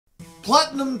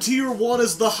Platinum Tier 1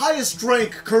 is the highest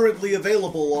rank currently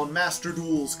available on Master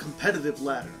Duel's competitive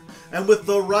ladder, and with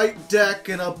the right deck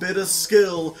and a bit of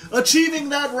skill, achieving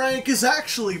that rank is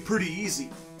actually pretty easy.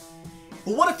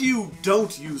 But what if you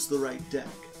don't use the right deck?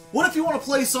 What if you want to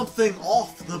play something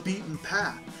off the beaten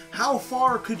path? How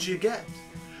far could you get?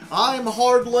 I'm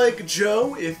Hardleg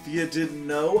Joe, if you didn't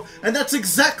know, and that's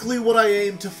exactly what I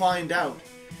aim to find out.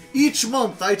 Each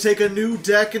month I take a new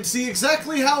deck and see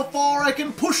exactly how far I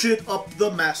can push it up the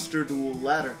Master Duel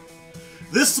ladder.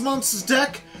 This month's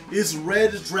deck is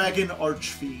Red Dragon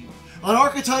Archfiend, an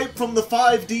archetype from the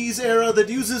 5Ds era that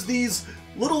uses these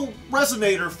little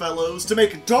resonator fellows to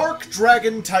make Dark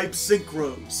Dragon type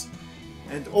synchros.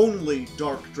 And only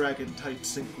Dark Dragon type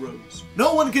synchros.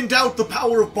 No one can doubt the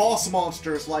power of boss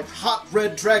monsters like Hot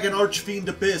Red Dragon Archfiend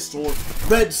Abyss or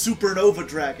Red Supernova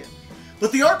Dragon.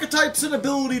 But the archetype's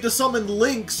inability to summon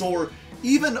links or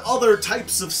even other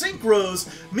types of synchros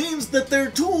means that their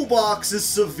toolbox is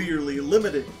severely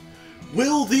limited.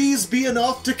 Will these be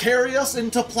enough to carry us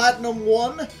into Platinum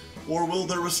 1? Or will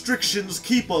the restrictions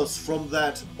keep us from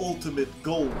that ultimate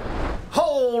goal?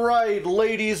 Alright,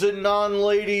 ladies and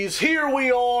non-ladies, here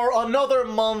we are, another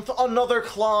month, another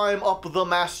climb up the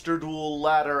Master Duel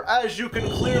ladder. As you can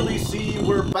clearly see,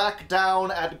 we're back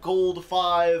down at Gold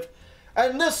 5.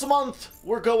 And this month,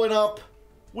 we're going up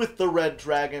with the Red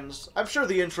Dragons. I'm sure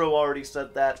the intro already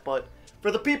said that, but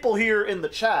for the people here in the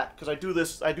chat, because I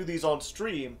do these on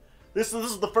stream, this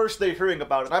is the first they're hearing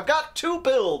about it. I've got two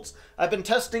builds. I've been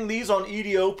testing these on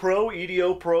EDO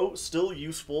Pro, still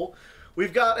useful.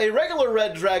 We've got a regular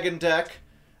Red Dragon deck,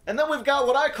 and then we've got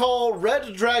what I call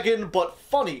Red Dragon but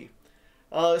funny.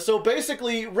 So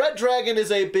basically, Red Dragon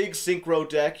is a big synchro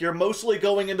deck. You're mostly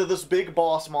going into this big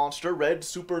boss monster, Red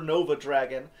Supernova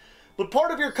Dragon. But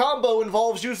part of your combo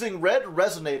involves using Red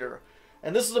Resonator.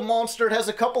 And this is a monster, it has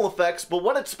a couple effects, but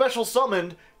when it's special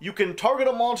summoned, you can target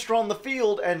a monster on the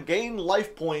field and gain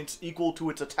life points equal to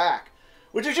its attack.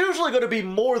 Which is usually going to be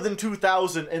more than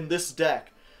 2,000 in this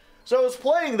deck. So I was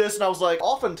playing this and I was like,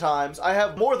 oftentimes I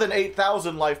have more than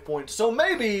 8,000 life points, so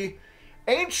maybe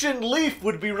Ancient Leaf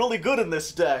would be really good in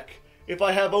this deck if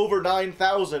I have over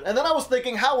 9,000. And then I was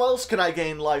thinking, how else can I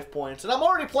gain life points? And I'm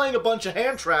already playing a bunch of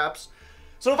hand traps,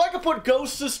 so if I could put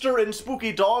Ghost Sister and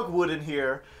Spooky Dogwood in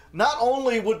here, not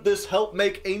only would this help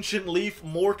make Ancient Leaf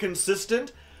more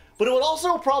consistent, but it would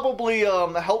also probably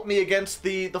help me against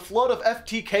the flood of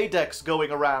FTK decks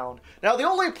going around. Now, the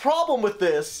only problem with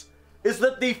this is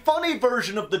that the funny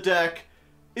version of the deck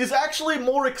is actually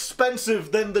more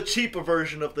expensive than the cheaper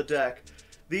version of the deck.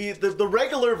 The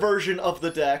regular version of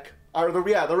the deck, or the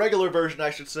regular version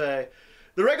I should say,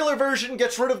 the regular version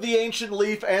gets rid of the Ancient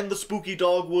Leaf and the Spooky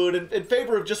Dogwood in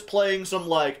favor of just playing some,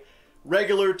 like,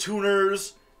 regular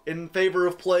tuners, in favor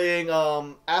of playing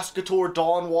Ascator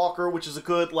Dawnwalker, which is a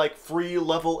good, like, free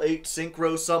level 8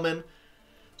 synchro summon.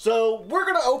 So, we're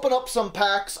gonna open up some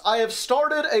packs. I have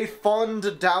started a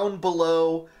fund down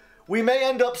below. We may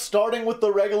end up starting with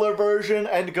the regular version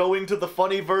and going to the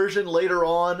funny version later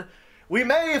on. We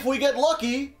may, if we get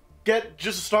lucky,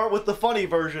 just start with the funny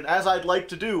version, as I'd like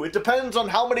to do. It depends on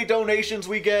how many donations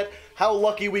we get, how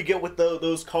lucky we get with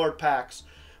those card packs.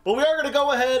 But we are going to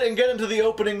go ahead and get into the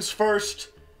openings first.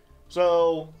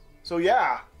 So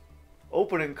yeah,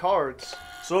 opening cards.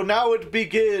 So now it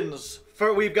begins.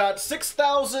 We've got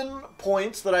 6,000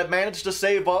 points that I've managed to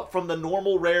save up from the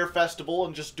normal rare festival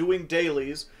and just doing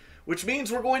dailies, which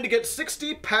means we're going to get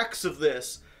 60 packs of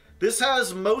this. This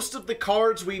has most of the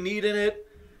cards we need in it.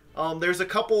 There's a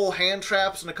couple hand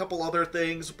traps and a couple other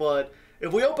things, but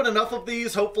if we open enough of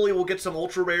these, hopefully we'll get some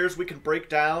ultra rares we can break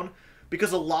down,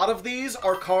 because a lot of these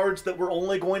are cards that we're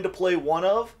only going to play one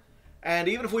of, and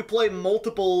even if we play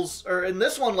multiples, or in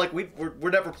this one, like,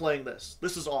 we're never playing this.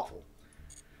 This is awful.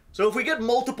 So if we get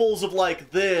multiples of,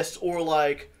 like, this, or,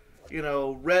 like, you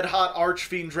know, Red Hot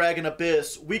Archfiend Dragon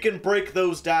Abyss, we can break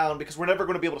those down, because we're never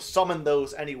going to be able to summon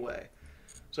those anyway.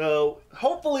 So,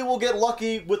 hopefully we'll get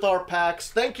lucky with our packs.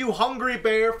 Thank you, Hungry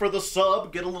Bear, for the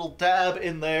sub. Get a little dab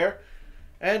in there.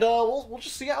 And, we'll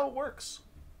just see how it works.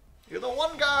 You're the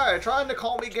one guy trying to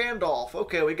call me Gandalf.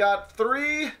 Okay, we got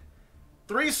three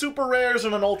super rares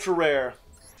and an ultra rare.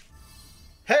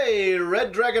 Hey,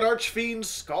 Red Dragon Archfiend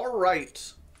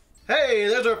Scarrite. Hey,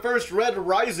 there's our first Red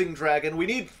Rising Dragon. We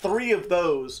need 3 of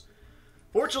those.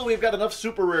 Fortunately, we've got enough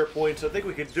super rare points. I think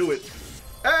we can do it.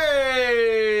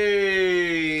 Hey!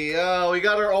 Oh, we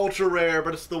got our ultra rare,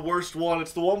 but it's the worst one.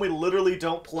 It's the one we literally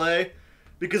don't play,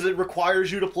 because it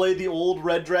requires you to play the old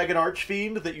Red Dragon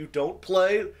Archfiend that you don't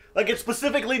play. Like, it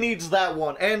specifically needs that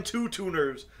one, and 2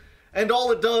 tuners. And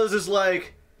all it does is,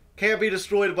 like, can't be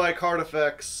destroyed by card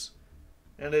effects.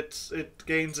 and it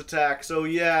gains attack. So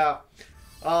yeah.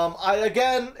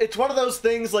 Again, it's one of those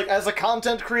things, like, as a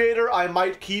content creator, I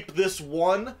might keep this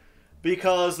one,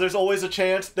 because there's always a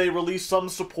chance they release some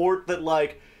support that,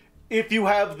 like, if you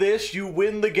have this, you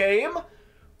win the game,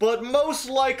 but most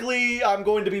likely I'm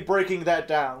going to be breaking that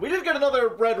down. We did get another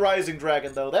Red Rising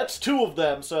Dragon, though. That's 2 of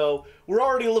them, so we're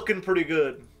already looking pretty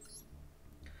good.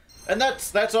 And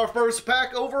that's our first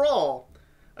pack overall.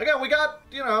 Again, we got,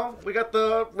 you know, we got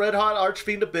the Red Hot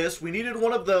Archfiend Abyss. We needed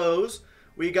one of those.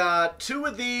 We got 2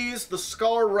 of these, the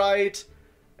Scar Right,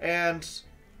 and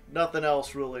nothing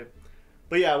else, really.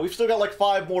 But yeah, we've still got like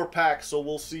 5 more packs, so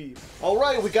we'll see.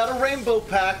 Alright, we got a Rainbow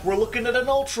Pack. We're looking at an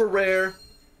Ultra Rare.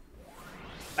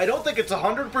 I don't think it's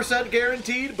 100%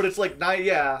 guaranteed, but it's like,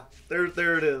 yeah, there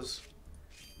it is.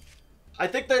 I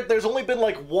think that there's only been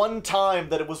like 1 time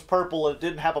that it was purple and it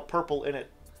didn't have a purple in it.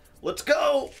 Let's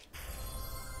go!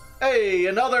 Hey,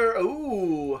 another,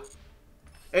 ooh...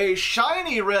 a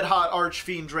shiny Red Hot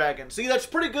Archfiend Dragon. See, that's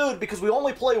pretty good because we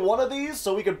only play 1 of these,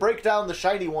 so we can break down the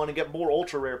shiny one and get more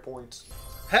ultra rare points.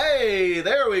 Hey,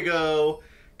 there we go.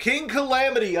 King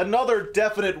Calamity, another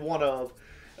definite one of.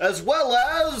 As well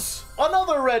as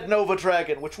another Red Nova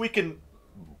Dragon, which we can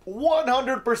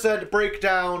 100% break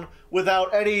down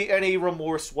without any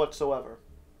remorse whatsoever.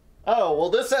 Oh, well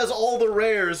this has all the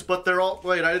rares, but they're all...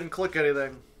 Wait, I didn't click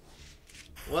anything.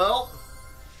 Well...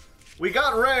 we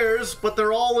got rares, but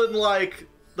they're all in, like,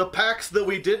 the packs that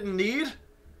we didn't need.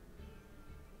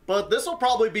 But this will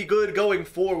probably be good going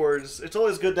forwards. It's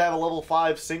always good to have a level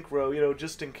 5 Synchro, you know,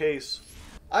 just in case.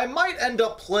 I might end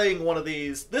up playing one of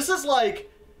these. This is like,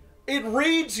 it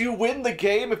reads you win the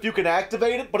game if you can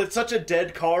activate it, but it's such a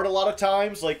dead card a lot of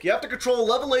times. Like, you have to control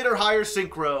level 8 or higher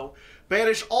Synchro.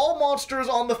 Banish all monsters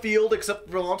on the field except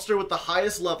for the monster with the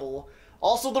highest level.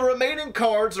 Also, the remaining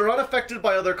cards are unaffected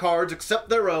by other cards except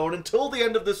their own until the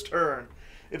end of this turn.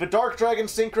 If a Dark Dragon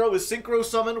Synchro is Synchro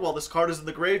summoned while this card is in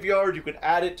the graveyard, you can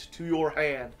add it to your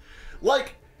hand.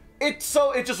 Like, it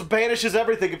just banishes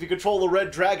everything if you control the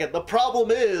Red Dragon. The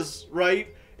problem is,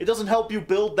 right, it doesn't help you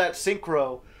build that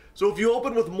Synchro. So if you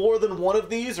open with more than 1 of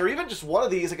these, or even just 1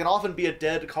 of these, it can often be a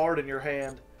dead card in your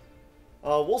hand.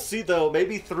 We'll see though,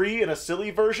 maybe 3 in a silly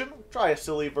version. Try a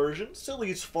silly version.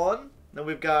 Silly's fun. Then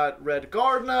we've got Red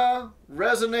Gardna,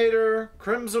 Resonator,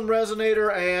 Crimson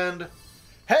Resonator, and...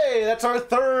 hey, that's our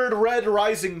 3rd Red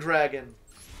Rising Dragon.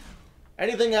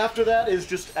 Anything after that is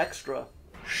just extra.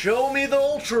 Show me the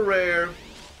Ultra Rare.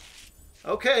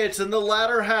 Okay, it's in the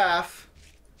latter half.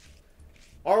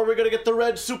 Are we gonna get the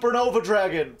Red Supernova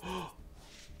Dragon?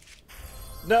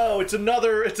 No, it's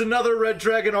another Red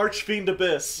Dragon Archfiend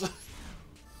Abyss.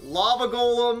 Lava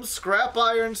Golem, Scrap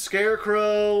Iron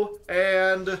Scarecrow,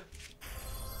 and...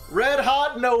 Red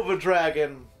Hot Nova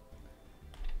Dragon.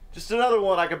 Just another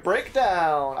one I could break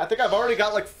down. I think I've already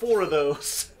got like 4 of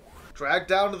those. Drag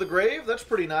down to the grave? That's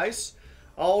pretty nice.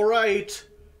 Alright.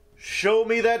 Show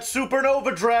me that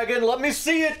Supernova Dragon. Let me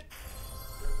see it.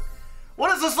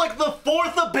 What is this, like the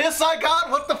 4th Abyss I got?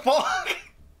 What the fuck?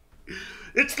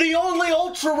 It's the only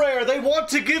ultra rare they want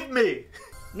to give me.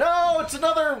 No, it's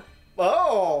another...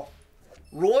 oh.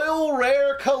 Royal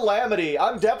Rare Calamity.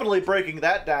 I'm definitely breaking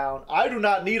that down. I do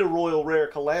not need a Royal Rare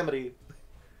Calamity.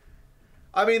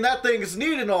 I mean, that thing's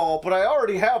neat and all, but I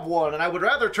already have one, and I would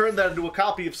rather turn that into a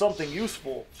copy of something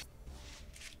useful.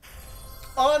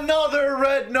 Another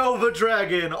Red Nova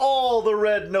Dragon! All the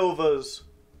Red Novas.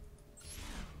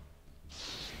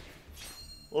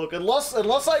 Look, unless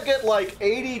I get like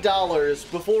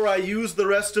 $80 before I use the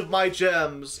rest of my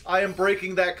gems, I am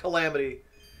breaking that Calamity.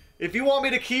 If you want me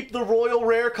to keep the Royal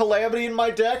Rare Calamity in my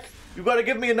deck, you've got to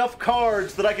give me enough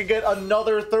cards that I can get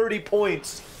another 30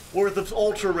 points worth of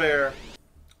Ultra Rare.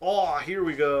 Oh, here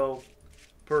we go.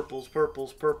 Purples,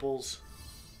 purples, purples.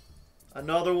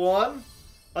 Another one.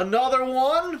 Another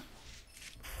one.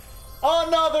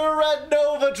 Another Red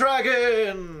Nova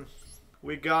Dragon.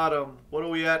 We got him. What are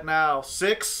we at now?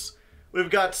 6?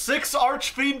 We've got 6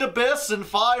 Archfiend Abyss and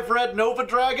 5 Red Nova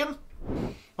Dragon.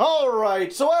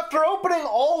 Alright, so after opening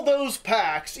all those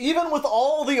packs, even with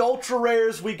all the ultra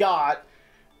rares we got,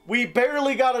 we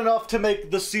barely got enough to make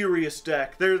the serious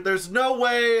deck. There's no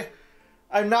way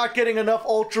I'm not getting enough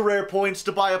ultra rare points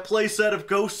to buy a playset of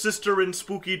Ghost Sister and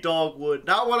Spooky Dogwood.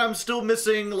 Not when I'm still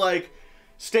missing, like,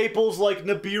 staples like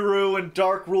Nibiru and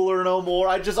Dark Ruler no more.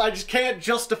 I just can't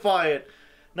justify it.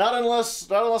 Not unless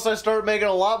I start making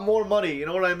a lot more money, you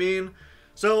know what I mean?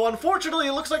 So, unfortunately,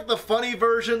 it looks like the funny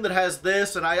version that has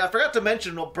this, and I forgot to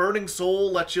mention, Burning Soul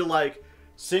lets you, like,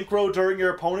 synchro during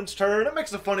your opponent's turn. It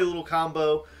makes a funny little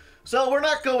combo. So, we're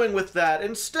not going with that.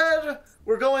 Instead,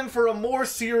 we're going for a more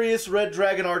serious Red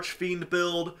Dragon Archfiend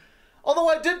build. Although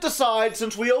I did decide,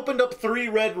 since we opened up 3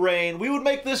 Red Rain, we would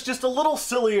make this just a little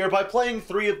sillier by playing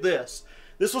 3 of this.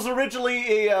 This was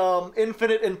originally a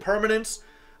Infinite Impermanence.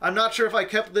 I'm not sure if I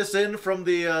kept this in from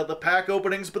the pack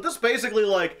openings, but this basically,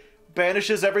 like,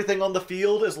 banishes everything on the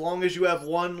field as long as you have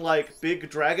one, like, big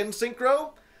dragon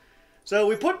synchro. So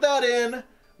we put that in.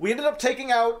 We ended up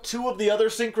taking out 2 of the other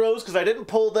synchros because I didn't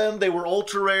pull them. They were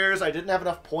ultra rares. I didn't have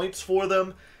enough points for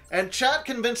them. And chat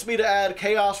convinced me to add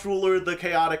Chaos Ruler, the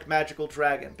Chaotic Magical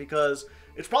Dragon, because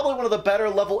it's probably one of the better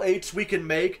level 8s we can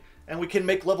make, and we can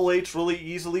make level 8s really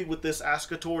easily with this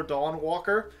Ascator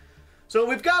Dawnwalker. So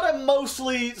we've got a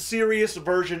mostly serious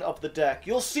version of the deck.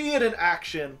 You'll see it in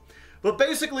action. But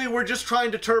basically, we're just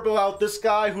trying to turbo out this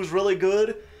guy who's really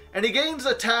good, and he gains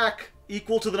attack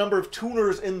equal to the number of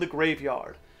tuners in the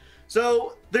graveyard.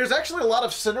 So there's actually a lot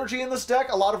of synergy in this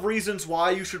deck, a lot of reasons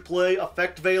why you should play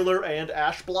Effect Veiler and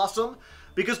Ash Blossom,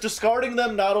 because discarding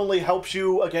them not only helps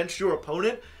you against your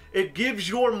opponent, it gives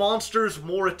your monsters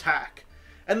more attack.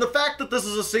 And the fact that this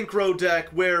is a synchro deck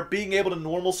where being able to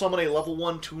normal summon a level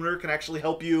 1 tuner can actually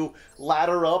help you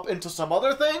ladder up into some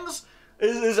other things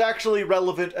is actually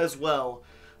relevant as well.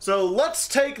 So let's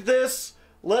take this,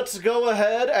 let's go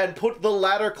ahead and put the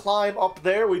ladder climb up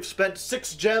there. We've spent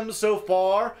 6 gems so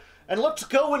far. And let's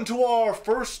go into our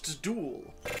first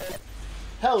duel.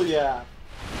 Hell yeah.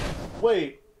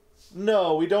 Wait.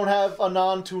 No, we don't have a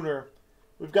non-tuner.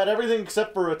 We've got everything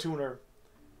except for a tuner.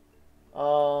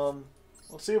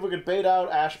 Let's see if we can bait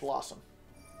out Ash Blossom.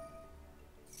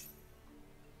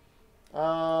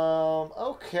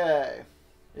 Okay.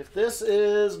 If this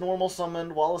is normal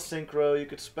summoned while a synchro, you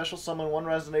could special summon 1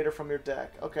 Resonator from your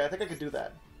deck. Okay, I think I could do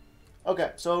that.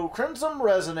 Okay, so Crimson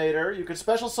Resonator, you can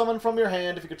special summon from your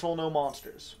hand if you control no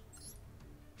monsters.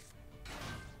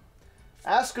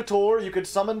 Ascator, you could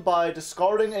summon by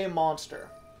discarding a monster.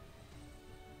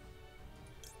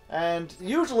 And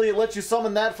usually it lets you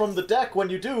summon that from the deck when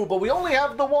you do, but we only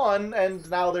have the 1, and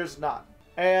now there's not.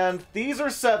 And these are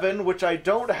 7, which I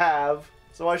don't have,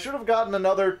 so I should have gotten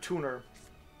another tuner.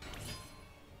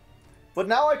 But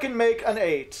now I can make an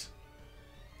 8.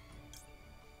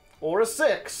 Or a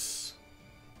 6.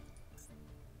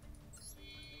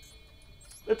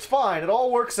 It's fine, it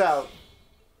all works out.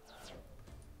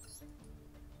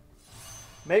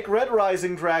 Make Red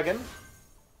Rising Dragon.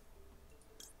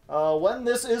 When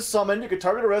this is summoned, you can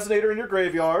target a Resonator in your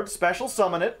graveyard, special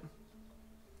summon it.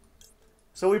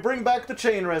 So we bring back the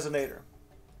Chain Resonator.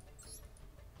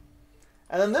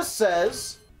 And then this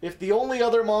says, if the only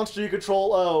other monster you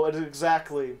control... Oh,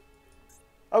 exactly.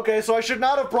 Okay, so I should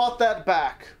not have brought that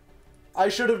back. I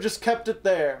should have just kept it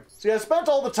there. See, I spent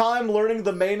all the time learning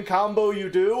the main combo you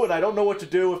do, and I don't know what to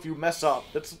do if you mess up.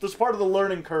 That's part of the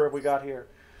learning curve we got here.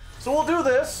 So we'll do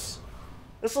this.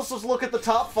 Let's just look at the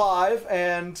top 5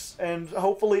 and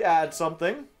hopefully add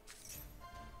something.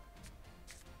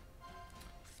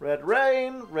 Red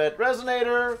Rain, Red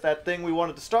Resonator, that thing we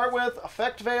wanted to start with,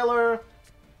 Effect Veiler,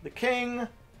 the King.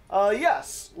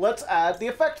 Yes, let's add the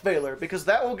Effect Veiler, because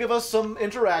that will give us some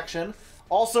interaction.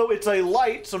 Also, it's a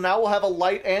light, so now we'll have a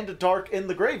light and a dark in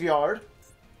the graveyard.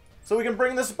 So we can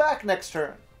bring this back next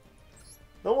turn.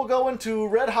 Then we'll go into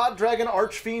Red Dragon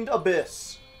Archfiend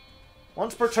Abyss.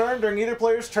 Once per turn, during either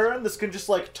player's turn, this can just,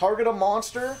 like, target a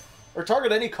monster, or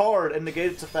target any card and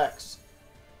negate its effects.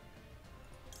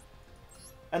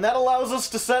 And that allows us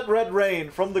to set Red Rain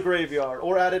from the graveyard,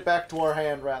 or add it back to our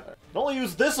hand, rather. Can only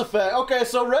use this effect. Okay,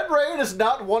 so Red Rain is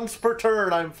not once per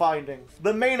turn, I'm finding.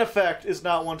 The main effect is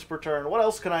not once per turn. What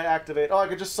else can I activate? Oh, I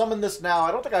could just summon this now.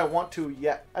 I don't think I want to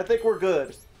yet. I think we're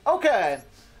good. Okay,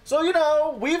 so, you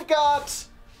know, we've got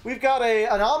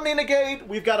an Omni Negate,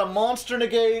 we've got a Monster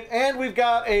Negate, and we've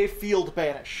got a Field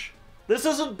Banish. This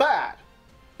isn't bad.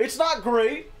 It's not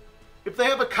great. If they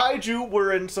have a Kaiju,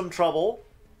 we're in some trouble.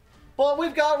 But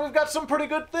we've got some pretty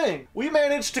good thing. We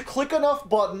managed to click enough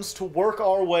buttons to work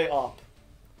our way up.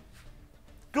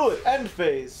 Good. End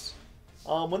phase.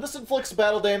 When this inflicts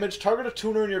battle damage, target a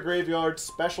tuner in your graveyard.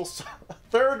 Special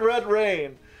 3rd Red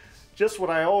Rain. Just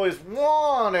what I always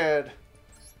wanted.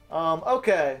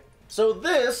 Okay. So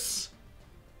this,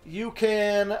 you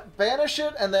can banish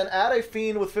it and then add a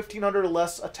Fiend with 1500 or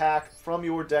less attack from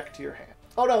your deck to your hand.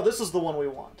 Oh no, this is the one we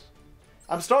want.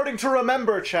 I'm starting to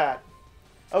remember, chat.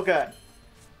 Okay,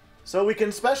 so we can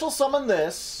special summon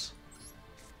this.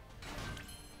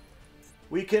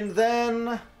 We can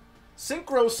then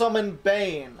synchro summon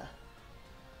Bane.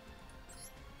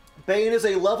 Bane is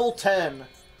a level 10.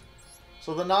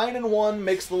 So the 9 and 1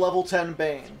 makes the level 10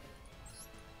 Bane.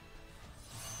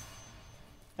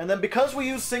 And then because we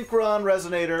use Synchron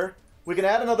Resonator, we can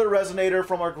add another Resonator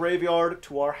from our graveyard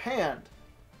to our hand.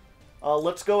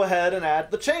 let's go ahead and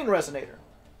add the Chain Resonator.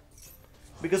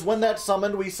 Because when that's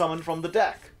summoned, we summon from the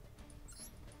deck.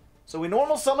 So we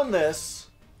normal summon this.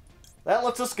 That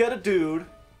lets us get a dude.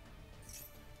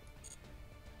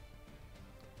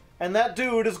 And that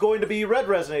dude is going to be Red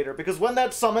Resonator, because when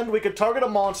that's summoned, we could target a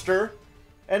monster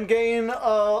and gain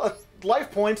life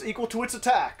points equal to its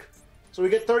attack. So we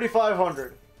get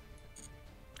 3,500.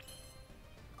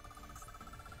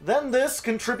 Then this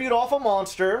can tribute off a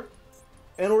monster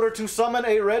in order to summon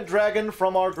a red dragon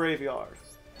from our graveyard.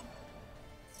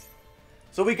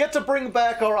 So we get to bring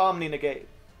back our Omni Negate.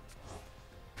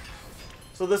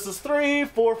 So this is 3,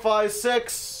 4, 5,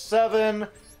 6, 7,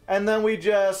 and then we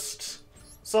just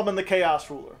summon the Chaos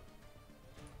Ruler.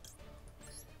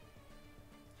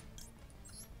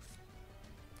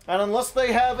 And unless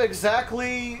they have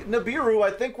exactly Nibiru,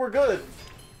 I think we're good.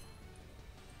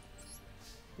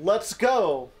 Let's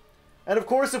go. And of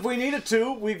course, if we needed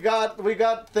to, we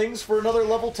got things for another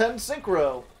level 10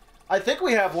 Synchro. I think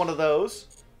we have one of those.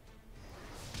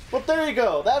 But there you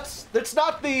go. It's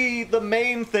not the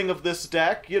main thing of this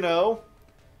deck, you know.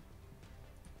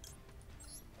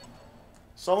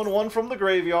 Summon one from the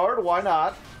graveyard, why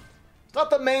not? It's not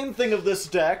the main thing of this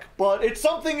deck, but it's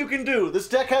something you can do. This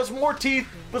deck has more teeth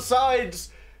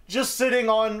besides just sitting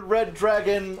on Red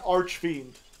Dragon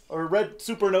Archfiend, or Red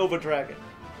Supernova Dragon.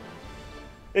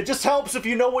 It just helps if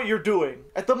you know what you're doing.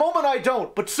 At the moment I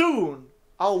don't, but soon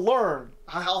I'll learn.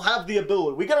 I'll have the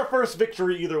ability. We get our first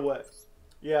victory either way.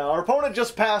 Yeah, our opponent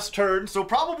just passed turn, so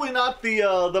probably not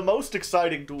the most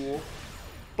exciting duel.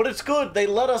 But it's good, they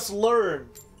let us learn.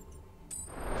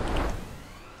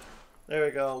 There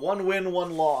we go. 1 win,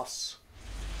 1 loss.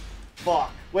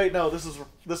 Fuck. Wait, no, this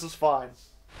is fine.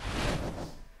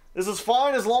 This is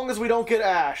fine as long as we don't get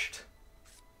ashed.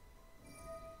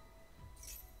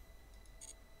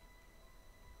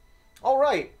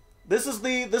 Alright. This is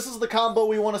the combo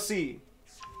we want to see.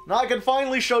 Now I can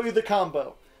finally show you the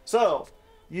combo. So,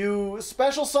 you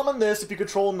special summon this if you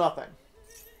control nothing.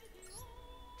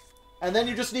 And then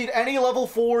you just need any level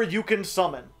 4 you can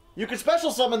summon. You can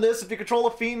special summon this if you control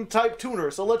a Fiend-type tuner,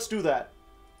 so let's do that.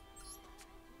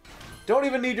 Don't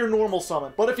even need your normal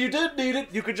summon. But if you did need it,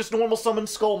 you could just normal summon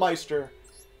Skullmeister.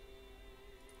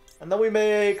 And then we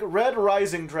make Red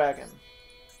Rising Dragon.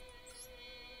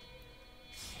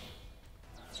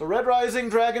 So Red Rising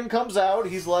Dragon comes out,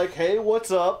 he's like, hey,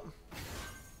 what's up?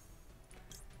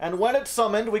 And when it's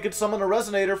summoned, we could summon a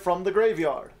Resonator from the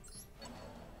graveyard.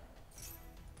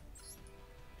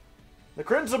 The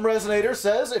Crimson Resonator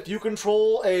says if you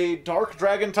control a Dark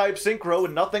Dragon type Synchro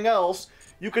and nothing else,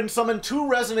 you can summon 2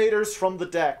 Resonators from the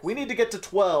deck. We need to get to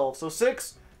 12. So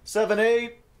 6, 7,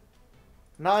 8,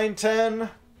 9, 10,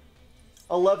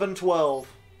 11, 12.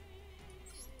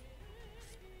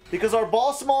 Because our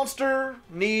boss monster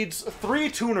needs 3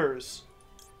 tuners.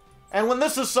 And when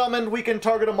this is summoned, we can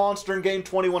target a monster and gain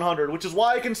 2100, which is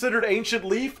why I considered Ancient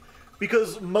Leaf,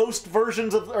 because most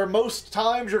versions of, or most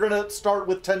times, you're gonna start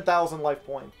with 10,000 life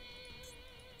point.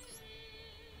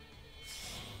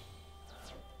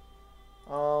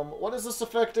 What is this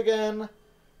effect again?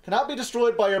 Cannot be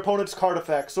destroyed by your opponent's card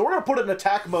effect. So we're gonna put it in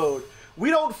attack mode. We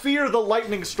don't fear the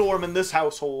lightning storm in this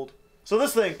household. So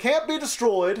this thing can't be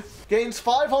destroyed, gains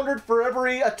 500 for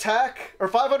every attack, or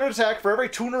 500 attack for every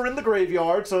tuner in the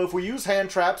graveyard, so if we use hand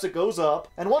traps, it goes up.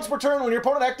 And once per turn, when your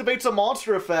opponent activates a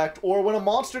monster effect, or when a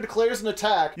monster declares an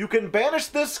attack, you can banish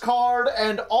this card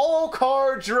and all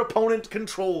cards your opponent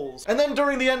controls. And then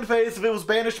during the end phase, if it was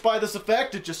banished by this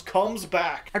effect, it just comes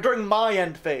back. And during my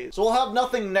end phase. So we'll have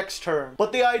nothing next turn.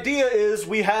 But the idea is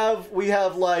we have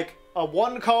like a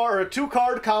 1 card, or a 2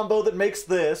 card combo that makes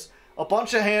this, a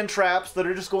bunch of hand traps that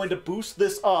are just going to boost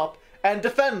this up and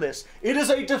defend this. It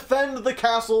is a defend the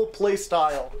castle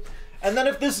playstyle. And then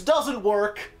if this doesn't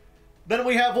work, then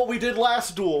we have what we did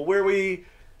last duel, where we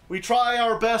try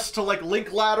our best to like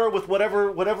link ladder with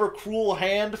whatever cruel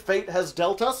hand fate has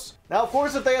dealt us. Now, of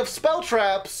course, if they have spell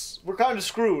traps, we're kind of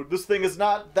screwed. This thing is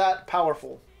not that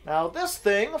powerful. Now, this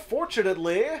thing,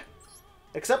 fortunately,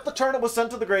 except the turn it was sent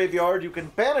to the graveyard, you can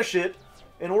banish it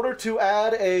in order to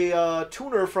add a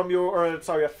tuner from your, or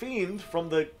sorry, a fiend from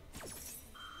the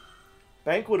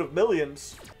Banquet of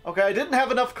Millions. Okay, I didn't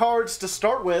have enough cards to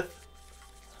start with.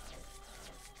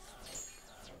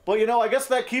 But you know, I guess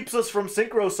that keeps us from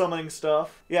synchro summoning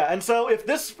stuff. Yeah, and so if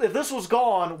this was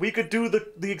gone, we could do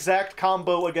the exact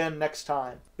combo again next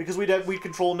time. Because we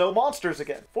control no monsters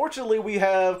again. Fortunately, we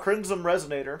have Crimson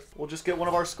Resonator. We'll just get one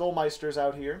of our Skullmeisters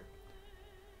out here.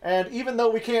 And even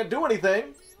though we can't do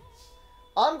anything,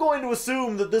 I'm going to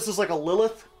assume that this is like a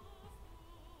Lilith.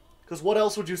 Because what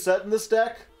else would you set in this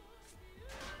deck?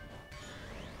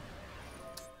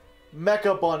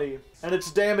 Mecha Bunny. And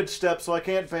it's damage step, so I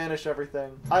can't vanish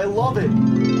everything. I love it.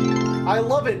 I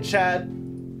love it, chat.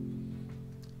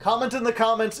 Comment in the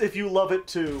comments if you love it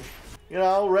too. You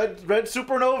know, Red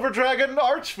Supernova Dragon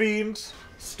Archfiends.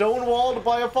 Stonewalled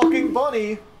by a fucking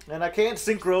bunny. And I can't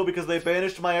synchro because they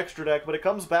banished my extra deck, but it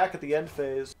comes back at the end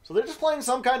phase. So they're just playing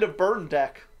some kind of burn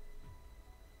deck.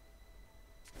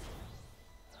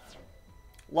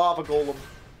 Lava Golem.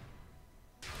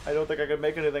 I don't think I can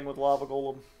make anything with Lava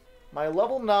Golem. My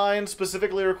level 9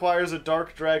 specifically requires a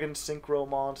Dark Dragon Synchro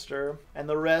monster, and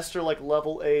the rest are like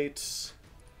level 8s.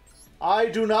 I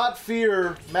do not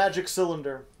fear Magic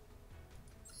Cylinder.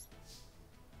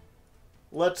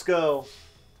 Let's go.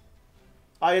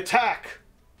 I attack!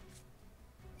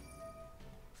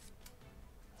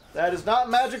 That is not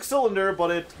Magic Cylinder,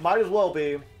 but it might as well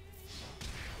be.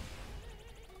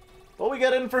 But we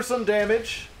get in for some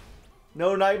damage.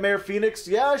 No Nightmare Phoenix.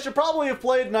 Yeah, I should probably have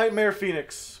played Nightmare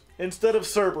Phoenix instead of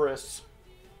Cerberus.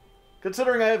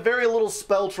 Considering I have very little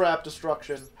spell trap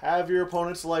destruction. Have your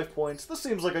opponent's life points. This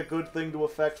seems like a good thing to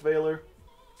affect Veiler.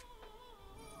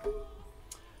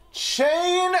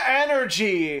 Chain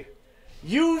Energy!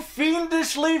 You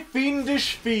fiendishly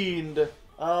fiendish fiend.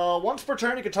 Once per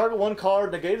turn you can target one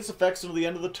card, negate its effects until the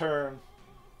end of the turn.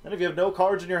 And if you have no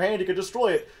cards in your hand, you can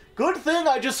destroy it. Good thing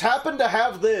I just happened to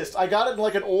have this. I got it in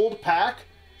like an old pack.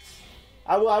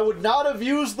 I would not have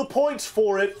used the points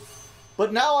for it,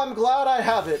 but now I'm glad I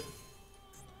have it.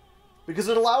 Because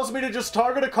it allows me to just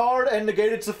target a card and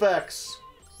negate its effects.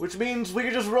 Which means we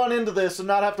can just run into this and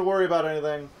not have to worry about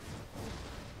anything.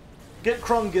 Get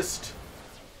Krungest.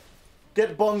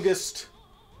 Get Bungest.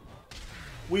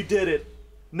 We did it.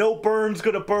 No burn's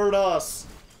gonna burn us.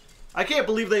 I can't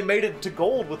believe they made it to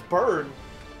gold with burn.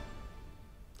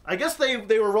 I guess they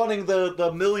were running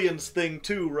the millions thing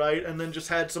too, right? And then just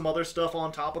had some other stuff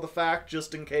on top of the fact,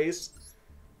 just in case.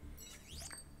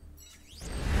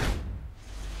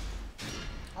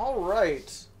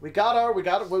 Alright. We got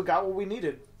what we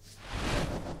needed.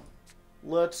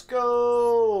 Let's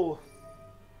go!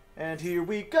 And here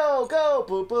we go, go!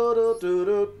 Boop, boop, doop, doop,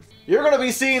 doop. You're gonna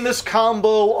be seeing this combo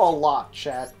a lot,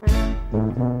 chat.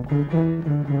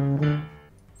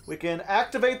 We can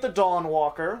activate the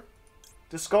Dawnwalker,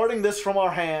 discarding this from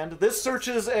our hand. This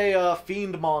searches a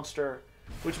Fiend monster,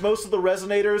 which most of the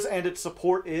Resonators and its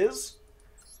support is.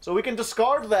 So we can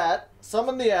discard that,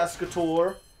 summon the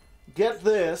Escator, get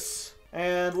this,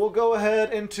 and we'll go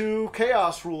ahead into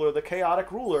Chaos Ruler, the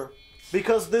Chaotic Ruler.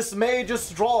 Because this may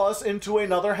just draw us into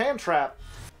another hand trap.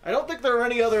 I don't think there are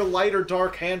any other light or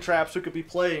dark hand traps we could be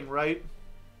playing, right?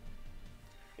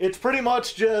 It's pretty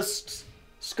much just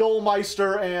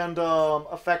Skullmeister and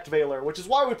Effect Veiler, which is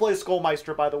why we play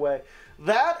Skullmeister, by the way.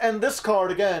 That and this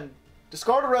card, again,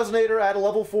 discard a Resonator, add a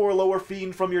level 4 lower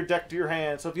Fiend from your deck to your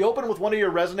hand. So if you open with one of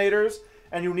your Resonators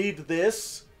and you need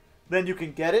this, then you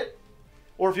can get it.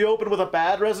 Or if you open with a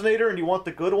bad Resonator and you want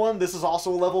the good one, this is also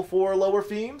a level 4 lower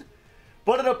Fiend.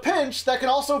 But in a pinch, that can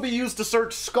also be used to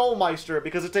search Skullmeister,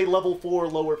 because it's a level 4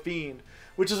 lower Fiend.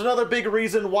 Which is another big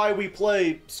reason why we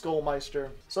play Skullmeister.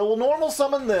 So we'll normal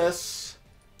summon this.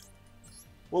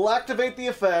 We'll activate the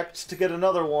effect to get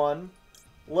another one.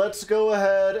 Let's go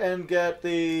ahead and get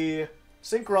the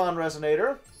Synchron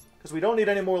Resonator, because we don't need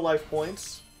any more life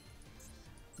points.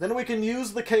 Then we can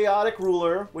use the Chaotic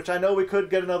Ruler, which I know we could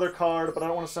get another card, but I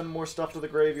don't want to send more stuff to the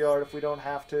graveyard if we don't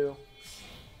have to.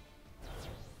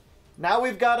 Now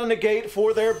we've got a negate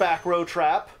for their back row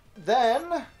trap.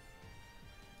 Then...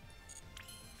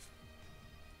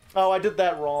 oh, I did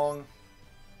that wrong.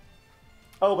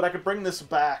 Oh, but I could bring this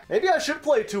back. Maybe I should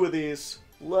play 2 of these.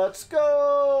 Let's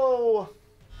go!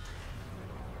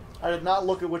 I did not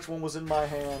look at which one was in my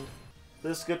hand.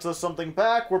 This gets us something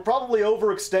back. We're probably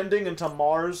overextending into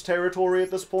Mars territory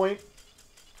at this point.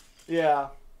 Yeah.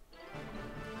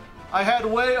 I had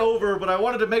way over, but I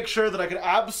wanted to make sure that I could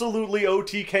absolutely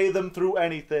OTK them through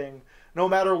anything, no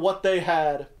matter what they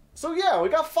had. So yeah, we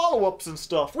got follow-ups and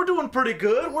stuff. We're doing pretty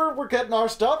good. We're getting our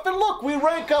stuff. And look, we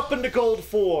rank up into Gold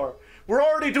 4. We're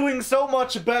already doing so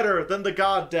much better than the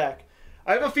God deck.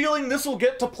 I have a feeling this will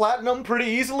get to Platinum pretty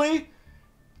easily,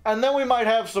 and then we might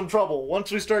have some trouble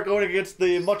once we start going against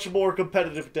the much more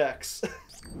competitive decks.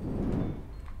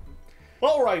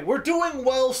 Alright, we're doing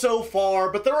well so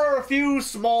far, but there are a few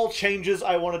small changes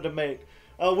I wanted to make.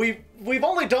 We've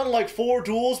only done like 4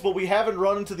 duels, but we haven't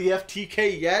run into the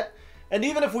FTK yet. And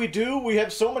even if we do, we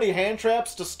have so many hand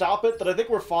traps to stop it that I think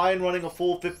we're fine running a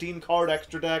full 15-card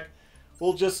extra deck.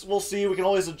 We'll see. We can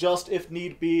always adjust if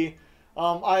need be.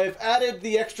 I've added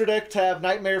the extra deck to have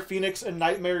Nightmare Phoenix and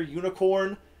Nightmare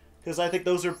Unicorn, because I think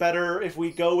those are better if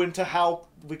we go into how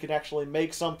we can actually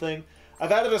make something.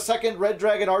 I've added a second Red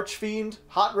Dragon Archfiend,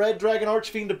 Hot Red Dragon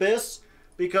Archfiend Abyss,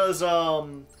 because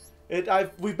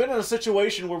we've been in a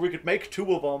situation where we could make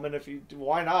 2 of them, and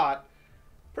why not?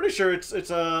 Pretty sure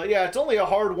it's only a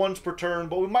hard once per turn,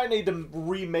 but we might need to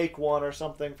remake one or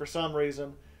something for some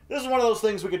reason. This is one of those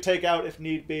things we could take out if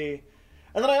need be.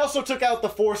 And then I also took out the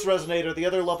Force Resonator, the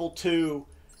other level 2.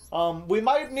 We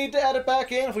might need to add it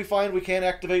back in if we find we can't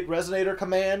activate Resonator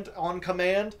command on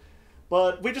command.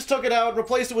 But we just took it out and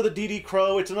replaced it with a DD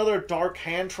Crow. It's another dark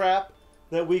hand trap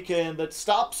that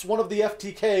stops one of the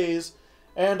FTKs,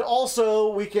 and also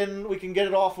we can get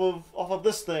it off of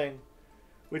this thing,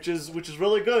 which is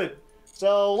really good.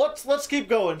 So let's keep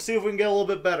going, see if we can get a little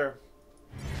bit better.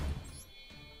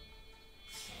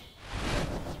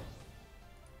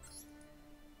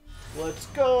 Let's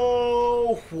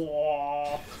go!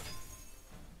 Whoop.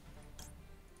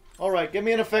 Alright, give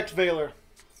me an Effect Veiler.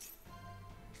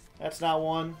 That's not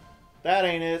one. That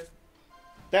ain't it.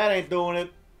 That ain't doing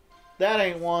it. That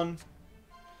ain't one.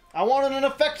 I wanted an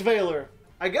Effect Veiler.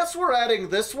 I guess we're adding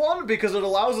this one because it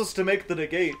allows us to make the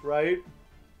negate, right?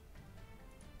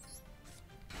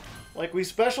 Like, we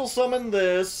special summon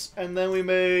this, and then we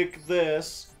make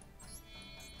this.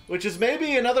 Which is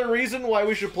maybe another reason why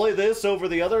we should play this over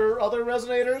the other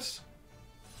resonators.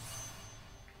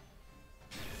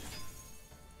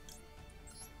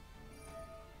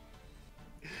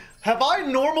 Have I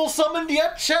normal summoned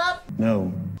yet, chat?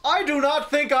 No. I do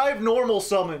not think I've normal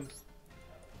summoned.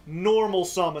 Normal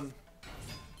summon.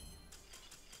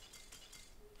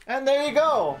 And there you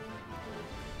go.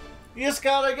 You just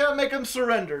gotta make him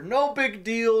surrender. No big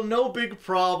deal, no big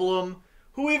problem.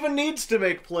 Who even needs to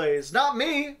make plays? Not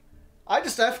me. I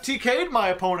just FTK'd my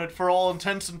opponent for all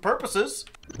intents and purposes.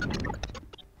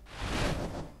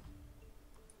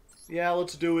 Yeah,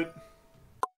 let's do it.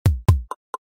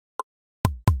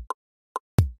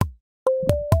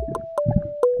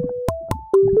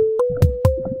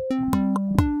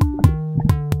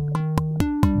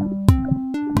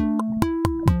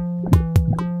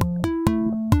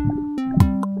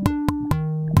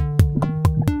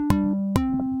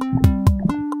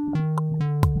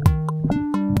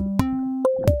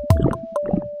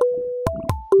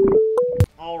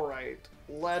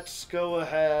 Let's go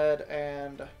ahead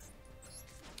and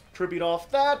tribute off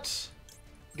that.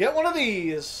 Get one of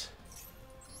these.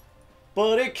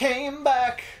 But it came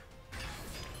back.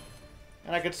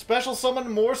 And I could special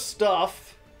summon more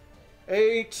stuff.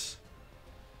 8.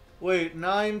 Wait,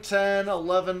 9, 10,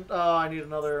 11. Oh, I need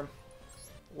another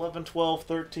 11, 12,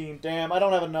 13. Damn, I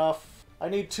don't have enough. I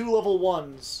need 2 level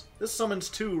 1s. This summons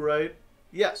 2, right?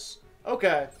 Yes.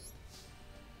 Okay.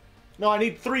 No, I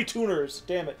need 3 tuners.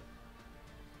 Damn it.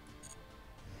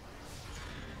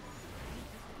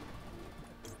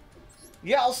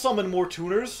 Yeah, I'll summon more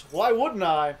tuners. Why wouldn't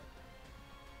I?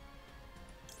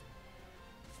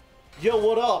 Yo,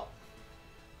 what up?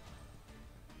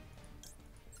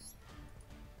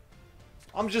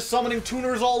 I'm just summoning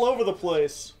tuners all over the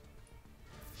place.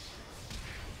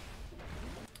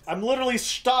 I'm literally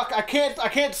stuck. I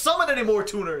can't summon any more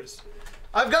tuners.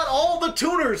 I've got all the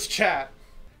tuners, chat.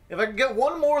 If I could get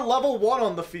one more level 1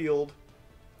 on the field,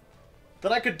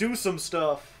 then I could do some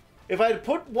stuff. If I had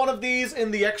put one of these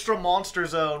in the extra monster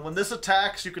zone, when this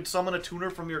attacks, you could summon a tuner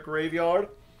from your graveyard.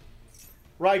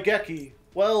 Raigeki.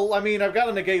 Well, I mean, I've got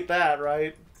to negate that,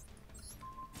 right?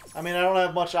 I mean, I don't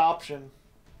have much option.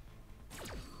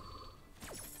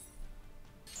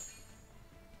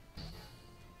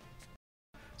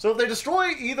 So if they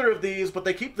destroy either of these, but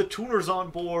they keep the tuners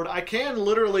on board, I can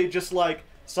literally just, like,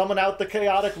 summon out the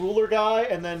Chaotic Ruler guy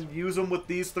and then use them with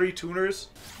these 3 tuners.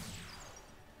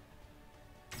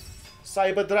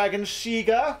 Cyber Dragon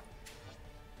Shiga.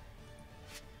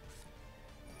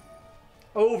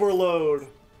 Overload.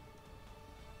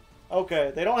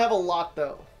 Okay, they don't have a lot,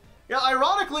 though. Yeah,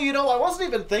 ironically, you know, I wasn't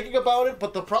even thinking about it,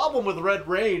 but the problem with Red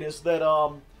Rain is that,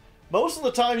 most of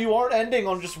the time you aren't ending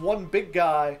on just one big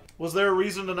guy. Was there a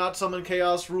reason to not summon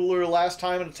Chaos Ruler last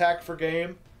time and attack for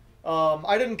game?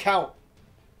 I didn't count.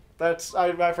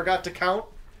 I forgot to count.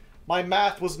 My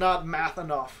math was not math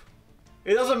enough.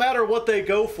 It doesn't matter what they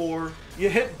go for. You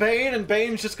hit Bane, and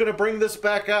Bane's just gonna bring this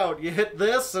back out. You hit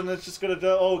this, and it's just gonna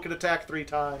do, oh, it can attack 3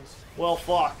 times. Well,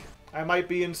 fuck. I might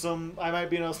be in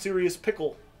a serious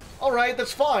pickle. Alright,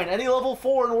 that's fine. Any level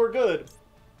 4 and we're good.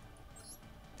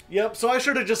 Yep, so I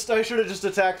should have just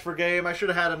attacked for game. I should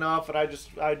have had enough, and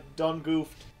I done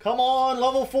goofed. Come on,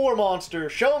 level 4 monster.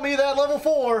 Show me that level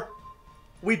 4.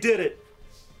 We did it.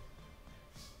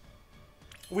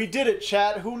 We did it,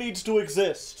 chat. Who needs to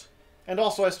exist? And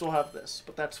also, I still have this,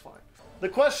 but that's fine. The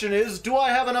question is, do I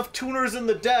have enough tuners in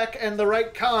the deck and the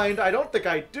right kind? I don't think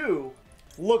I do.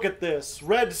 Look at this.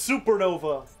 Red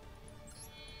Supernova.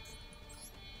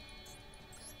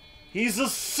 He's a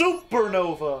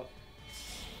supernova.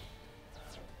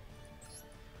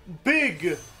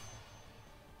 Big.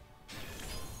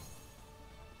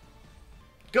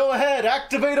 Go ahead,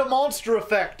 activate a monster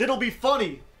effect. It'll be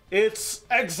funny. It's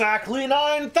exactly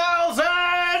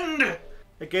 9,000!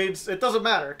 It doesn't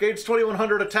matter. It gains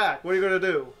 2,100 attack. What are you gonna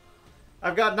do?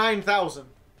 I've got 9,000.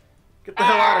 Get the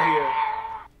hell out of here.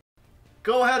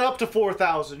 Go ahead up to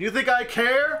 4,000. You think I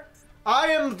care? I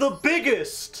am the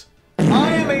biggest.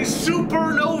 I am a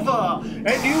supernova,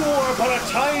 and you are but a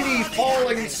tiny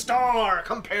falling star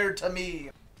compared to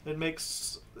me. It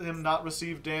makes him not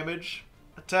receive damage.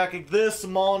 Attacking this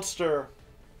monster.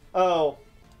 Oh.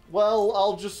 Well,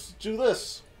 I'll just do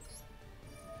this.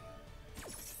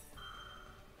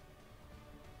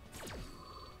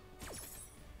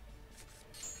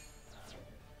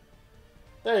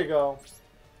 There you go.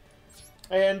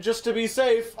 And just to be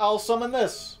safe, I'll summon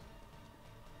this.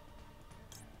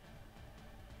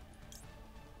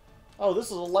 Oh, this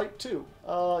is a light too.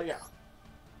 Yeah.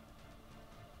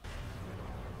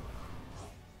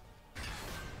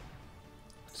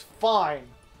 It's fine.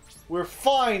 We're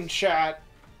fine, chat.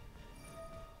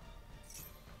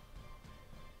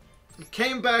 He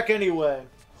came back anyway.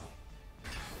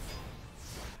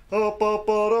 We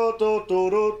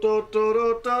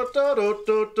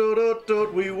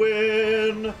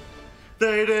win.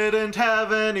 They didn't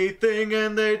have anything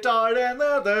and they died and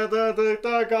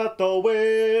they got the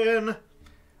win.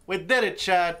 We did it,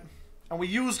 chat. And we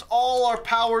used all our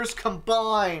powers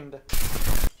combined.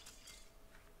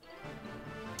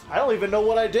 I don't even know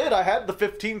what I did. I had the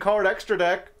 15 card extra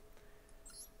deck.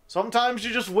 Sometimes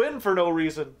you just win for no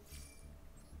reason.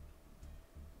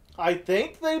 I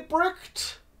think they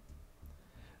bricked.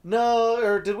 No,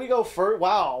 or did we go first?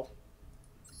 Wow.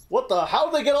 What the? How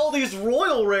did they get all these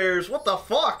royal rares? What the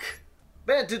fuck?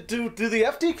 Man, do the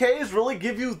FTKs really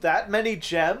give you that many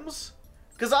gems?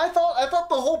 Because I thought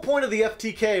the whole point of the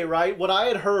FTK, right? What I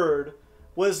had heard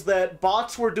was that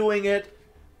bots were doing it.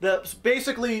 That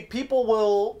basically people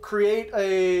will create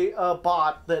a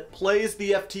bot that plays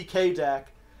the FTK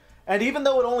deck, and even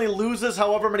though it only loses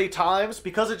however many times,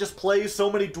 because it just plays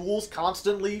so many duels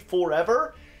constantly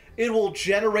forever, it will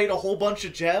generate a whole bunch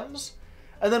of gems.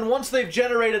 And then once they've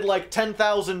generated like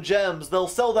 10,000 gems, they'll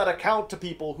sell that account to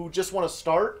people who just want to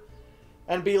start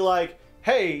and be like,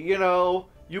 hey, you know,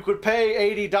 you could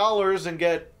pay $80 and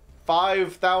get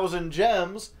 5,000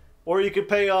 gems, or you could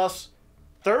pay us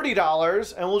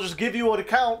 $30 and we'll just give you an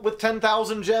account with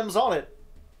 10,000 gems on it.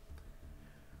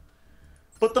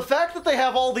 But the fact that they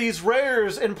have all these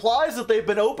rares implies that they've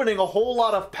been opening a whole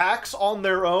lot of packs on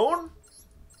their own.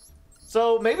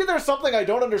 So maybe there's something I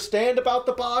don't understand about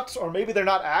the bots, or maybe they're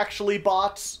not actually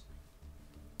bots.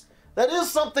 That is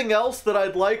something else that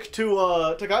I'd like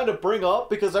to kind of bring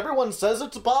up, because everyone says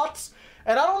it's bots,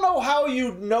 and I don't know how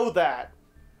you know that.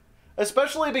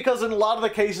 Especially because in a lot of the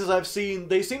cases I've seen,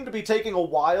 they seem to be taking a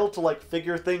while to like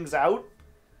figure things out.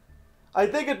 I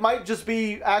think it might just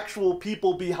be actual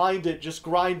people behind it just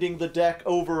grinding the deck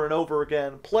over and over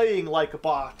again, playing like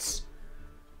bots.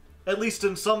 At least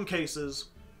in some cases.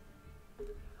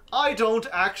 I don't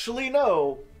actually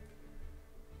know.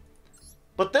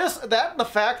 But that and the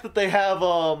fact that they have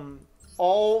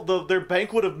their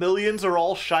Banquet of Millions are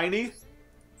all shiny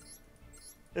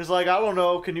is like, I don't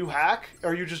know, can you hack?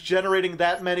 Are you just generating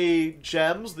that many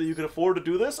gems that you can afford to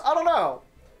do this? I don't know.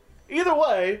 Either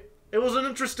way, it was an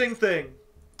interesting thing.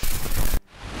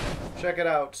 Check it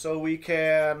out. So we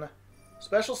can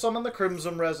special summon the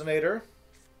Crimson Resonator.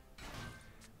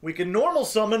 We can normal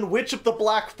summon Witch of the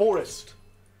Black Forest.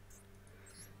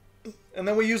 And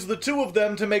then we use the two of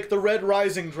them to make the Red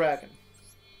Rising Dragon.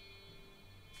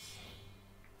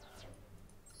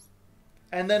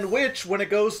 And then Witch, when it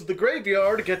goes to the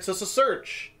graveyard, gets us a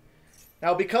search.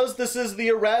 Now, because this is the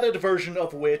errated version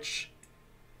of Witch,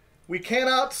 we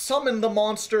cannot summon the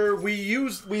monster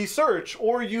we search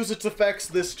or use its effects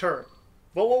this turn.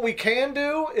 But what we can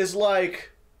do is,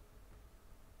 like,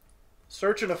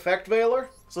 search an effect veiler.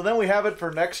 So then we have it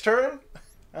for next turn.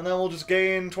 And then we'll just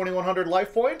gain 2,100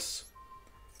 life points.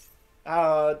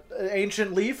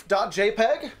 Ancient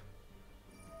Leaf.jpg.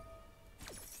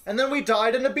 And then we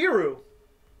died in Nibiru.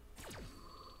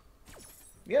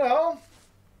 You know,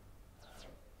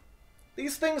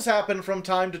 these things happen from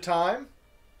time to time.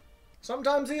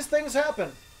 Sometimes these things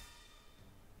happen.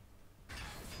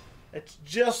 It's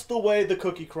just the way the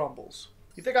cookie crumbles.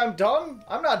 You think I'm done?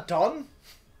 I'm not done.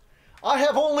 I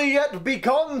have only yet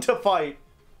begun to fight.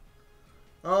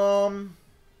 Yeah,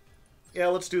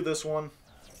 let's do this one.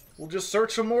 We'll just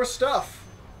search some more stuff.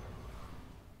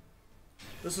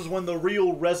 This is when the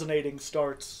real resonating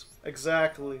starts.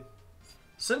 Exactly.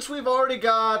 Since we've already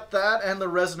got that and the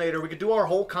Resonator, we could do our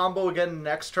whole combo again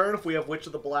next turn if we have Witch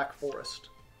of the Black Forest.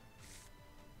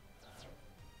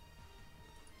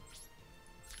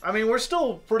 I mean, we're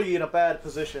still pretty in a bad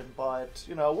position, but,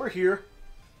 you know, we're here.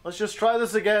 Let's just try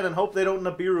this again and hope they don't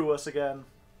Nibiru us again.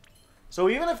 So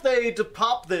even if they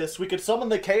pop this, we could summon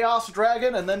the Chaos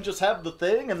Dragon and then just have the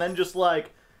thing, and then just,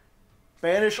 like,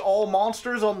 banish all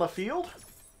monsters on the field?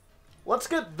 Let's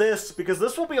get this, because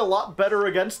this will be a lot better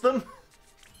against them.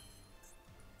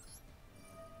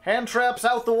 Hand traps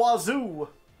out the wazoo.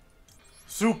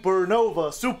 Supernova,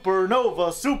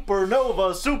 supernova,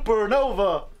 supernova,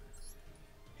 supernova.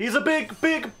 He's a big,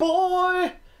 big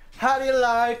boy. How do you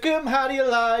like him? How do you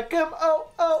like him? Oh,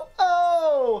 oh,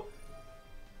 oh.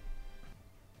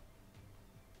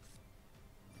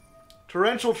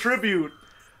 Torrential Tribute.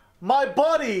 My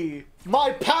buddy.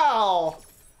 My pal.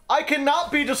 I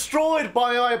cannot be destroyed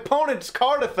by my opponent's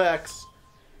card effects.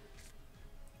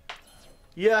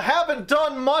 You haven't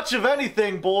done much of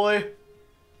anything, boy.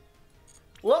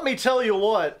 Let me tell you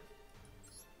what.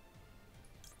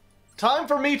 Time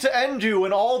for me to end you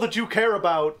and all that you care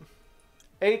about.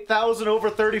 8,000 over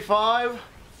 35.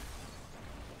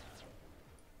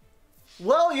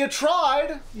 Well, you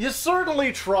tried. You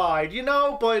certainly tried, you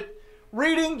know, but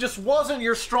reading just wasn't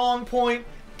your strong point.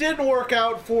 Didn't work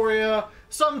out for you.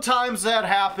 Sometimes that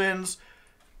happens.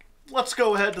 Let's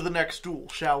go ahead to the next duel,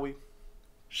 shall we?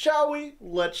 Shall we?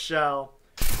 Let's shall.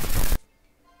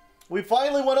 We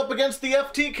finally went up against the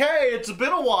FTK. It's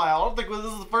been a while. I don't think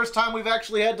this is the first time we've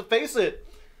actually had to face it.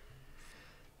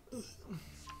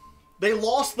 They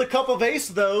lost the Cup of Ace,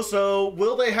 though, so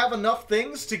will they have enough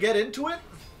things to get into it?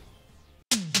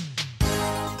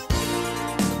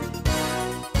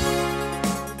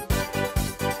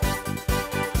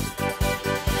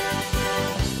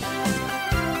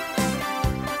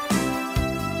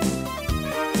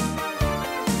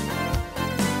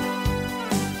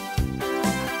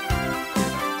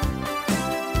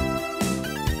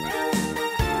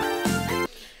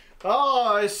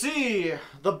 Ah, I see.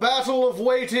 The battle of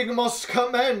waiting must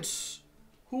commence.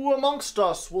 Who amongst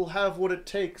us will have what it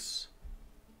takes?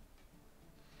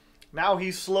 Now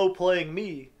he's slow playing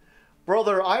me.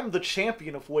 Brother, I'm the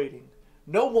champion of waiting.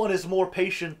 No one is more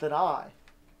patient than I.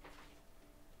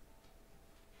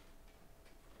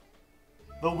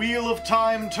 The wheel of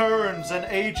time turns and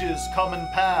ages come and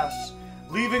pass,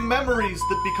 leaving memories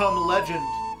that become legend.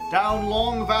 Down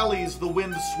long valleys the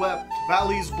wind swept,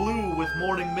 valleys blue with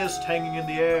morning mist hanging in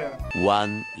the air.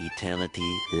 One eternity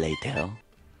later.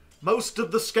 Most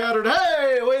of the scattered...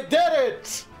 Hey, we did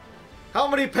it! How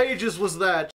many pages was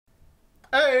that?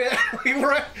 Hey,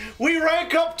 we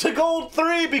rank up to Gold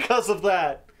 3 because of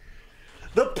that!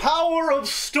 The power of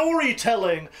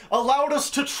storytelling allowed us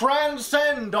to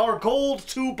transcend our Gold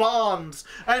 2 bonds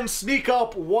and sneak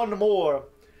up one more.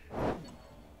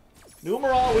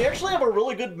 Numeron, we actually have a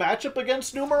really good matchup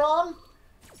against Numeron.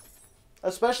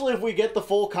 Especially if we get the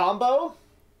full combo.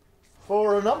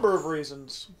 For a number of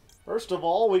reasons. First of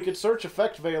all, we could search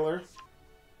Effect Veiler.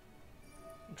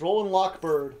 Droll and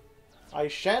Lockbird. I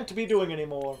shan't be doing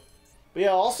anymore. But yeah,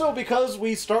 also because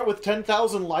we start with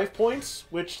 10,000 life points,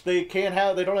 which they can't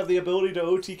have, they don't have the ability to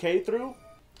OTK through.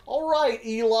 Alright,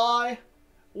 Eli.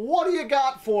 What do you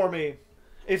got for me?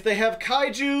 If they have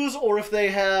Kaijus, or if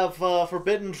they have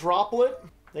Forbidden Droplet,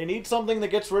 they need something that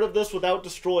gets rid of this without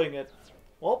destroying it.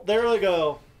 Well, there they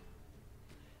go.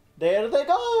 There they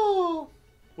go!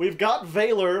 We've got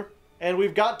Veiler, and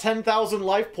we've got 10,000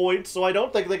 life points, so I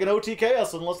don't think they can OTK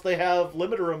us unless they have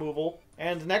limiter removal.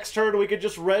 And next turn we could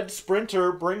just Red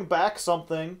Sprinter, bring back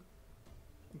something,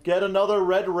 get another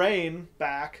Red Rain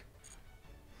back.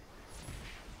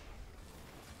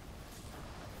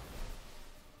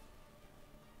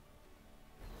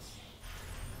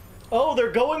 Oh,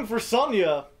 they're going for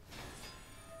Sonya.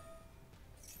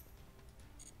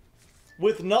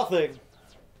 With nothing.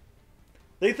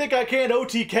 They think I can't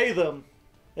OTK them.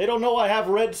 They don't know I have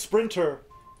Red Sprinter.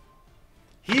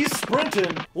 He's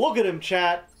sprinting. Look at him,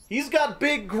 chat. He's got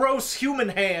big, gross human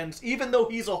hands, even though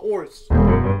he's a horse.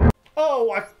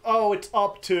 Oh, it's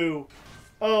up 2.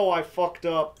 Oh, I fucked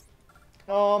up.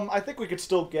 I think we could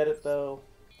still get it, though.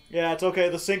 Yeah, it's okay.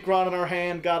 The Synchron in our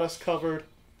hand got us covered.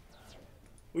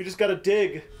 We just gotta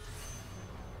dig.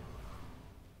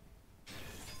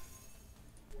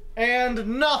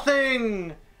 And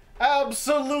nothing!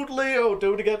 Absolutely! Oh,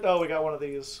 do it again. Oh, we got one of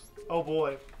these. Oh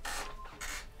boy.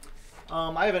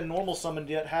 I haven't normal summoned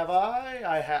yet, have I?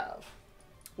 I have.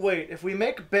 Wait, if we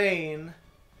make Bane,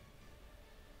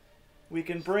 we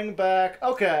can bring back...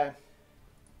 Okay.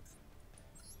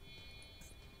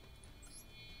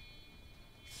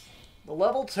 The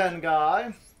level 10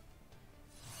 guy.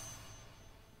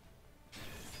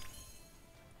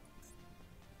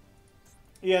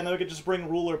 Yeah, and then we could just bring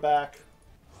Ruler back.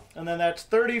 And then that's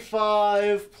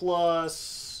 35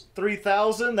 plus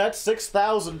 3,000. That's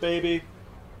 6,000, baby.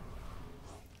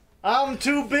 I'm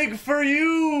too big for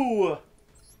you!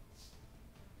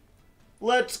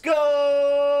 Let's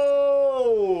go!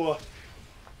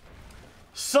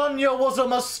 Sunya was a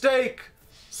mistake,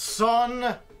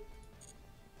 son.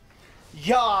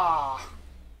 Yeah.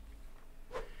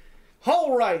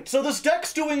 Alright, so this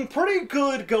deck's doing pretty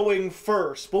good going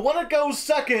first, but when it goes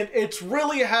second, it's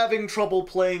really having trouble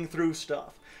playing through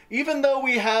stuff. Even though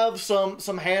we have some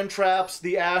hand traps,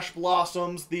 the Ash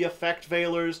Blossoms, the Effect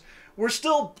Veilers, we're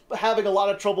still having a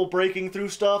lot of trouble breaking through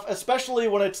stuff, especially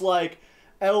when it's like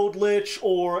Eldlitch,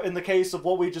 or in the case of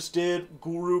what we just did,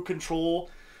 Guru Control.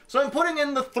 So I'm putting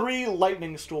in the 3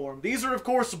 Lightning Storm. These are, of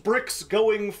course, bricks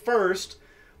going first,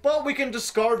 but we can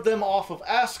discard them off of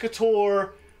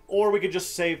Ascator, or we could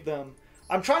just save them.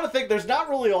 I'm trying to think, there's not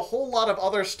really a whole lot of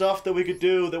other stuff that we could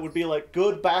do that would be like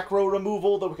good back row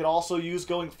removal that we could also use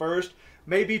going first.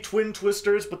 Maybe Twin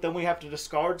Twisters, but then we have to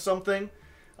discard something.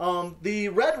 The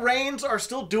Red Rains are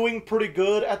still doing pretty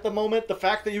good at the moment. The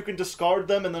fact that you can discard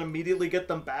them and then immediately get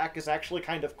them back is actually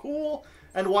kind of cool,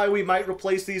 and why we might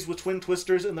replace these with Twin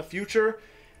Twisters in the future.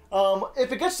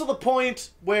 If it gets to the point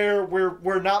where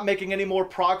we're not making any more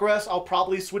progress, I'll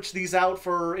probably switch these out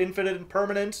for Infinite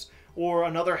Impermanence or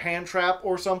another hand trap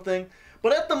or something.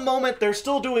 But at the moment, they're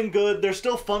still doing good. They're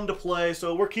still fun to play,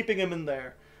 so we're keeping them in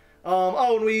there.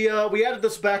 Oh, and we added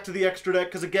this back to the extra deck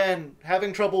because, again,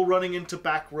 having trouble running into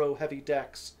back row heavy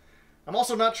decks. I'm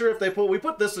also not sure if we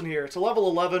put this in here. It's a level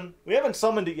 11. We haven't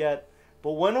summoned it yet,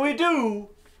 but when we do,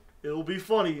 it'll be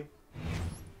funny.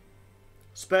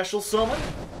 Special summon,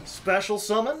 special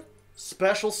summon,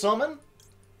 special summon.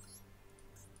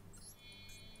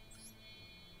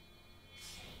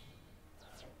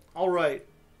 Alright.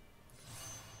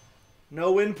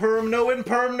 No Imperm, no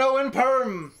Imperm, no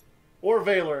Imperm! Or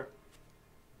Veiler.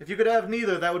 If you could have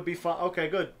neither, that would be fun. Okay,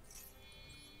 good.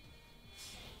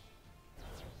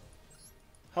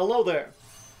 Hello there.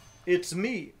 It's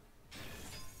me.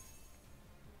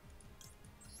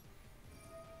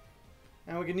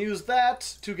 And we can use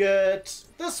that to get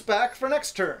this back for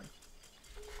next turn.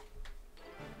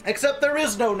 Except there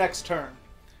is no next turn.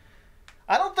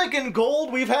 I don't think in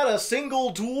Gold we've had a single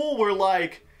duel where,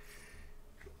 like,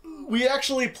 we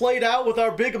actually played out with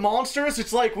our big monsters.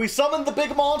 It's like we summoned the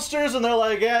big monsters and they're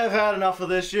like, yeah, I've had enough of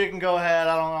this. You can go ahead.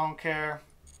 I don't care.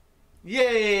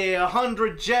 Yay,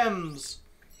 100 gems.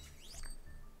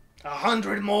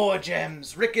 100 more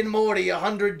gems. Rick and Morty,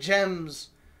 100 gems.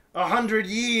 100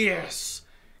 years.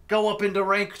 Go up into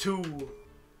rank 2.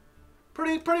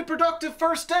 Pretty productive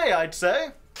first day, I'd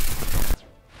say.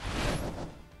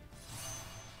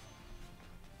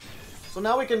 So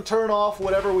now we can turn off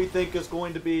whatever we think is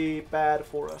going to be bad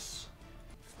for us.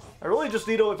 I really just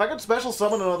need to... If I could special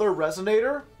summon another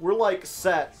Resonator, we're, like,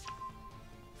 set.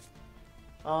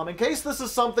 In case this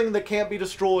is something that can't be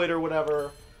destroyed or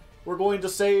whatever, we're going to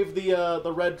save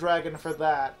the Red Dragon for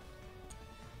that.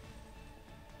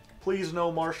 Please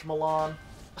no Marshmallow.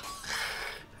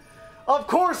 Of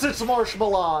course it's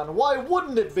Marshmallow! Why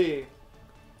wouldn't it be?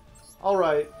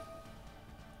 Alright.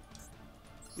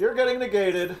 You're getting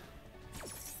negated.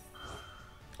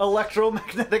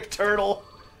 Electromagnetic Turtle.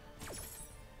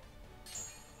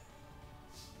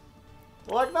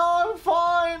 Like, no, I'm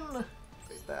fine!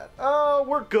 Take that. Oh,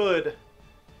 we're good.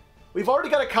 We've already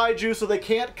got a Kaiju, so they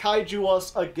can't Kaiju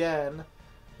us again.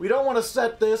 We don't want to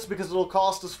set this because it'll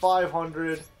cost us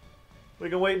 500. We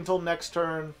can wait until next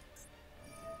turn.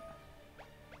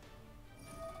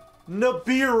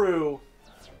 Nibiru.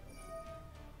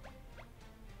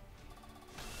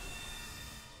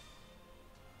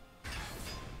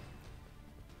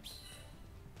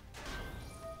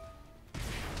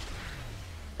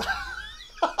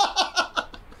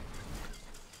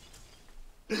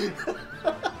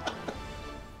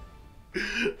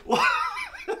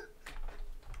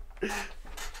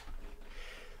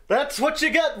 That's what you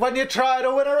get when you try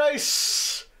to win a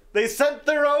race. They sent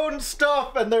their own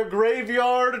stuff and their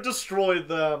graveyard destroyed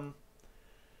them.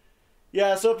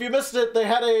 Yeah, so if you missed it, they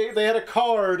had a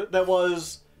card that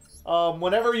was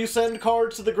whenever you send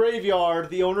cards to the graveyard,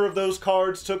 the owner of those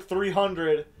cards took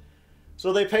 300.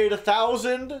 So they paid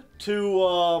 1,000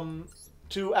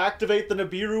 to activate the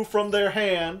Nibiru from their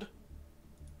hand.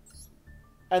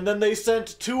 And then they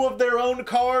sent 2 of their own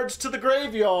cards to the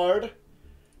graveyard,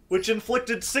 which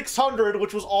inflicted 600,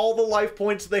 which was all the life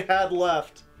points they had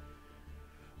left.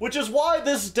 Which is why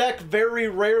this deck very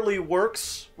rarely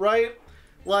works, right?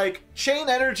 Like, Chain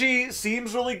Energy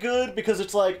seems really good because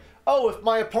it's like, oh, if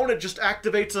my opponent just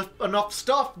activates enough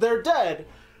stuff, they're dead.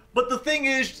 But the thing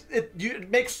is, it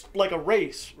makes like a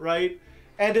race, right?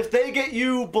 And if they get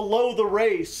you below the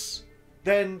race,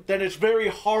 then it's very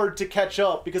hard to catch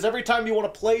up, because every time you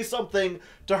want to play something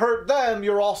to hurt them,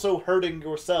 you're also hurting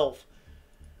yourself.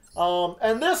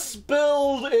 And this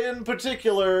build in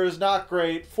particular is not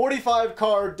great. 45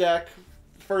 card deck,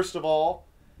 first of all.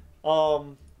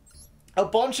 A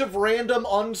bunch of random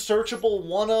unsearchable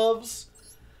one-ofs.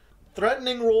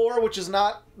 Threatening Roar, which is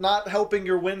not helping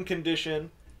your win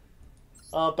condition.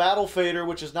 Battle Fader,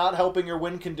 which is not helping your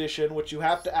win condition, which you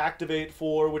have to activate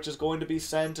for, which is going to be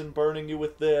sent and burning you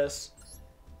with this.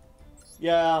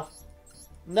 Yeah.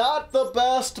 Not the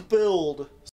best build.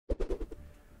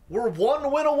 We're one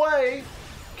win away.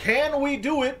 Can we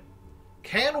do it?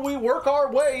 Can we work our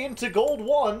way into Gold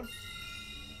 1?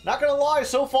 Not gonna lie,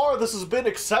 so far this has been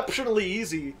exceptionally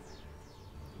easy.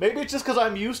 Maybe it's just because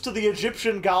I'm used to the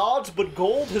Egyptian gods, but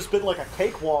Gold has been like a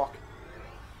cakewalk.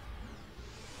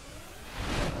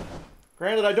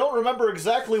 Granted, I don't remember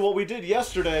exactly what we did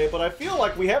yesterday, but I feel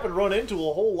like we haven't run into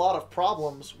a whole lot of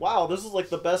problems. Wow, this is like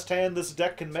the best hand this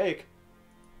deck can make.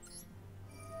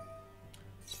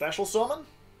 Special summon?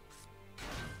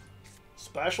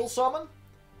 Special summon?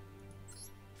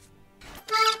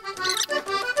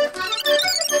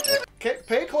 Okay,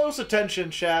 pay close attention,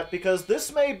 chat, because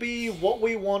this may be what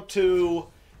we want to...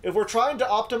 If we're trying to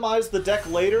optimize the deck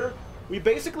later, we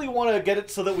basically want to get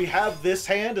it so that we have this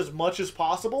hand as much as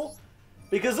possible.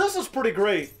 Because this is pretty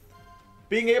great.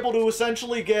 Being able to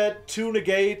essentially get 2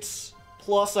 negates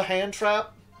plus a hand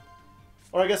trap.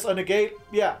 Or I guess a negate.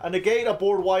 Yeah, a negate, a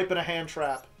board wipe, and a hand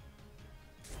trap.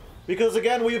 Because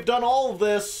again, we've done all of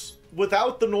this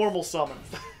without the normal summon.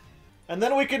 And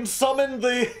then we can summon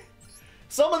this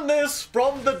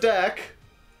from the deck.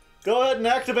 Go ahead and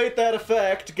activate that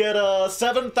effect. Get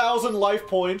 7,000 life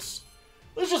points.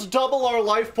 Let's just double our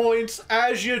life points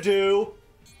as you do.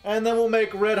 And then we'll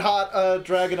make Red Hot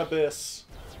Dragon Abyss.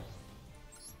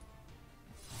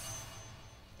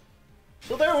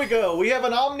 So there we go. We have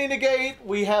an Omni Negate,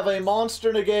 we have a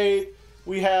Monster Negate,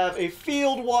 we have a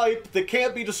Field Wipe that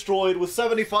can't be destroyed with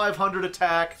 7,500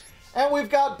 attack, and we've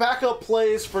got backup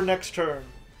plays for next turn.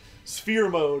 Sphere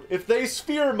Mode. If they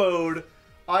Sphere Mode,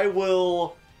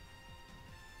 I'll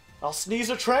sneeze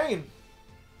a train.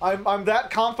 I'm that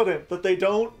confident that they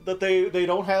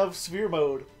don't have Sphere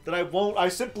Mode. That I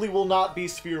simply will not be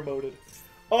Sphere Moded.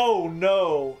 Oh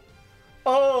no.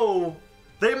 Oh,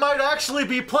 they might actually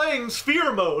be playing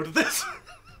Sphere Mode. This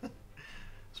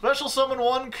Special summon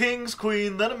 1 King's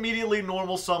Queen, then immediately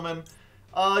normal summon.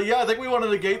 Yeah, I think we want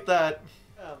to negate that.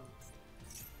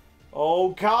 Oh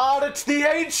god, it's the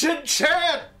Ancient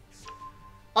Chant!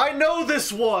 I know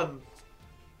this one!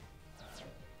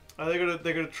 Are they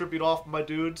gonna tribute off my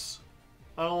dudes?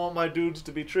 I don't want my dudes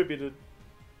to be tributed.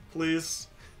 Please.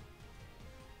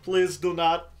 Please do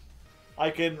not. I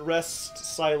can rest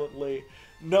silently.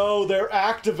 No, they're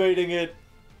activating it.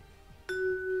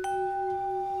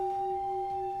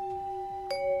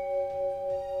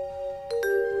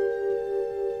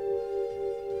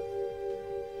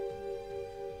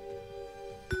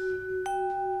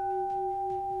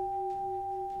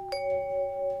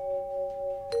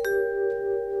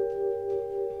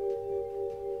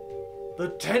 The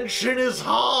tension is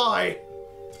high!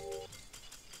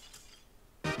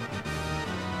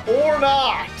 Or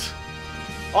not!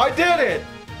 I did it!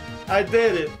 I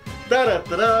did it.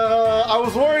 Da-da-da-da! I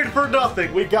was worried for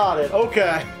nothing. We got it.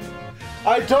 Okay.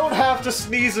 I don't have to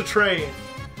sneeze a train.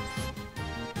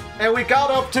 And we got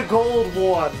up to Gold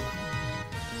 1.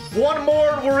 One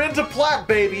more and we're into Plat,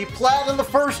 baby. Plat in the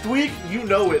first week, you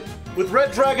know it. With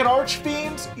Red Dragon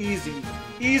Archfiends, easy.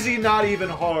 Easy, not even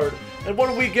hard. And what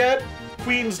do we get?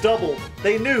 Queen's double.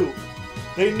 They knew.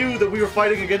 They knew that we were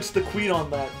fighting against the Queen on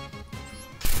that.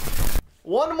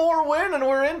 One more win and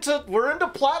we're into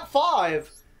Plat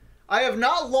 5. I have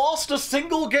not lost a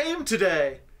single game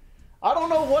today. I don't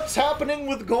know what's happening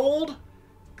with Gold.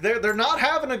 They're not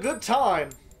having a good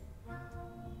time.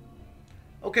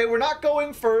 Okay, we're not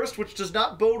going first, which does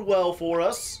not bode well for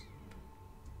us.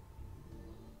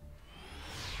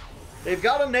 They've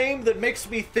got a name that makes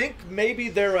me think maybe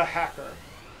they're a hacker.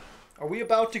 Are we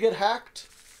about to get hacked?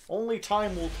 Only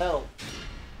time will tell.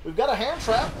 We've got a hand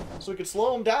trap, so we can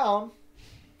slow them down.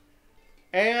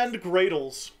 And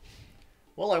Gradles.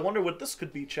 Well, I wonder what this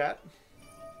could be, chat.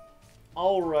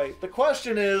 Alright, the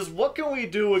question is, what can we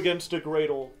do against a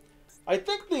Gradle? I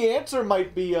think the answer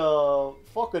might be,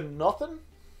 fucking nothing.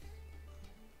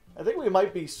 I think we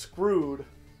might be screwed.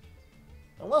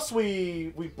 Unless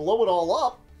we blow it all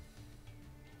up.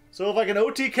 So if I can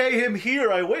OTK him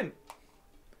here, I win.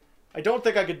 I don't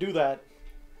think I could do that.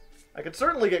 I could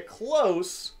certainly get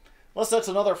close. Unless that's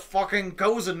another fucking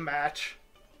Gozen match.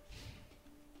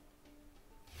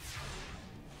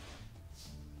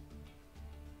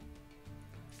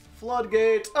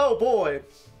 Floodgate. Oh boy.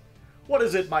 What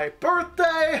is it, my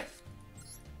birthday?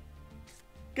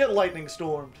 Get lightning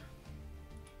stormed.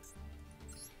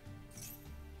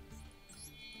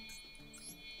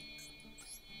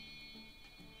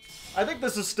 I think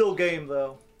this is still game,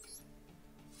 though.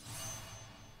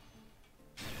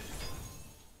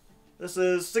 This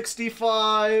is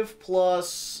 65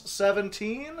 plus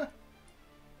 17.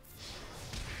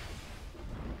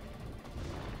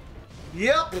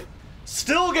 Yep.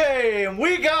 Still game.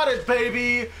 We got it,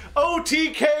 baby.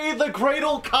 OTK the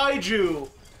Cradle Kaiju.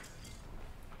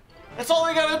 That's all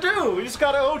we gotta do. We just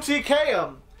gotta OTK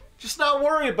him. Just not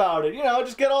worry about it. You know,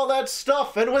 just get all that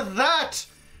stuff. And with that,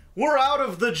 we're out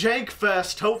of the Jank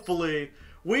Fest, hopefully.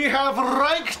 We have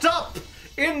ranked up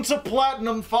into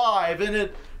Platinum 5, and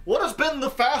what has been the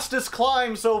fastest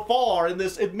climb so far in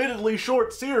this admittedly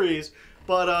short series.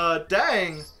 But,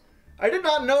 dang. I did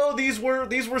not know these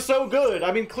were so good.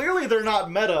 I mean, clearly they're not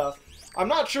meta. I'm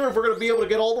not sure if we're going to be able to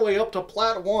get all the way up to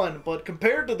Plat 1, but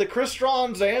compared to the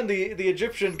Cristrons and the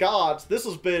Egyptian gods, this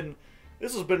has been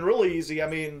really easy. I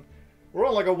mean, we're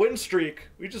on like a win streak.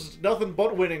 We just nothing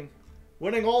but winning.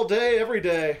 Winning all day, every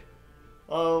day.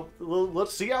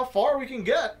 Let's see how far we can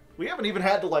get. We haven't even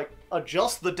had to, like,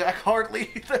 adjust the deck hardly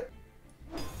either.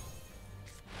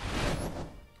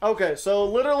 Okay, so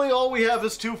literally all we have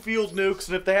is 2 field nukes,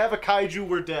 and if they have a kaiju,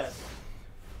 we're dead.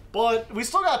 But we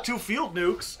still got 2 field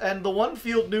nukes, and the 1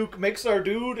 field nuke makes our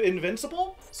dude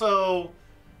invincible, so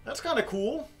that's kind of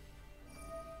cool.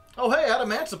 Oh hey,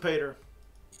 Adimancipator.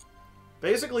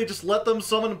 Basically just let them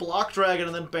summon Block Dragon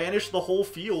and then banish the whole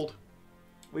field.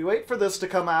 We wait for this to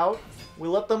come out. We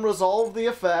let them resolve the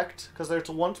effect, because there's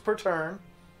once per turn.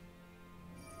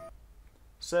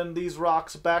 Send these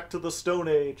rocks back to the Stone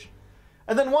Age.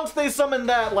 And then once they summon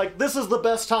that, like, this is the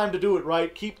best time to do it,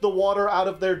 right? Keep the water out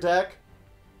of their deck.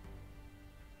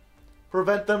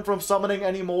 Prevent them from summoning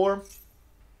any more.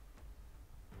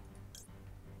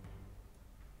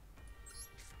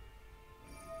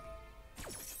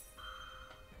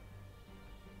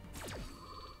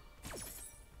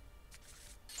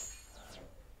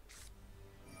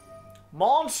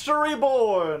 Monster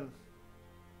Reborn!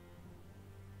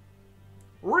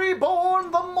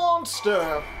 Reborn the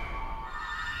monster!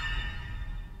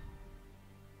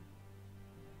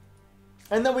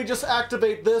 And then we just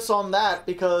activate this on that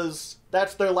because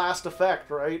that's their last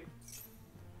effect, right?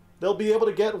 They'll be able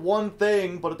to get one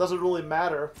thing, but it doesn't really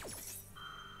matter.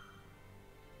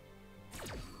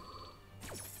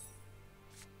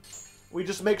 We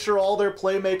just make sure all their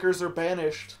playmakers are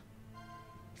banished.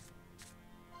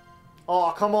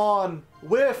 Oh, come on.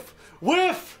 Whiff!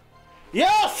 Whiff!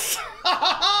 Yes!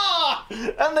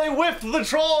 And they whiffed the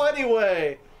troll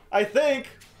anyway, I think.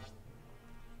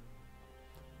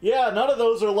 Yeah, none of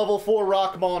those are level 4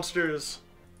 rock monsters.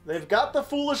 They've got the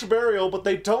Foolish Burial, but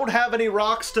they don't have any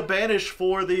rocks to banish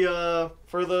for the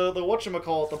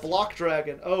whatchamacallit, the Block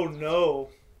Dragon. Oh no.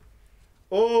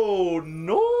 Oh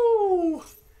no!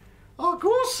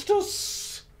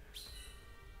 Augustus!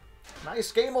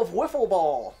 Nice game of Wiffle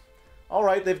Ball.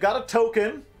 Alright, they've got a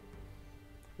token.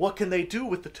 What can they do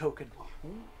with the token?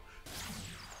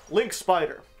 Link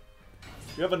Spider.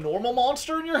 You have a normal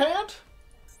monster in your hand?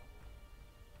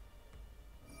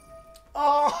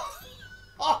 Oh!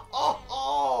 Oh, oh,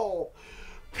 oh!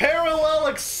 Parallel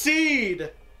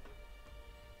Exceed!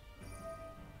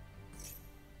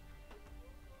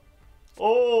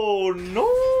 Oh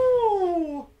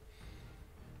no!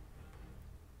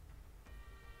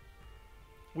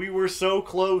 We were so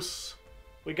close.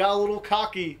 We got a little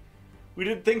cocky. We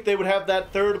didn't think they would have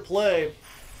that third play.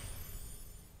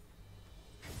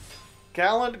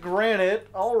 Gallant Granite,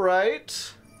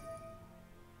 alright.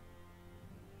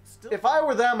 If I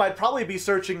were them, I'd probably be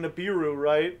searching Nibiru,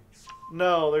 right?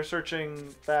 No, they're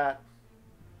searching that.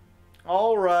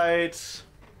 Alright.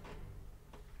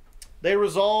 They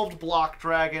resolved Block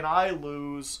Dragon, I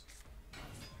lose.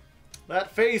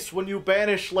 That face when you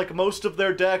banish like most of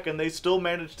their deck and they still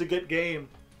manage to get game.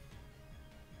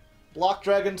 Block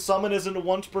Dragon summon isn't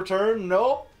once per turn?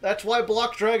 Nope, that's why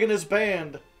Block Dragon is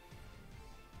banned.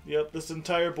 Yep, this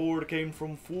entire board came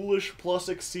from Foolish plus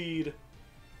Exceed.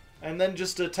 And then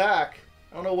just attack.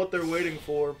 I don't know what they're waiting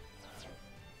for.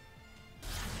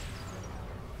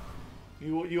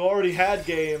 You already had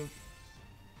game.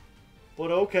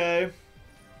 But okay.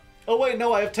 Oh wait,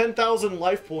 no, I have 10,000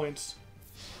 life points.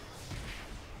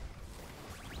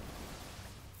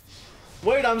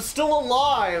 Wait, I'm still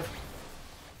alive!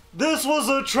 This was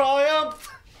a triumph!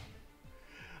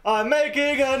 I'm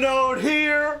making a note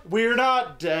here, we're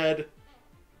not dead.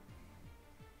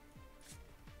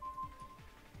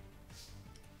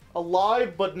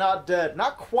 Alive but not dead.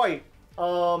 Not quite.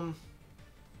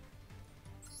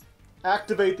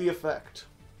 Activate the effect.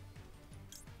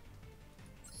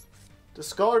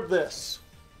 Discard this.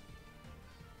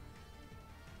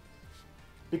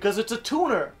 Because it's a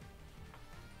tuner.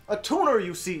 A tuner,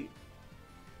 you see.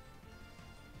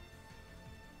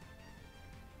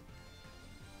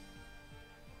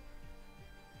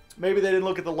 Maybe they didn't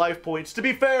look at the life points. To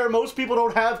be fair, most people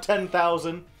don't have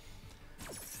 10,000.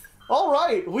 All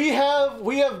right, we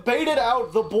have baited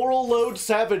out the Boral Load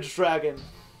Savage Dragon.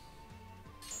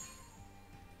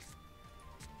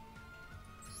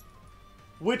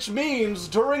 Which means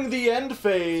during the end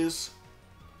phase,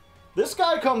 this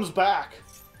guy comes back.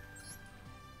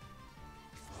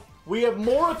 We have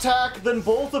more attack than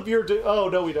both of your oh,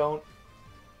 no we don't.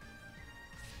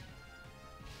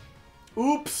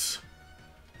 Oops.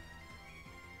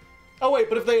 Oh wait,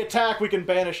 but if they attack, we can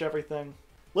banish everything.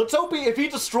 Let's hope if he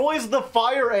destroys the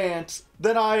fire ant,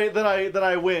 then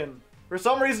I win. For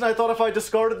some reason, I thought if I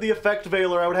discarded the effect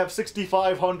Veiler, I would have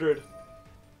 6,500.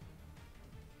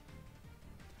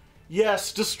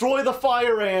 Yes, destroy the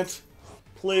fire ant,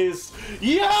 please.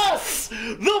 Yes!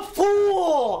 The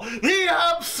fool! The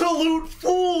absolute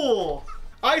fool!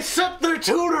 I set their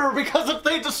tutor because if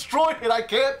they destroy it, I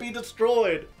can't be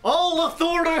destroyed. All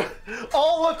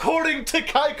according to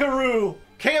Kaikaru,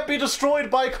 can't be destroyed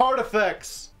by card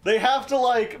effects. They have to,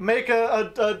 like, make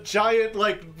a giant,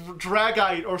 like,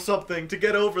 Dragite or something to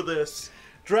get over this.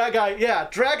 Dragite, yeah,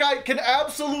 Dragite can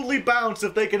absolutely bounce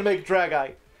if they can make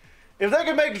Dragite. If they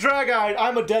can make Dragite,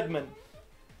 I'm a Deadman.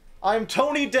 I'm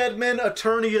Tony Deadman,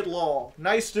 attorney at law.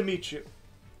 Nice to meet you.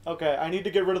 Okay, I need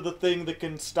to get rid of the thing that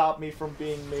can stop me from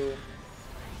being me.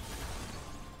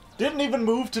 Didn't even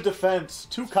move to defense.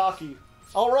 Too cocky.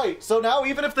 Alright, so now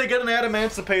even if they get an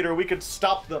Adimancipator, we can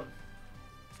stop them.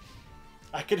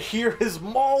 I can hear his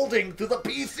mauling through the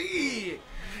PC!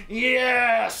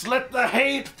 Yes! Let the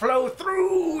hate flow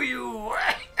through you!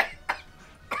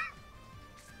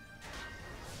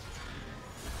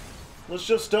 Let's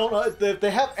just don't... if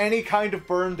they have any kind of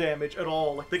burn damage at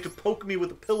all, like they could poke me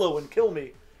with a pillow and kill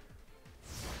me.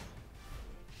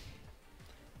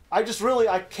 I just really...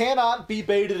 I cannot be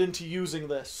baited into using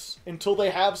this until they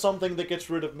have something that gets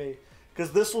rid of me.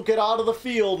 Because this will get out of the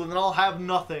field and then I'll have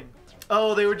nothing.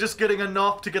 Oh, they were just getting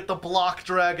enough to get the block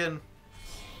dragon.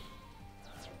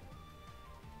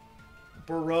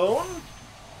 Barone?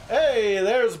 Hey,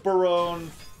 there's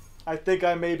Barone. I think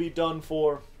I may be done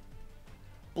for.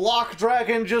 Block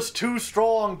dragon just too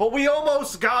strong, but we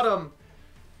almost got him.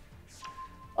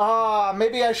 Ah,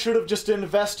 maybe I should have just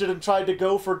invested and tried to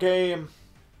go for game.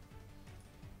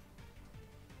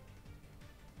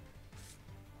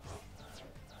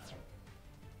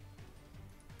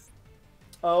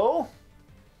 Oh?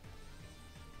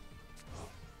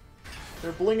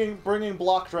 They're bringing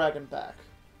Block Dragon back.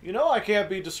 You know I can't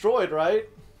be destroyed, right?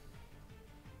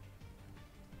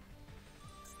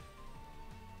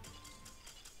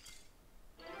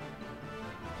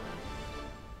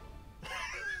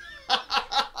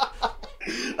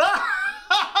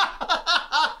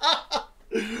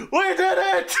 We did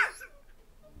it!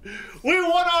 We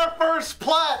won our first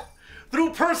Plat!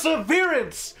 Through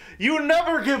perseverance! You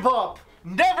never give up!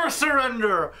 Never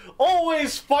surrender!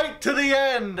 Always fight to the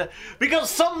end! Because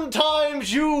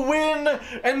sometimes you win,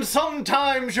 and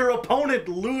sometimes your opponent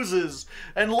loses.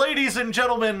 And ladies and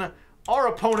gentlemen, our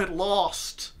opponent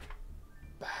lost.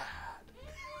 Bad.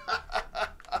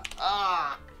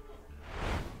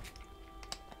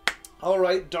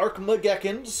 Alright, Dark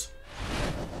Magekins.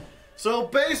 So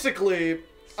basically,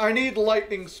 I need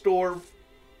Lightning Storm.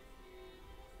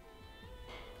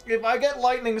 If I get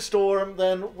Lightning Storm,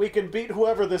 then we can beat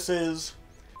whoever this is.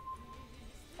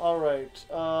 Alright,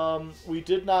 we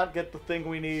did not get the thing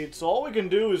we need, so all we can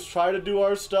do is try to do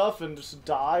our stuff and just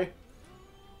die.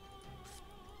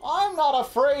 I'm not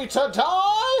afraid to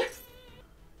die!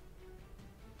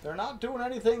 They're not doing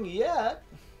anything yet.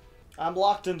 I'm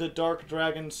locked into Dark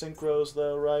Dragon Synchros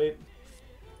though, right?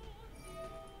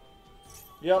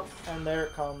 Yep, and there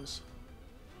it comes.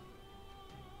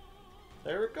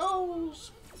 There it goes!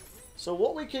 So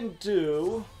what we can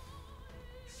do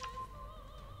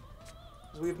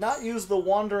is we've not used the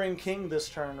Wandering King this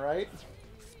turn, right?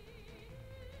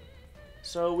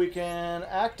 So we can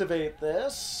activate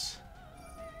this.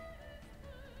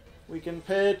 We can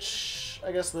pitch,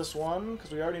 I guess, this one,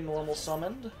 because we already normal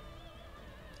summoned.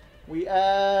 We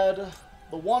add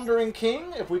the Wandering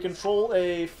King. If we control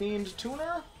a Fiend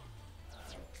Tuner,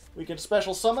 we can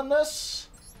special summon this.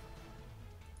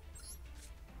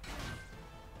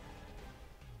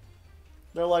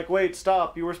 They're like, wait,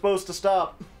 stop. You were supposed to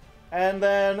stop. And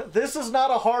then, this is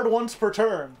not a hard once per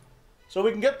turn. So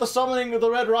we can get the summoning of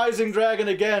the Red Rising Dragon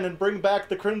again and bring back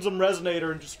the Crimson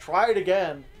Resonator and just try it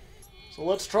again. So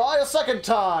let's try a second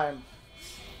time.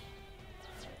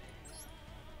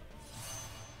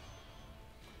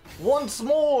 Once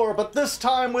more, but this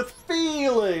time with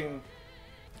feeling.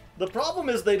 The problem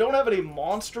is they don't have any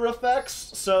monster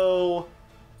effects, so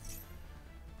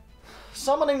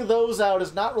summoning those out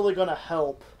is not really going to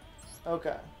help.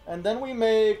 Okay, and then we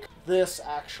make this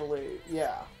actually,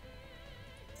 yeah.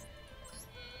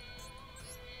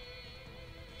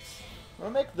 I'm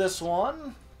gonna make this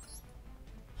one.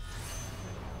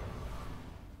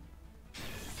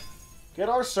 Get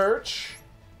our search.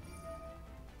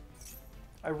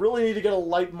 I really need to get a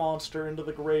light monster into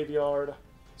the graveyard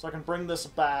so I can bring this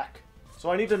back. So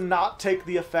I need to not take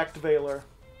the Effect Veiler.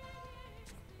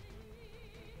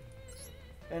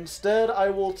 Instead, I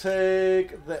will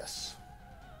take this.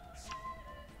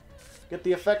 Get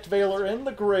the Effect Veiler in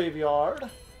the graveyard.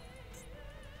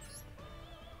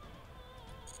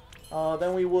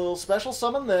 Then we will special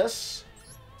summon this.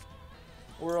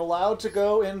 We're allowed to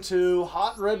go into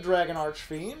Hot Red Dragon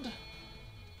Archfiend.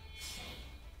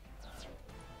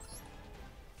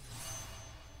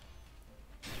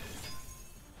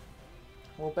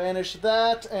 We'll banish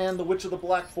that and the Witch of the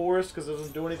Black Forest because it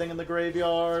doesn't do anything in the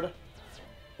graveyard.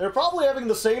 They're probably having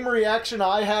the same reaction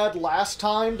I had last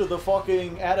time to the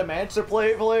fucking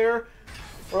Adimancipator player.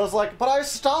 Where I was like, but I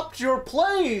stopped your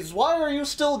plays! Why are you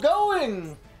still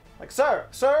going? Like, sir,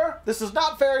 this is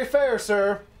not very fair,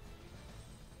 sir.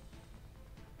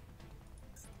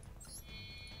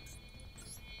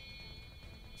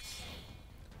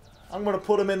 I'm gonna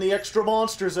put him in the extra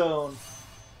monster zone.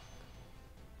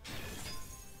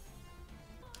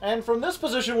 And from this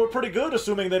position, we're pretty good,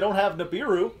 assuming they don't have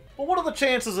Nibiru. But what are the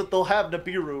chances that they'll have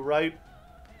Nibiru, right?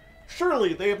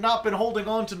 Surely they have not been holding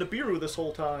on to Nibiru this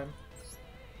whole time.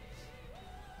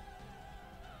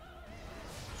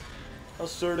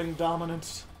 Asserting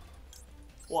dominance.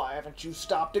 Why haven't you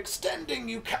stopped extending,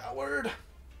 you coward?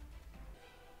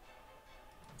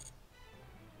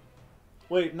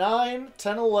 Wait, 9,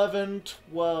 10, 11,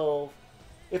 12.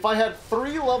 If I had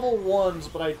 3 level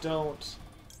 1s, but I don't.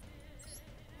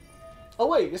 Oh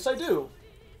wait, yes I do.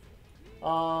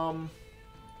 I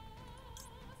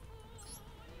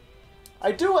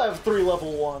do have 3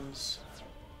 level 1s.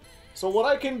 So what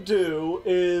I can do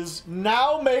is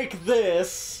now make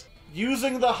this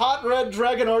using the Hot Red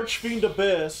Dragon Archfiend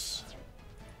Abyss.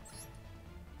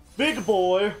 Big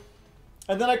boy.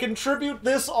 And then I can tribute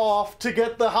this off to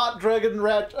get the Hot Dragon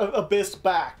Abyss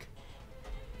back.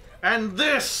 And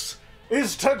this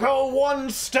is to go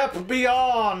one step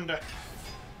beyond.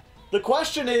 The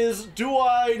question is, do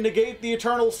I negate the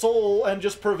Eternal Soul and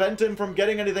just prevent him from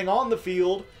getting anything on the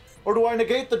field? Or do I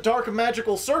negate the Dark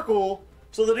Magical Circle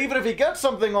so that even if he gets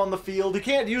something on the field, he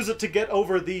can't use it to get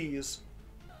over these?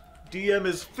 DM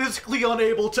is physically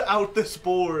unable to out this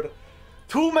board.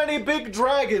 Too many big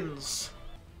dragons.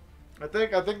 I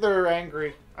think they're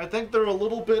angry. I think they're a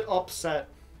little bit upset.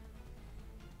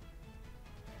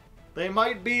 They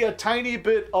might be a tiny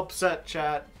bit upset,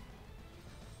 chat.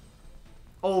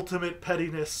 Ultimate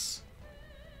pettiness.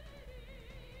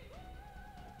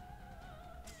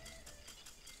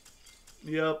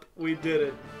 Yep, we did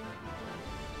it.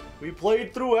 We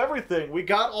played through everything. We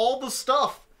got all the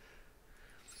stuff.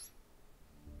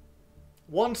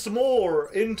 Once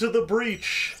more, into the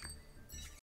breach.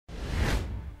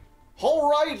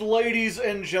 Alright, ladies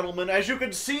and gentlemen, as you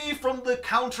can see from the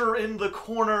counter in the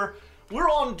corner, we're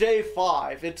on day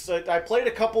 5. I played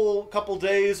a couple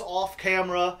days off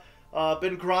camera,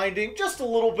 been grinding just a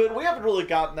little bit. We haven't really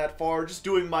gotten that far, just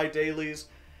doing my dailies.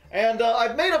 And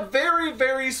I've made a very,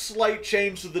 very slight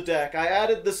change to the deck. I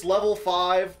added this level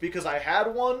 5 because I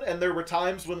had one, and there were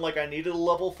times when like I needed a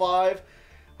level 5.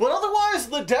 But otherwise,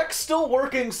 the deck's still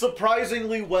working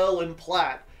surprisingly well in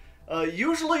Plat.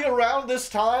 Usually around this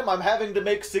time, I'm having to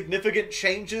make significant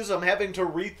changes. I'm having to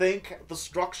rethink the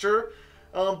structure.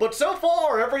 But so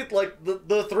far,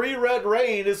 the 3 red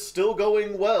rain is still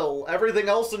going well. Everything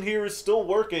else in here is still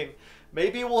working.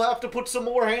 Maybe we'll have to put some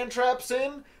more hand traps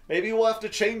in. Maybe we'll have to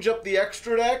change up the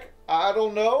extra deck. I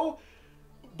don't know.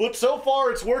 But so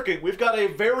far, it's working. We've got a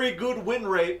very good win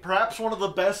rate. Perhaps one of the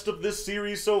best of this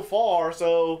series so far.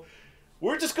 So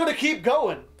we're just going to keep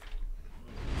going.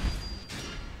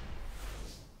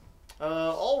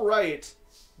 Alright.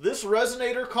 This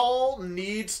Resonator call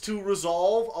needs to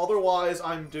resolve, otherwise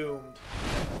I'm doomed.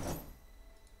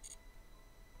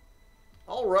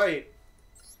 Alright.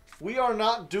 We are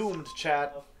not doomed,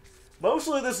 chat.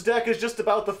 Mostly this deck is just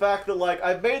about the fact that, like,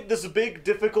 I've made this big,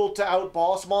 difficult to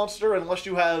out-boss monster unless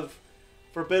you have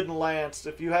Forbidden Lance.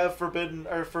 If you have Forbidden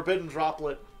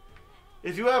Droplet.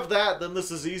 If you have that, then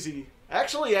this is easy.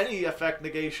 Actually, any effect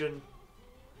negation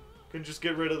can just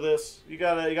get rid of this. You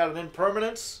got an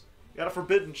Impermanence. You got a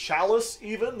Forbidden Chalice,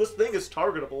 even. This thing is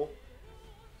targetable.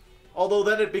 Although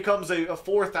then it becomes a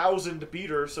 4,000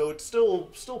 beater, so it's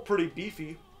still pretty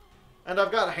beefy. And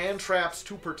I've got hand traps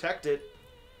to protect it.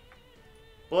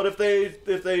 But if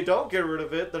they don't get rid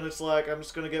of it, then it's like, I'm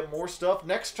just going to get more stuff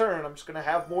next turn. I'm just going to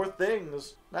have more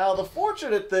things. Now, the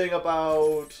fortunate thing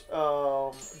about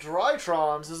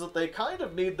Drytrons is that they kind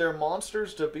of need their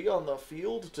monsters to be on the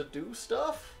field to do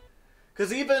stuff.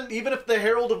 Because even if the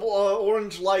Herald of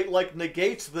Orange Light, like,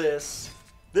 negates this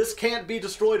can't be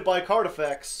destroyed by card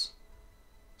effects.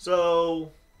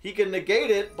 So, he can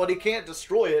negate it, but he can't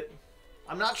destroy it.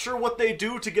 I'm not sure what they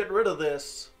do to get rid of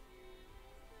this.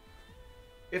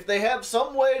 If they have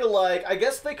some way to, like, I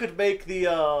guess they could make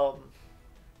the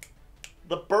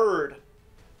bird.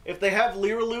 If they have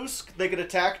Lyrilusk, they could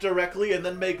attack directly and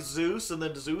then make Zeus, and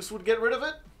then Zeus would get rid of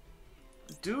it?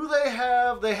 Do they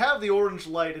have the Orange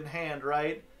Light in hand,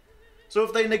 right? So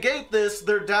if they negate this,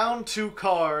 they're down 2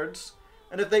 cards.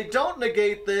 And if they don't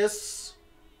negate this,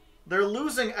 they're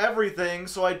losing everything,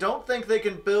 so I don't think they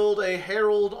can build a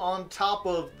Herald on top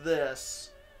of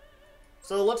this.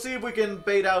 So let's see if we can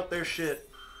bait out their shit.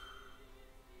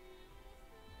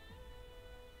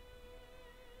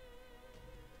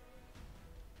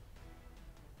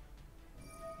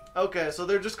 Okay, so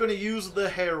they're just going to use the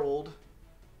Herald.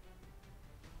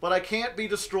 But I can't be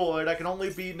destroyed, I can only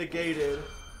be negated.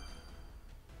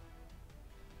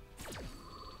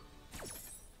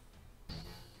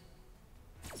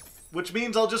 Which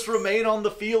means I'll just remain on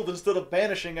the field instead of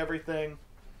banishing everything.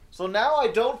 So now I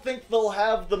don't think they'll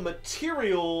have the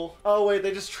material... Oh wait,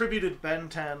 they just tributed Ben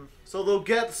 10. So they'll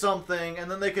get something, and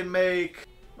then they can make...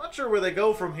 I'm not sure where they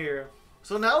go from here.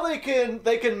 So now they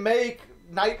can make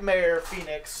Nightmare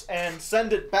Phoenix and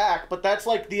send it back, but that's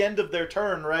like the end of their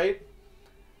turn, right?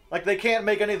 Like they can't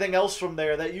make anything else from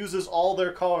there. That uses all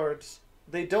their cards.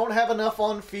 They don't have enough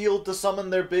on field to summon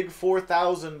their big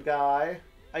 4,000 guy.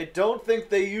 I don't think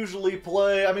they usually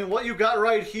play... I mean, what you got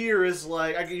right here is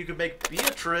like... You could make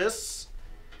Beatrice.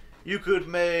 You could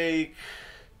make...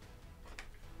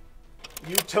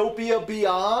 Utopia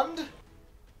Beyond.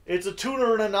 It's a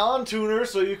tuner and a non-tuner,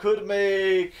 so you could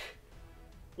make...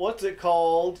 What's it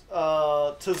called?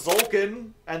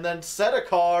 Tzolk'in, and then set a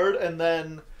card, and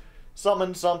then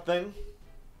summon something.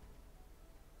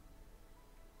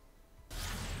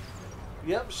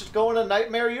 Yep, it's just going to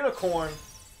Nightmare Unicorn.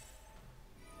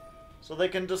 So they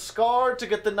can discard to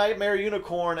get the Nightmare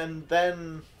Unicorn, and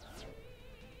then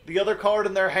the other card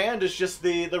in their hand is just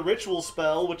the ritual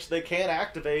spell, which they can't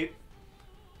activate.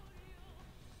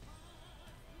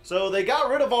 So they got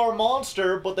rid of our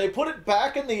monster, but they put it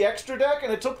back in the extra deck,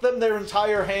 and it took them their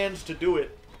entire hands to do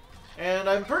it. And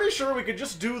I'm pretty sure we could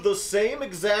just do the same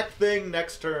exact thing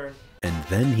next turn. And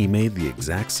then he made the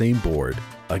exact same board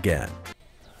again.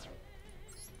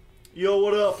 Yo,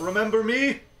 what up? Remember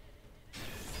me?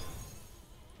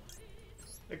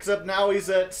 Except now he's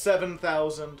at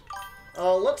 7,000.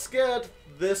 Let's get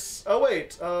this... Oh,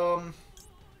 wait. 4,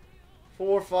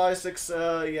 5, 6...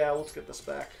 yeah, let's get this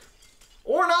back.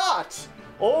 Or not!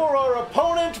 Or our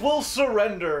opponent will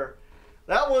surrender.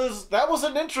 That was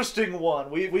an interesting one.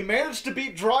 We managed to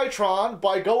beat Drytron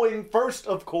by going first,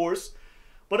 of course.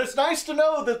 But it's nice to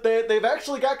know that they've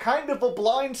actually got kind of a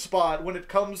blind spot when it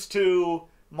comes to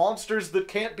monsters that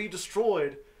can't be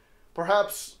destroyed.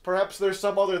 Perhaps there's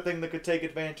some other thing that could take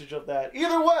advantage of that.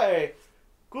 Either way,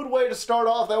 good way to start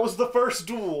off. That was the first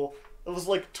duel. It was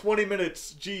like 20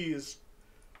 minutes. Jeez.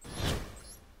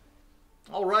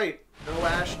 Alright. No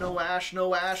ash, no ash,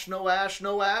 no ash, no ash,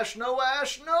 no ash, no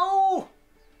ash, no!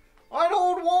 I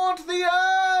don't want the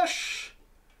ash!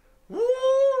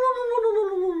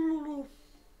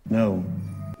 No.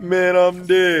 Man, I'm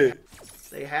dead.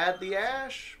 They had the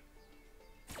ash.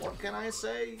 What can I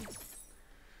say?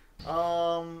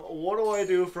 What do I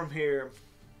do from here?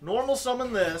 Normal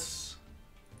summon this.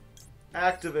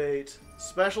 Activate.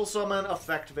 Special summon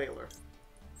Effect Veiler.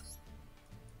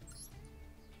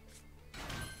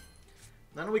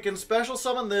 Then we can special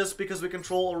summon this because we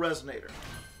control a Resonator.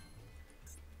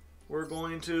 We're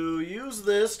going to use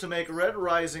this to make Red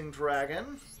Rising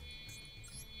Dragon.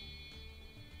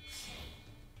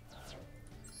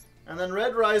 And then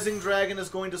Red Rising Dragon is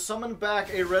going to summon back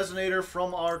a Resonator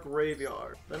from our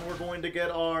graveyard. Then we're going to get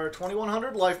our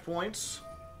 2100 life points.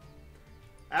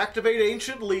 Activate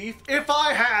Ancient Leaf, if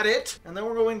I had it! And then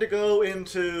we're going to go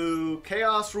into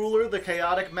Chaos Ruler, the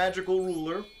Chaotic Magical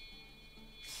Ruler.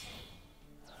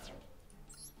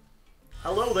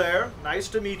 Hello there, nice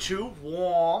to meet you.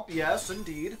 Womp, yes,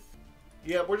 indeed.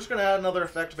 Yeah, we're just going to add another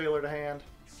Effect Veiler to hand.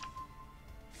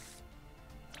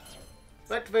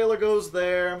 Effect Veiler goes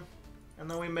there, and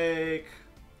then we make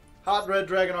Hot Red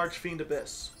Dragon Archfiend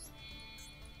Abyss.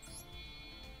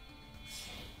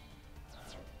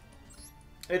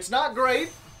 It's not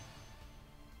great.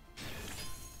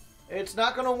 It's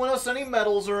not going to win us any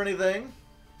medals or anything.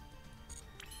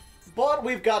 But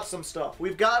we've got some stuff.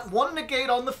 We've got one negate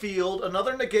on the field,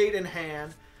 another negate in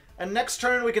hand, and next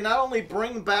turn we can not only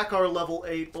bring back our level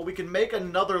 8, but we can make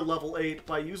another level 8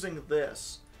 by using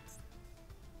this.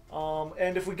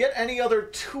 And if we get any other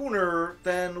tuner,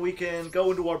 then we can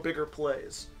go into our bigger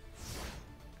plays.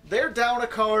 They're down a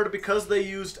card because they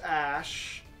used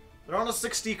Ash. They're on a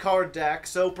 60-card deck,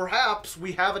 so perhaps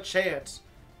we have a chance.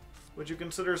 Would you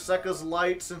consider Sekka's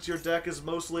Light since your deck is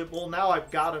mostly... Well, now I've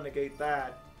got to negate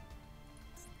that.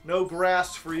 No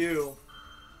grass for you.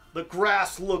 The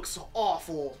grass looks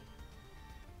awful.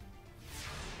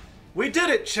 We did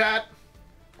it, chat!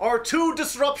 Our 2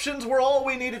 disruptions were all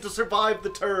we needed to survive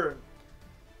the turn.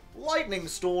 Lightning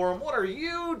Storm, what are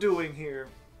you doing here?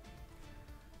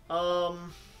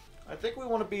 I think we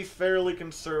want to be fairly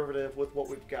conservative with what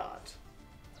we've got.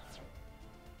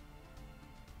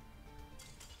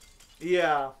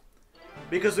 Yeah.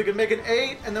 Because we can make an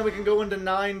 8, and then we can go into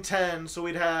 9, 10, so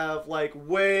we'd have, like,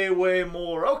 way, way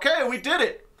more. Okay, we did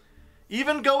it!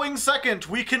 Even going second,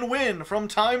 we can win from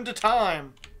time to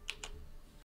time.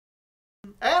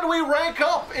 And we rank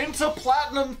up into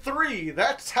Platinum 3.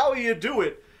 That's how you do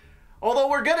it. Although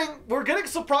we're getting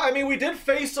surprised. I mean, we did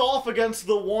face off against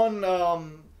the one,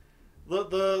 the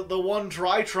one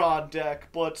Drytron deck,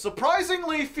 but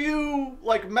surprisingly few,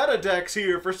 like, meta decks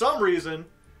here for some reason.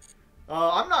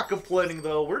 I'm not complaining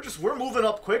though. We're moving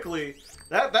up quickly.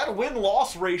 That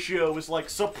win-loss ratio is like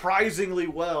surprisingly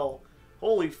well.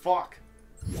 Holy fuck.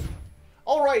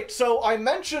 Alright, so I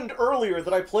mentioned earlier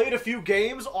that I played a few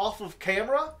games off of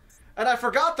camera, and I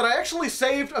forgot that I actually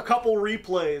saved a couple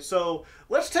replays. So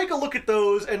let's take a look at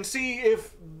those and see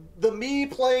if the me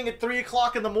playing at 3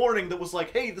 o'clock in the morning that was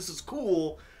like, hey, this is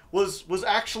cool, was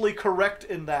actually correct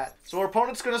in that. So our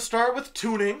opponent's gonna start with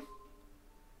tuning.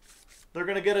 They're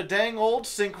going to get a dang old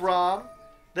Synchron.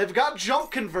 They've got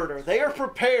Junk Converter. They are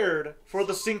prepared for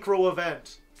the Synchro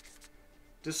event.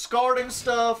 Discarding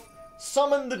stuff,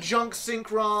 summon the Junk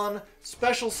Synchron,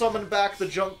 special summon back the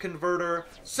Junk Converter,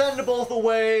 send both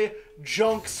away,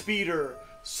 Junk Speeder.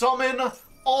 Summon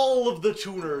all of the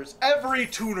tuners, every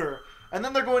tuner. And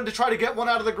then they're going to try to get one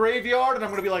out of the graveyard, and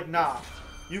I'm going to be like, nah.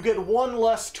 You get one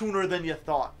less tuner than you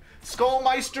thought.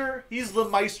 Skullmeister, he's the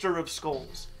Meister of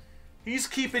Skulls. He's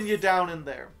keeping you down in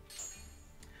there.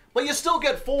 But you still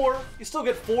get 4. You still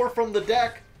get 4 from the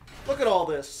deck. Look at all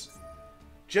this.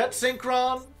 Jet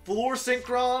Synchron, Floor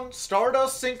Synchron,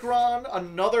 Stardust Synchron,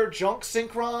 another Junk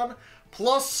Synchron,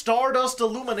 plus Stardust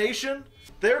Illumination.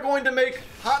 They're going to make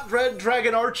Hot Red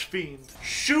Dragon Archfiend,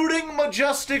 Shooting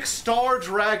Majestic Star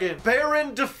Dragon,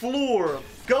 Baron de Fleur,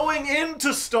 going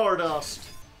into Stardust.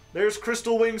 There's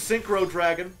Crystal Wing Synchro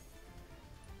Dragon.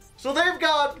 So they've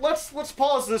got, let's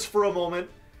pause this for a moment.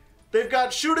 They've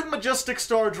got Shooting Majestic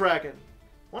Star Dragon.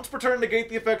 Once per turn, negate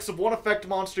the effects of one effect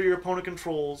monster your opponent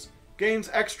controls. Gains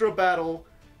extra battle.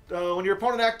 When your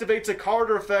opponent activates a card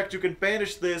or effect, you can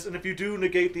banish this, and if you do,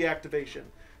 negate the activation.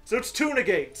 So it's 2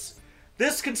 negates.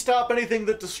 This can stop anything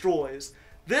that destroys.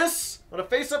 This, when a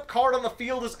face-up card on the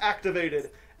field is activated,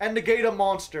 and negate a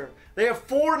monster. They have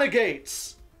 4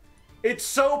 negates. It's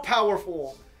so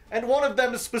powerful. And one of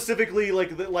them is specifically,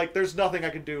 like there's nothing I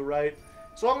can do, right?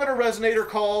 So I'm going to Resonator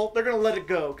call. They're going to let it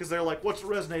go, because they're like, what's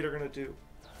Resonator going to do?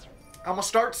 I'm going to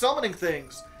start summoning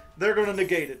things. They're going to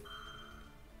negate it.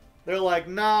 They're like,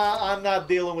 nah, I'm not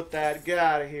dealing with that. Get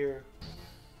out of here.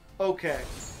 Okay.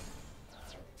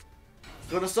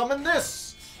 Gonna summon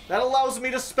this. That allows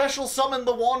me to special summon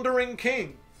the Wandering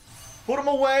King. Put him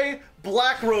away.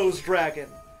 Black Rose Dragon.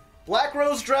 Black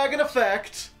Rose Dragon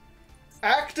effect.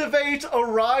 Activate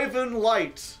Arrive in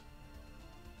Light.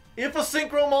 If a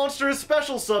Synchro monster is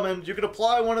special summoned, you can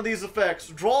apply one of these effects.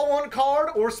 Draw 1 card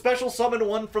or special summon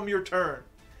 1 from your turn.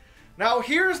 Now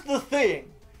here's the thing.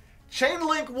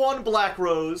 Chainlink 1 Black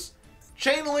Rose,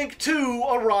 Chainlink 2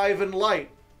 Arrive in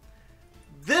Light.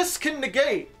 This can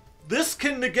negate, this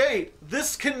can negate,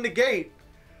 this can negate,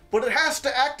 but it has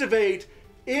to activate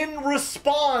in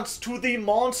response to the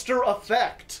monster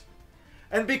effect.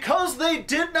 And because they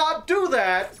did not do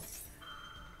that,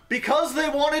 because they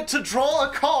wanted to draw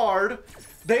a card,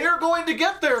 they are going to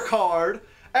get their card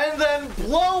and then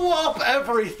blow up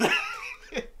everything.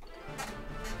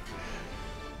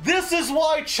 This is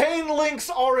why chain links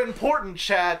are important,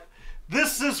 chat.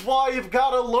 This is why you've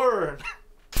got to learn.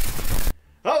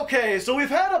 Okay, so we've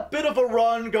had a bit of a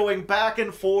run going back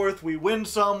and forth. We win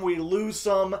some, we lose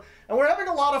some, and we're having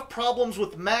a lot of problems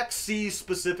with Max C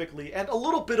specifically, and a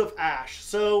little bit of Ash.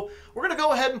 So we're going to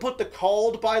go ahead and put the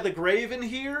Called by the Grave in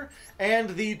here, and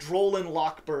the Drollin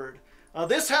Lockbird.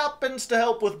 This happens to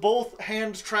help with both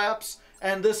hand traps,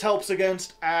 and this helps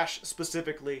against Ash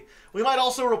specifically. We might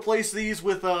also replace these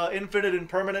with Infinite and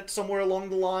Permanent somewhere along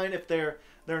the line if they're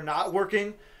not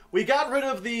working. We got rid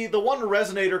of the one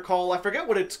Resonator call. I forget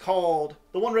what it's called.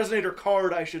 The one Resonator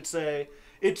card, I should say.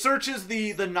 It searches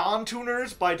the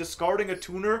non-tuners by discarding a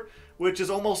tuner, which has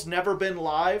almost never been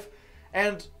live.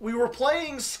 And we were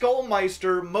playing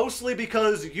Skullmeister mostly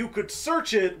because you could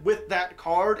search it with that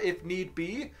card if need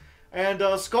be. And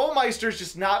Skullmeister's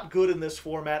just not good in this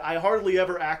format. I hardly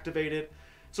ever activate it.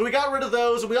 So we got rid of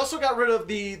those, and we also got rid of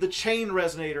the Chain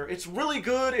Resonator. It's really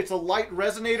good. It's a light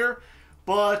Resonator,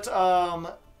 but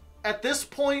at this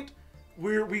point,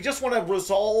 we just want to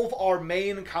resolve our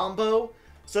main combo.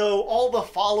 So all the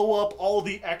follow-up, all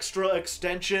the extra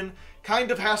extension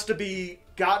kind of has to be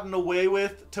gotten away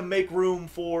with to make room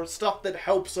for stuff that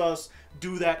helps us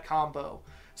do that combo.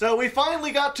 So we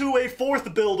finally got to a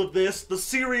fourth build of this, the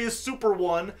Serious Super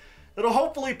one, that'll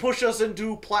hopefully push us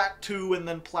into Plat 2 and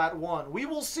then Plat 1. We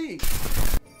will see.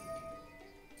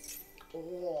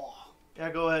 Oh. Yeah,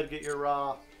 go ahead, get your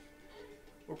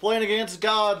We're playing against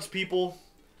gods, people.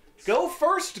 Go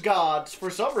first, gods, for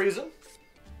some reason.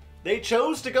 They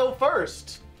chose to go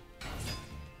first.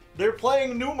 They're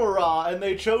playing NumeRa, and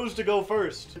they chose to go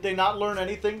first. Did they not learn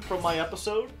anything from my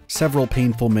episode? Several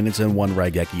painful minutes and one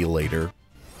Raigeki later.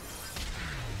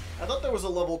 I thought there was a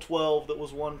level 12 that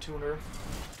was one tuner.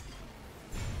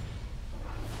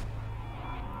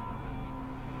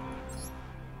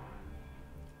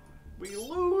 We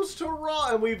lose to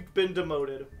Ra, and we've been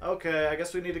demoted. Okay, I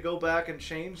guess we need to go back and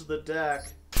change the deck.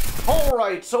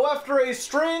 Alright, so after a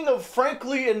string of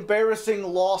frankly embarrassing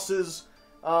losses,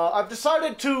 I've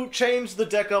decided to change the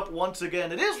deck up once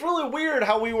again. It is really weird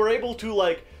how we were able to,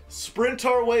 like, sprint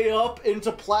our way up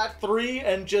into Plat 3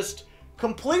 and just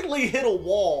completely hit a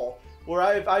wall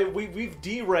where we've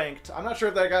D-ranked. I'm not sure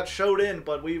if that got showed in,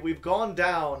 but we've gone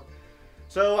down.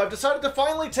 So I've decided to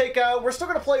finally take out, we're still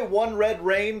going to play one Red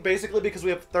Rain, basically because we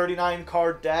have 39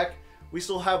 card deck. We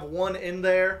still have one in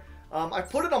there. I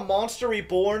put in a Monster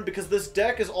Reborn because this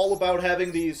deck is all about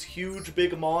having these huge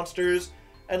big monsters.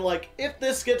 And like, if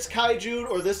this gets Kaiju'd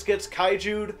or this gets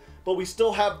Kaiju'd, but we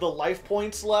still have the life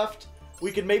points left,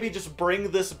 we can maybe just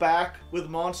bring this back with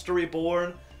Monster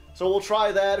Reborn. So we'll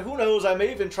try that. Who knows, I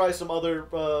may even try some other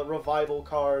revival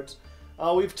cards.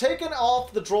 We've taken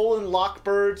off the Drollin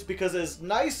Lockbirds because as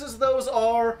nice as those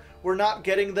are, we're not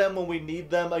getting them when we need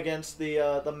them against the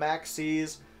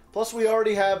Maxis. Plus we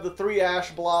already have the 3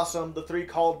 Ash Blossom, the 3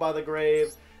 Called by the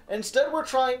Grave. Instead we're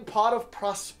trying Pot of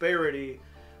Prosperity.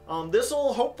 This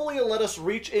will hopefully let us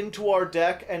reach into our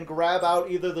deck and grab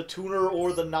out either the tuner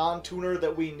or the non-tuner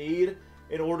that we need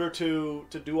in order to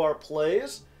do our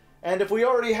plays. And if we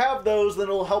already have those, then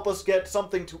it'll help us get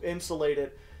something to insulate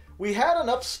it. We had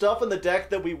enough stuff in the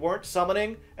deck that we weren't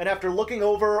summoning, and after looking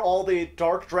over all the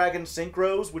Dark Dragon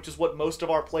Synchros, which is what most of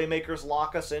our playmakers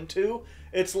lock us into,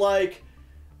 it's like,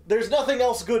 there's nothing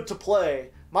else good to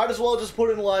play. Might as well just put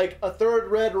in like a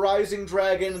 3rd Red Rising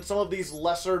Dragon and some of these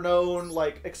lesser known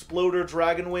like Exploder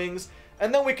Dragon Wings,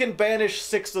 and then we can banish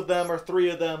 6 of them or 3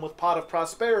 of them with Pot of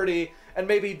Prosperity and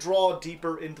maybe draw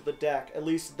deeper into the deck. At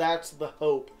least that's the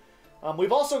hope.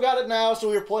 We've also got it now, so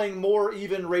we're playing more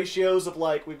even ratios of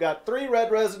like, we've got 3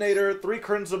 Red Resonator, 3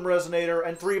 Crimson Resonator,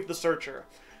 and 3 of the Searcher.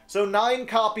 So 9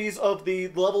 copies of the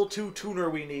level 2 tuner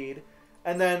we need,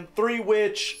 and then 3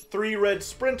 Witch, 3 Red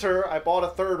Sprinter, I bought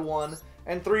a 3rd one,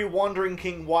 and 3 Wandering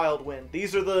King Wildwind.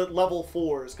 These are the level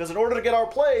 4s, because in order to get our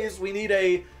plays, we need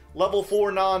a level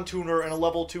 4 non-tuner and a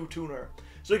level 2 tuner.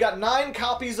 So we got 9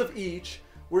 copies of each.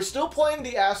 We're still playing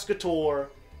the Ascator.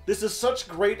 This is such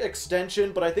great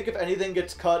extension, but I think if anything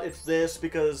gets cut, it's this,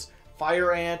 because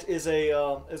Fire Ant is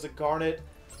a Garnet,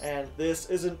 and this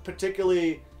isn't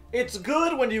particularly... It's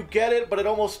good when you get it, but it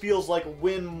almost feels like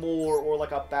win more or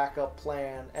like a backup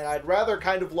plan, and I'd rather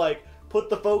kind of like put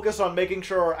the focus on making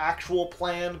sure our actual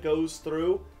plan goes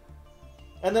through.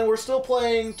 And then we're still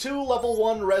playing 2 level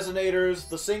 1 Resonators,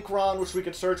 the Synchron, which we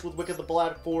could search with Wicked the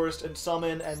Black Forest and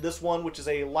summon, and this one, which is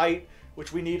a light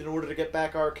which we need in order to get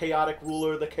back our chaotic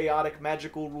ruler, the chaotic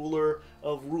magical ruler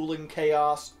of ruling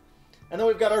chaos. And then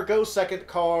we've got our go second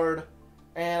card,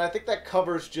 and I think that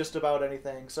covers just about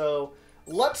anything. So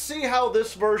let's see how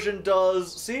this version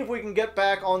does, see if we can get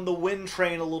back on the win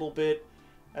train a little bit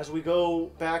as we go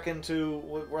back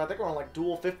into, I think we're on like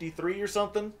Duel 53 or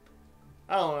something.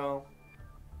 I don't know.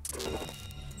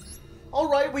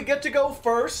 Alright, we get to go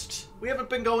first. We haven't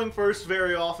been going first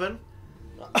very often.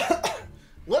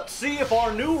 Let's see if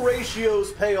our new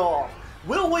ratios pay off.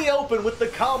 Will we open with the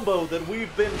combo that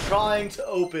we've been trying to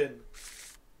open?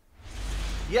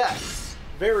 Yes.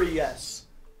 Very yes.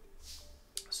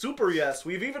 Super yes.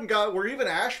 We're even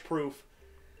ash proof.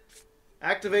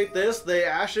 Activate this, they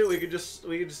ash it, we could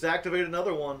just activate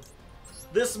another one.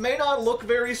 This may not look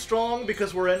very strong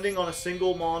because we're ending on a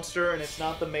single monster and it's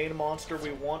not the main monster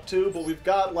we want to, but we've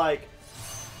got like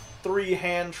 3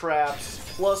 hand traps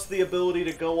plus the ability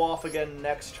to go off again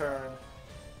next turn.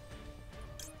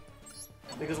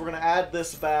 Because we're going to add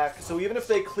this back. So even if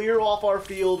they clear off our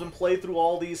field and play through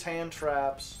all these hand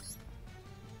traps,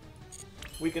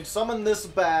 we can summon this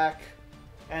back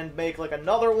and make like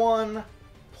another one.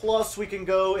 Plus we can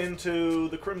go into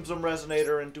the Crimson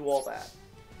Resonator and do all that.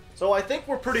 So I think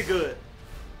we're pretty good.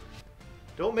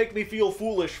 Don't make me feel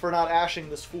foolish for not ashing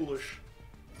this foolish.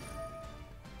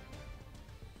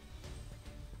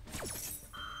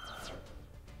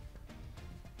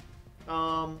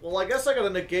 Well, I guess I gotta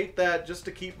negate that just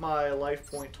to keep my life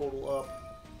point total up.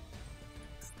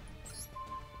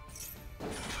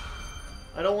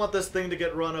 I don't want this thing to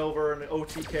get run over and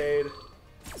OTK'd.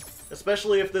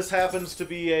 Especially if this happens to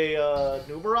be a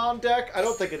Numeron deck. I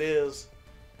don't think it is.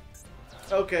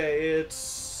 Okay,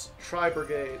 it's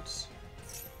Tri-Brigades.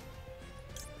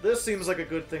 This seems like a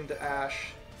good thing to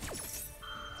ash.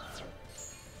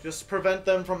 Just prevent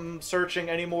them from searching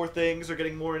any more things or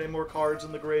getting any more cards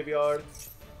in the graveyard.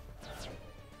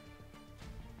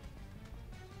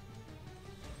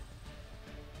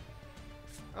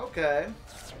 Okay.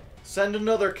 Send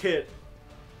another kit.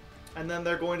 And then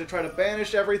they're going to try to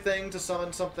banish everything to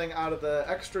summon something out of the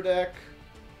extra deck.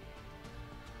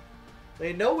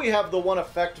 They know we have the 1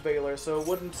 Effect Veiler, so it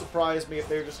wouldn't surprise me if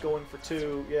they're just going for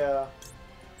 2, yeah.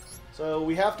 So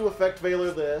we have to Effect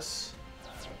Veiler this.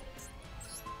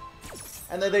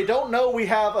 And then they don't know we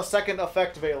have a second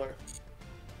Effect Veiler.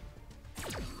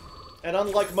 And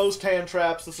unlike most hand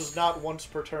traps, this is not once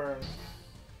per turn.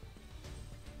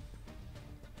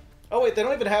 Oh wait, they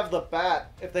don't even have the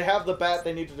bat. If they have the bat,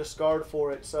 they need to discard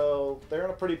for it, so they're in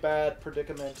a pretty bad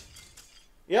predicament.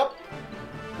 Yep.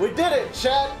 We did it,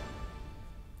 chat!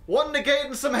 1 negate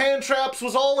and some hand traps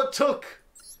was all it took.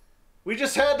 We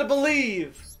just had to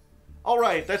believe.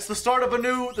 Alright, that's the start of a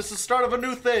new, this is the start of a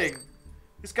new thing.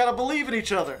 We just gotta believe in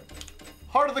each other.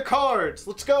 Heart of the cards,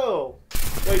 let's go.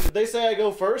 Wait, did they say I go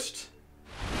first?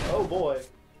 Oh boy.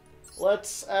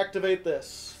 Let's activate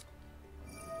this.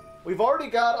 We've already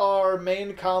got our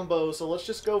main combo, so let's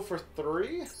just go for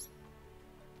 3.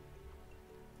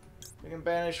 We can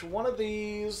banish one of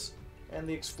these, and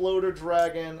the Exploder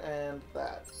Dragon, and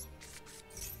that.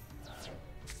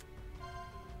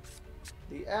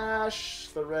 The Ash,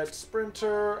 the Red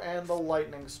Sprinter, and the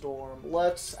Lightning Storm.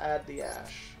 Let's add the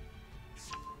Ash.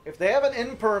 If they have an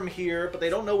Imperm here, but they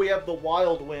don't know we have the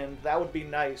Wild Wind, that would be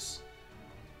nice.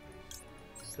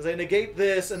 Because they negate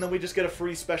this, and then we just get a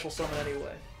free special summon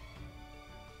anyway.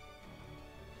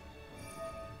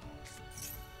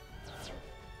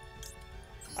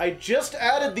 I just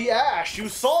added the Ash. You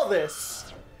saw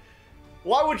this.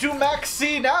 Why would you max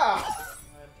C now?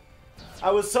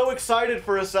 I was so excited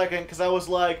for a second because I was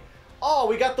like, oh,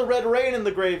 we got the Red Rain in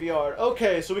the graveyard.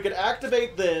 Okay, so we could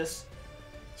activate this,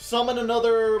 summon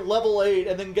another level 8,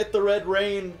 and then get the Red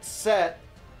Rain set.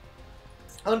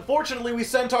 Unfortunately, we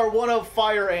sent our 1-of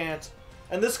Fire Ant,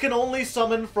 and this can only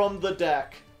summon from the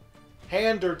deck.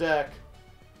 Hand or deck.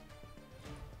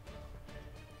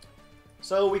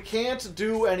 So we can't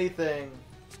do anything.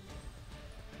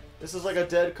 This is like a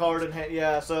dead card in hand.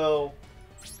 Yeah, so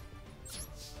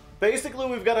basically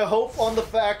we've got to hope on the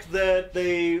fact that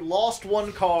they lost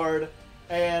 1 card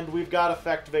and we've got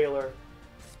Effect Veiler.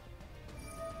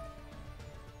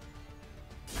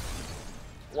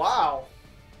 Wow.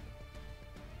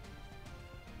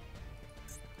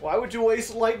 Why would you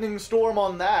waste Lightning Storm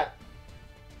on that?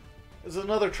 Is it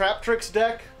another Trap Tricks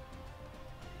deck?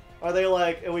 Are they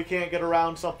like, we can't get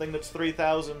around something that's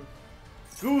 3,000?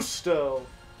 Gusto.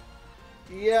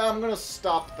 Yeah, I'm gonna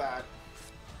stop that.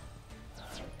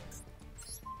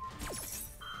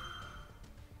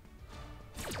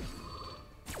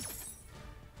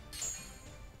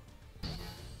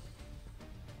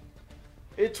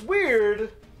 It's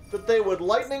weird that they would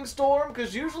Lightning Storm,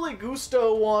 because usually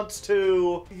Gusto wants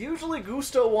to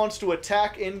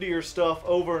attack into your stuff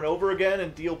over and over again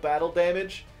and deal battle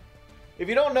damage. If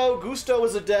you don't know, Gusto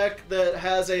is a deck that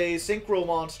has a Synchro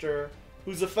monster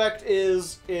whose effect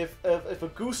is if a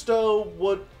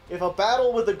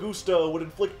battle with a Gusto would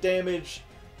inflict damage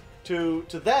to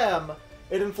them,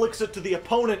 it inflicts it to the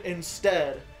opponent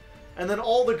instead. And then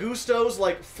all the Gustos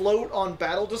like float on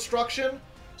battle destruction.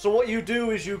 So what you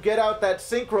do is you get out that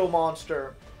Synchro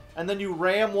monster, and then you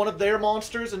ram one of their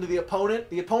monsters into the opponent.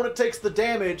 The opponent takes the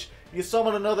damage, you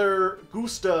summon another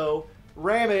Gusto,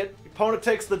 ram it, the opponent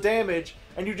takes the damage,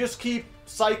 and you just keep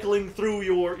cycling through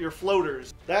your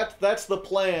floaters. That's the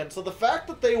plan. So the fact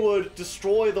that they would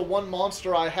destroy the one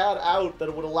monster I had out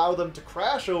that would allow them to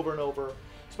crash over and over,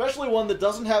 especially one that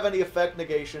doesn't have any effect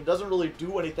negation, doesn't really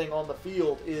do anything on the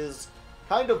field, is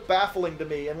kind of baffling to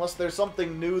me, unless there's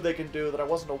something new they can do that I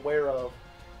wasn't aware of.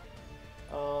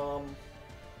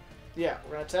 Yeah,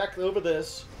 we're gonna attack over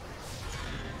this.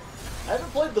 I haven't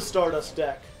played the Stardust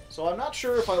deck, so I'm not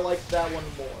sure if I like that one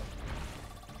more.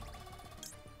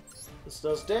 This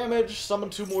does damage, summon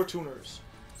 2 more tuners.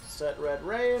 Set Red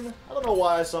Rain. I don't know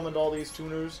why I summoned all these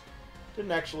tuners.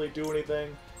 Didn't actually do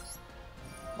anything.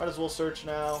 Might as well search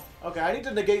now. Okay, I need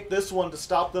to negate this one to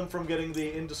stop them from getting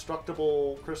the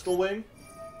indestructible Crystal Wing.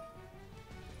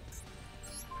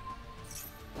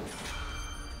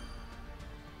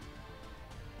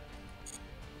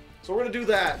 So we're gonna do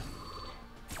that.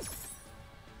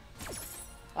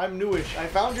 I'm newish. I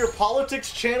found your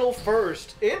politics channel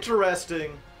first.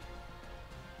 Interesting.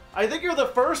 I think you're the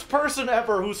first person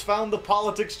ever who's found the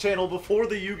politics channel before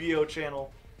the Yu-Gi-Oh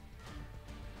channel.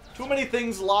 Too many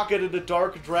things lock it into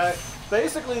Dark Dragon.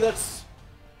 Basically, that's...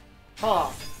 Huh.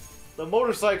 The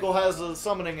motorcycle has a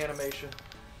summoning animation.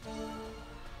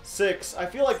 6. I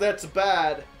feel like that's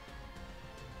bad.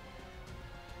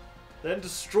 Then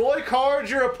destroy cards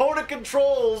your opponent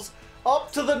controls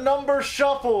up to the number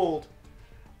shuffled.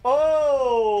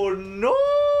 Oh, no!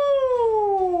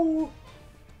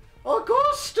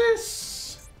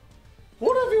 Augustus!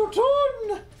 What have you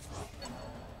done?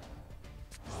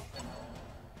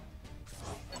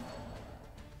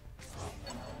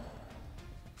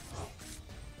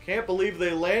 Can't believe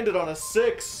they landed on a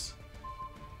 6.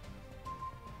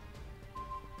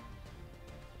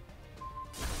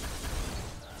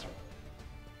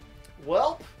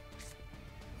 Well,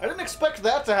 I didn't expect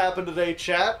that to happen today,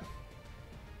 chat.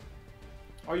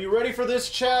 Are you ready for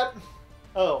this, chat?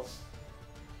 Oh.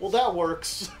 Well, that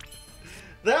works.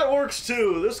 That works,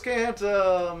 too. This can't,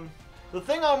 The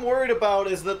thing I'm worried about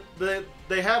is that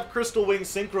they have Crystal Wing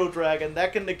Synchro Dragon.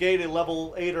 That can negate a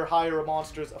level 8 or higher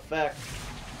monster's effect.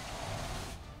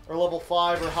 Or level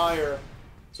 5 or higher.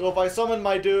 So if I summon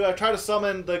my dude, I try to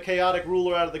summon the Chaotic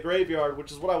Ruler out of the graveyard,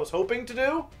 which is what I was hoping to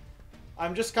do,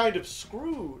 I'm just kind of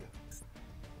screwed.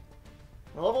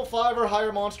 A level 5 or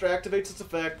higher monster activates its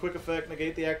effect, quick effect,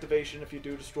 negate the activation if you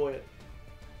do destroy it.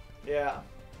 Yeah.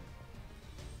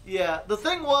 Yeah, the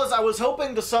thing was, I was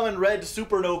hoping to summon Red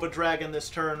Supernova Dragon this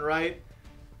turn, right?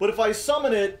 But if I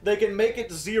summon it, they can make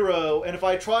it 0, and if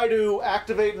I try to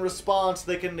activate in response,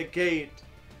 they can negate.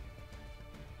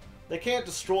 They can't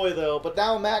destroy, though, but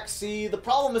now Max C, the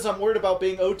problem is I'm worried about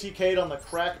being OTK'd on the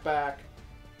crackback.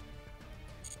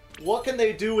 What can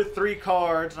they do with 3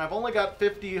 cards? And I've only got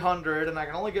 50-100, and I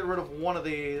can only get rid of one of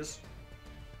these.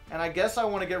 And I guess I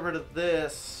want to get rid of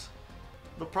this.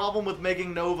 The problem with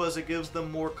making Novas, it gives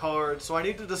them more cards. So I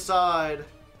need to decide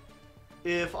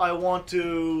if I want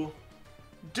to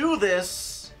do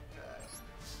this.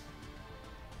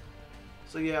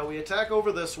 So yeah, we attack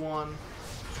over this one.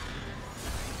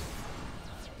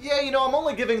 Yeah, you know, I'm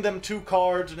only giving them 2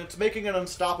 cards, and it's making an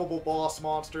unstoppable boss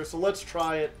monster, so let's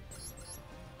try it.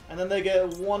 And then they get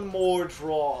 1 more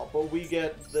draw, but we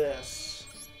get this.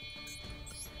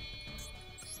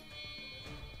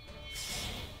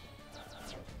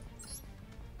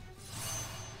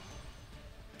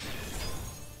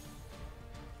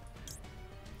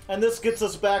 And this gets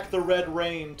us back the Red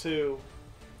Rain, too.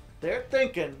 They're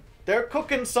thinking. They're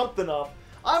cooking something up.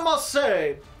 I must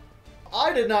say,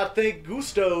 I did not think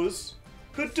Gustos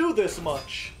could do this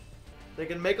much. They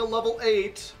can make a level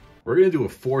 8. We're going to do a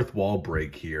 4th wall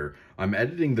break here. I'm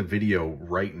editing the video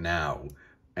right now,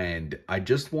 and I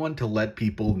just want to let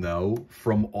people know,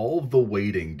 from all of the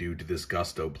waiting due to this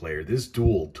Gusto player, this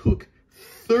duel took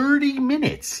 30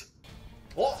 minutes.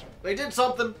 Oh, they did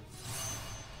something.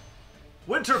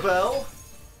 Winter Bell.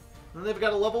 Then they've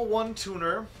got a level 1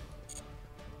 tuner.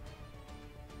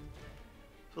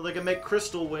 So they can make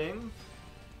Crystal Wing.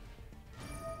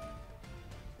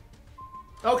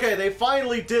 Okay, they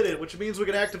finally did it, which means we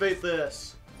can activate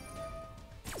this.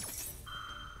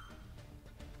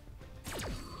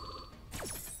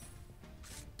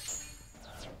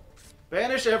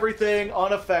 banish everything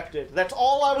unaffected. That's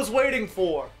all I was waiting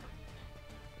for.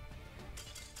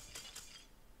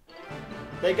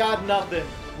 They got nothing.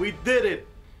 We did it.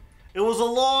 It was a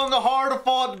long,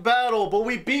 hard-fought battle, but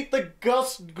we beat the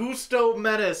Gusto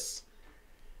menace.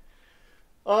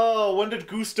 Oh, when did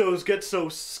Gustos get so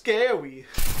scary?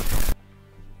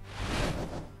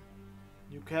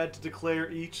 You had to declare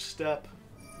each step.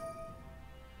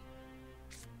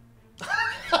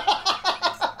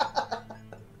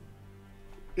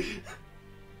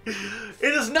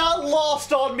 It is not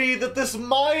lost on me that this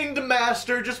Mind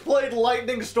Master just played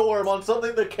Lightning Storm on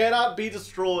something that cannot be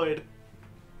destroyed.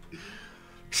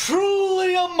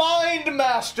 Truly a Mind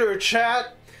Master,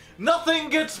 chat! Nothing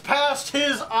gets past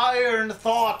his iron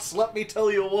thoughts, let me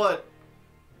tell you what.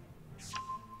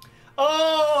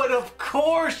 Oh, and of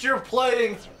course you're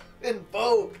playing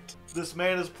Invoked. This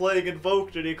man is playing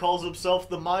Invoked and he calls himself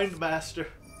the Mind Master.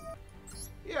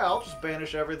 Yeah, I'll just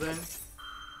banish everything.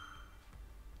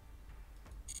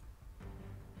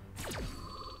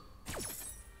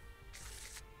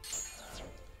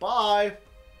 Bye.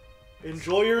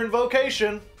 Enjoy your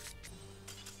invocation.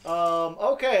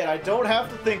 Okay, I don't have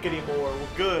to think anymore.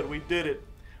 We're good, we did it.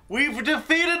 We've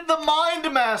defeated the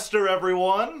Mind Master,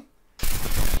 everyone!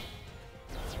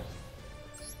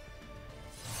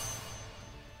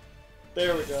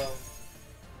 There we go.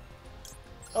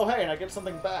 Oh hey, and I get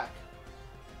something back.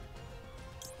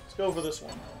 Let's go for this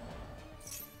one.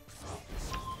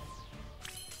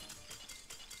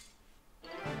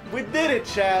 We did it,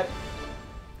 chat!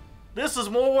 This is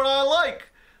more what I like!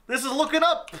 This is looking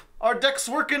up! Our deck's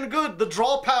working good! The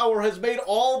draw power has made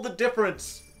all the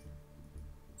difference!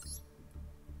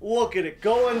 Look at it,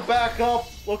 going back up.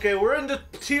 Okay, we're into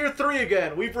tier 3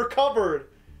 again. We've recovered.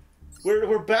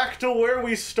 We're back to where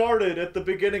we started at the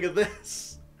beginning of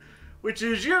this. Which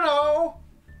is, you know,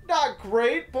 not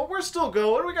great, but we're still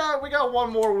going. We got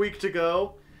one more week to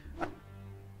go.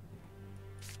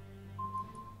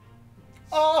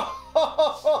 Oh!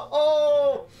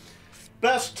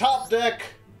 Best top deck.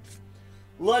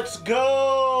 Let's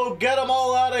go! Get them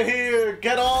all out of here!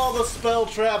 Get all the spell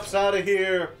traps out of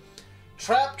here!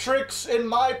 Trap tricks in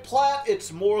my Plat,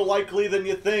 it's more likely than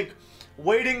you think.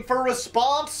 Waiting for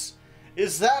response?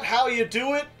 Is that how you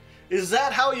do it? Is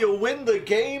that how you win the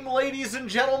game, ladies and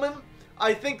gentlemen?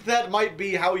 I think that might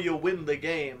be how you win the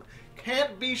game.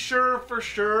 Can't be sure for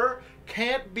sure,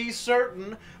 can't be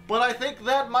certain, but I think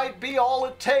that might be all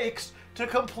it takes to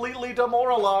completely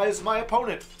demoralize my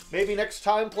opponent. Maybe next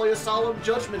time play a Solemn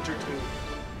Judgment or two.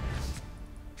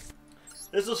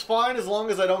 This is fine as long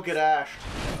as I don't get ashed.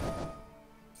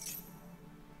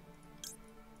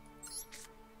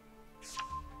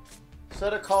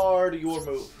 Set a card, your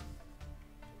move.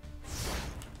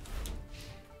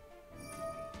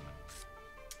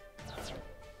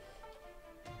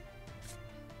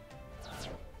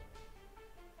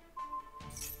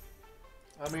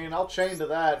 I mean, I'll chain to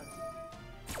that.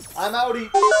 I'm outie.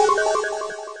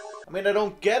 I mean, I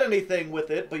don't get anything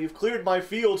with it, but you've cleared my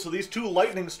field, so these 2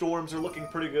 lightning storms are looking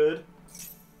pretty good.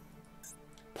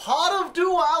 Pot of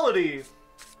Duality.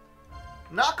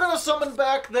 Not gonna summon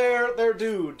back their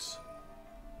dudes.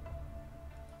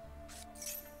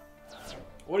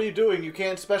 What are you doing? You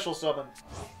can't special summon.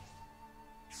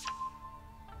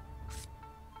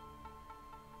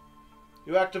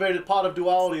 You activated Pot of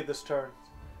Duality this turn.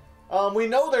 We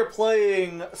know they're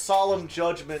playing Solemn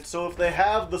Judgment, so if they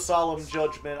have the Solemn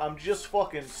Judgment, I'm just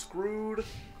fucking screwed.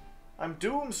 I'm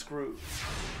doom screwed.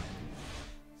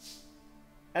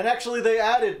 And actually, they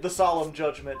added the Solemn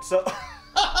Judgment, so...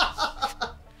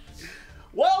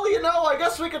 Well, you know, I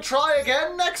guess we could try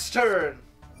again next turn.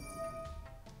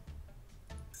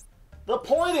 The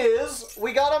point is,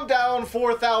 we got him down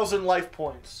 4,000 life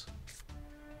points.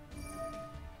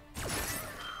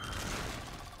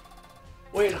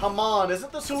 Wait, Haman,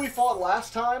 isn't this who we fought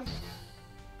last time?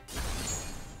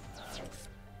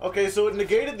 Okay, so it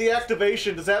negated the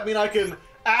activation. Does that mean I can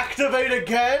activate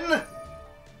again?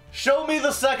 Show me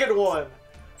the second one.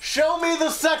 Show me the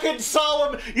second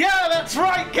Solemn... Yeah, that's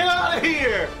right! Get out of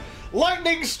here!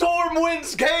 Lightning Storm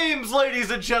wins games,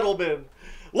 ladies and gentlemen!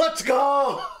 Let's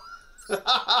go!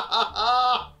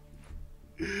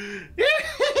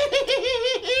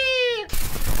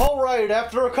 Alright,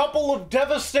 after a couple of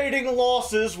devastating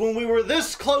losses when we were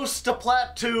this close to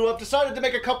Plat 2, I've decided to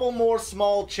make a couple more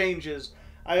small changes.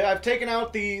 I've taken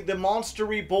out the Monster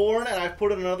Reborn and I've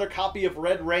put in another copy of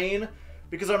Red Rain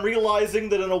because I'm realizing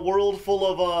that in a world full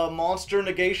of monster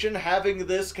negation, having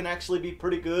this can actually be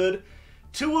pretty good.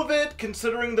 2 of it,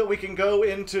 considering that we can go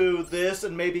into this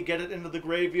and maybe get it into the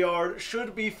graveyard,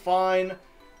 should be fine.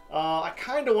 I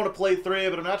kind of want to play 3,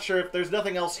 but I'm not sure if there's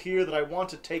nothing else here that I want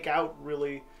to take out,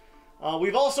 really.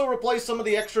 We've also replaced some of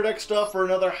the extra deck stuff for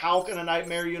another Hulk and a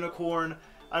Nightmare Unicorn.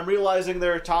 I'm realizing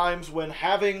there are times when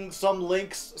having some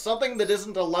links, something that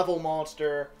isn't a level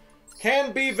monster,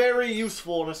 can be very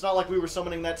useful, and it's not like we were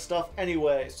summoning that stuff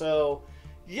anyway. So,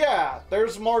 yeah,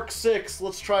 there's Mark 6.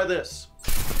 Let's try this.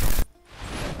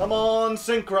 Come on,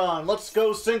 Synchron. Let's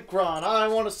go, Synchron. I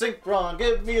want a Synchron.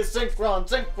 Give me a Synchron.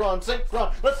 Synchron,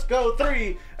 Synchron. Let's go,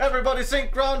 3. Everybody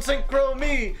Synchron, Synchro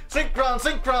me. Synchron,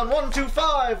 Synchron. 1, 2,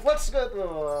 5. Let's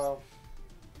go.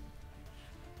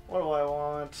 What do I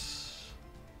want?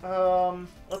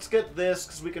 Let's get this,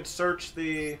 because we can search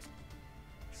the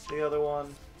other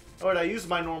one. Oh, wait, I used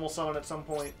my normal summon at some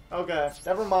point. Okay,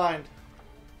 never mind.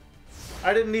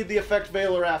 I didn't need the effect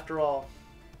Veiler after all.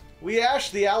 We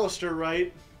ashed the Alistair,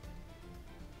 right?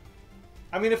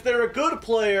 I mean, if they're a good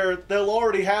player, they'll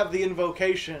already have the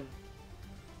invocation.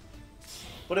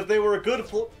 But if they were a good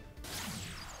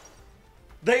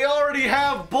they already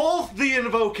have both the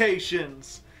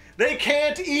invocations! They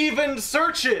can't even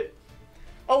search it!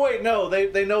 Oh wait, no,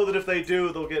 they know that if they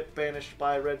do, they'll get banished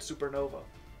by Red Supernova.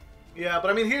 Yeah,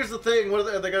 but I mean, here's the thing. What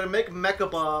are they going to make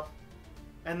Mechaba,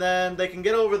 and then they can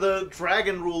get over the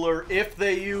Dragon Ruler if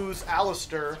they use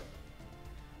Alistair.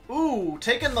 Ooh,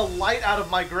 taking the light out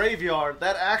of my graveyard.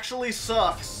 That actually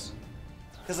sucks.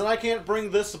 Because then I can't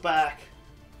bring this back.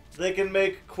 They can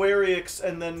make Querix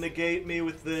and then negate me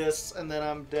with this, and then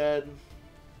I'm dead.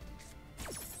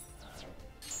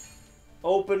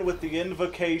 Open with the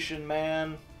invocation,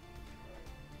 man.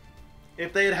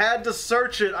 If they had to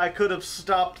search it, I could have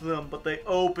stopped them, but they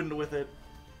opened with it.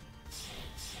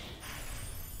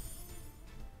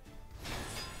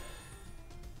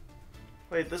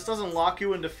 Wait, this doesn't lock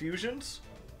you into fusions?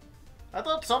 I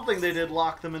thought something they did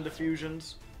lock them into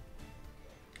fusions.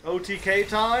 OTK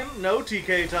time? No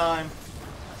TK time.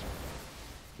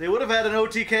 They would have had an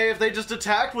OTK if they just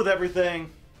attacked with everything.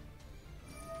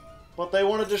 But they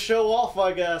wanted to show off,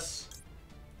 I guess.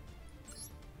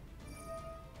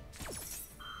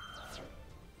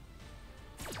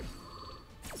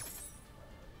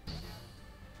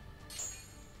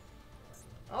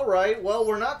 Alright, well,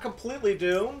 we're not completely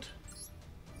doomed.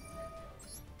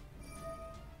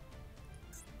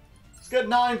 Let's get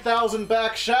 9,000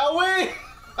 back, shall we?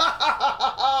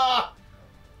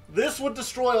 This would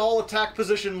destroy all attack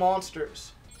position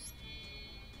monsters.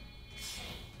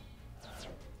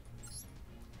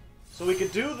 So we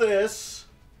could do this.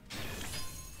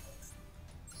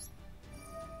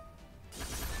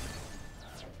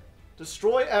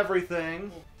 Destroy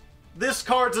everything. This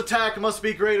card's attack must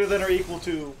be greater than or equal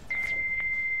to.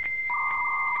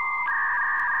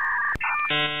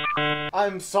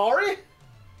 I'm sorry?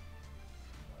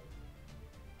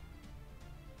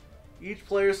 Each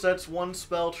player sets one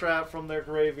spell trap from their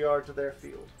graveyard to their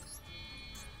field.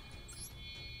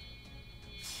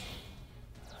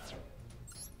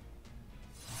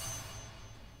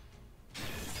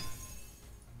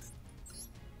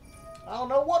 I don't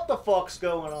know what the fuck's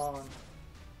going on.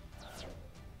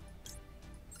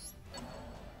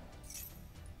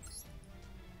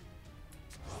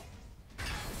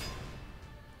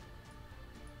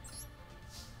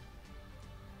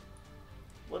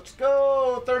 Let's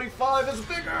go! 35 is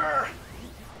bigger!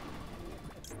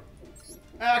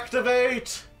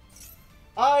 Activate!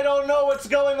 I don't know what's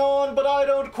going on, but I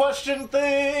don't question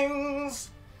things!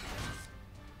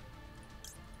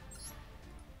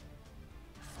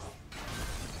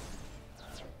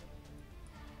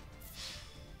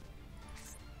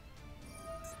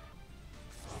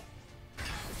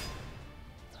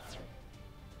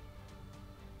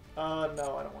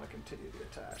 No, I don't want to continue the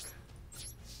attack.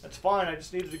 That's fine, I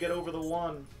just needed to get over the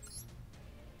 1.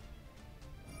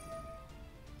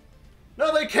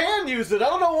 No, they can use it! I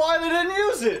don't know why they didn't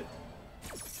use it!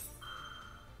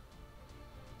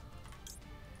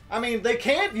 I mean, they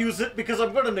can't use it because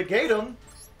I'm going to negate them.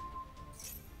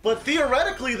 But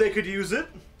theoretically, they could use it.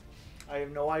 I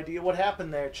have no idea what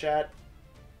happened there, chat.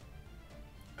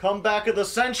 Comeback of the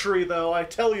century, though, I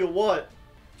tell you what.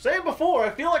 Same before,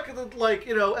 I feel like,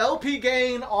 you know, LP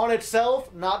gain on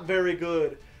itself, not very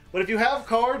good. But if you have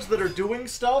cards that are doing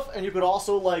stuff, and you could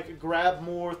also, like, grab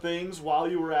more things while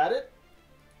you were at it,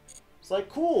 it's like,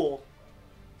 cool.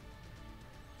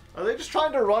 Are they just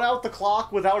trying to run out the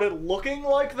clock without it looking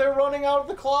like they're running out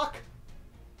the clock?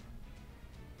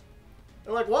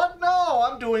 They're like, what? No,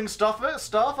 I'm doing stuff.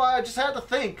 I just had to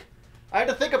think. I had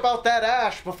to think about that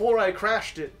ash before I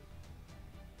crashed it.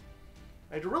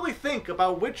 I had to really think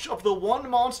about which of the 1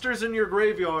 monsters in your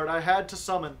graveyard I had to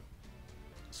summon.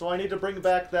 So I need to bring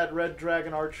back that Red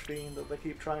Dragon Archfiend that they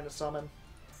keep trying to summon.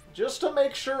 Just to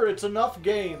make sure it's enough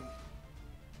game.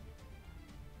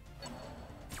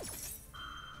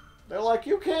 They're like,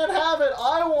 you can't have it,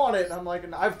 I want it. I'm like,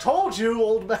 I've told you,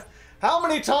 old man. How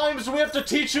many times do we have to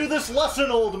teach you this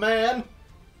lesson, old man?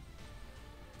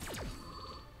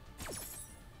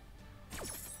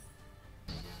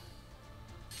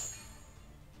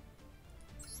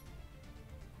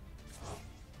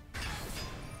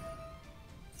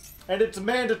 And it's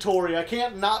mandatory. I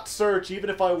can't not search even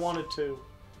if I wanted to.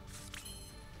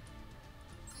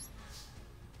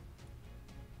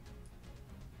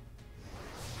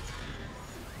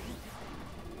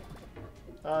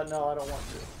 No, I don't want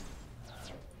to.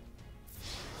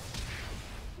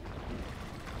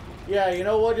 Yeah, you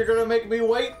know what? You're gonna make me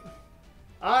wait?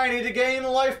 I need to gain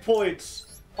life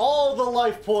points. All the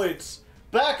life points.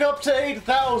 Back up to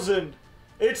 8,000.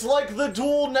 It's like the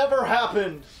duel never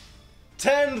happened.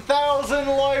 10,000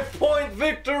 life point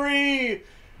victory!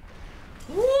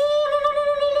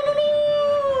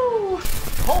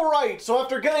 Alright, so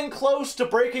after getting close to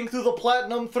breaking through the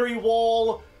Platinum 3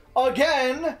 wall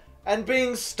again, and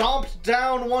being stomped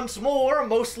down once more,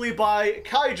 mostly by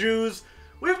Kaijus,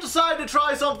 we've decided to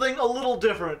try something a little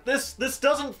different. This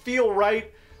doesn't feel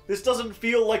right. This doesn't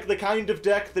feel like the kind of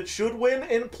deck that should win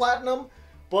in Platinum.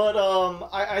 But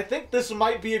I think this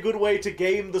might be a good way to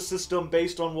game the system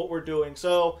based on what we're doing.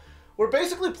 So we're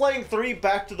basically playing 3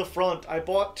 back to the front. I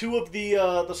bought 2 of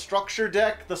the structure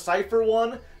deck, the Cypher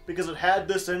one, because it had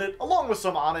this in it, along with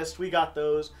some Honest. We got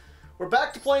those. We're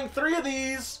back to playing 3 of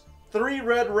these, 3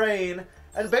 Red Rain,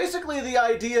 and basically the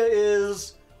idea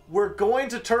is we're going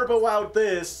to turbo out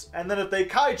this, and then if they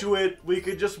kaiju it, we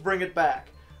could just bring it back.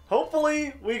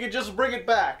 Hopefully, we can just bring it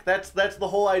back. That's the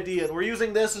whole idea. And we're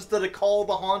using this instead of Call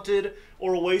the Haunted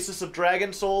or Oasis of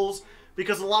Dragon Souls,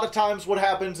 because a lot of times what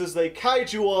happens is they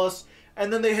kaiju us,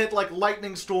 and then they hit, like,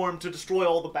 Lightning Storm to destroy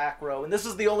all the back row. And this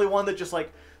is the only one that just,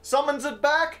 like, summons it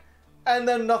back, and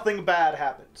then nothing bad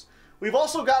happens. We've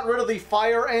also got rid of the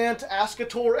Fire Ant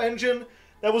Ascator engine.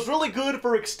 That was really good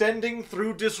for extending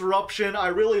through Disruption. I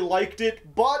really liked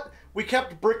it, but we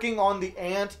kept bricking on the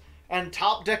Ant, and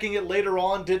top-decking it later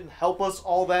on didn't help us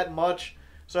all that much.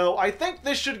 So I think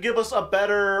this should give us a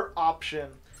better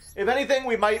option. If anything,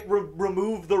 we might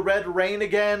remove the Red Rain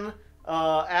again,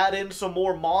 add in some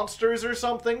more monsters or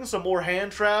something, some more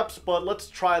hand traps, but let's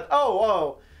try...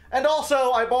 Oh! And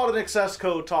also, I bought an access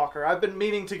code talker. I've been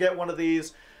meaning to get one of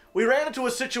these. We ran into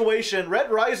a situation,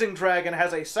 Red Rising Dragon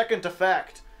has a second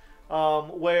effect,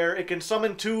 where it can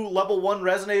summon 2 level 1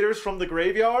 resonators from the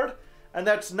graveyard, and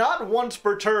that's not once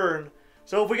per turn.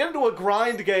 So if we get into a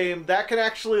grind game, that can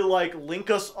actually, like, link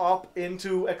us up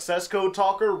into access code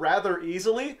talker rather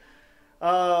easily.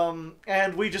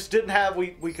 And we just didn't have,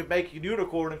 we could make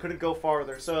Unicorn and couldn't go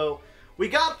farther. So we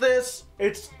got this.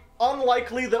 It's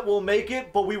unlikely that we'll make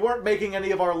it, but we weren't making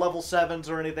any of our level 7s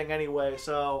or anything anyway.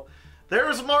 So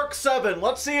there's Mark 7.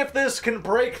 Let's see if this can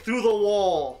break through the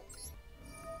wall.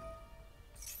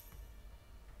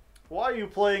 Why are you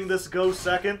playing this Go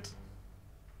Second?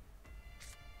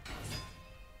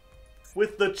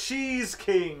 With the Cheese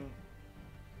King.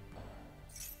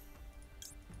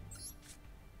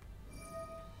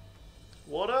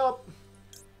 What up?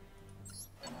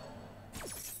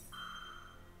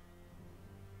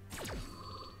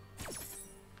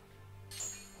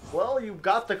 Well, you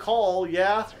got the call,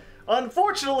 yeah.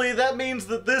 Unfortunately, that means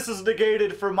that this is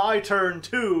negated for my turn,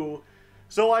 too.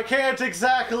 So I can't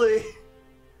exactly...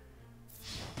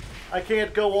 I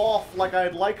can't go off like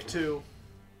I'd like to.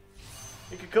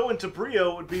 It could go into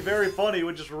Brio, it would be very funny, it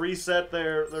would just reset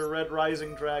their Red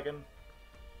Rising Dragon.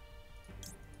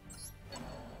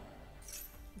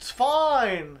 It's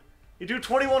fine! You do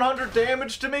 2100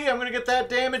 damage to me, I'm gonna get that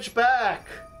damage back!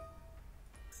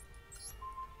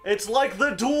 It's like the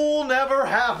duel never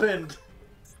happened!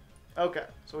 Okay,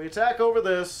 so we attack over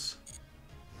this.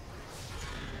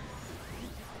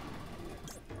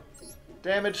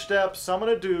 Damage step, summon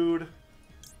a dude.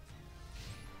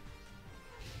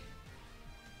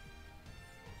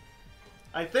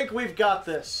 I think we've got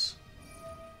this.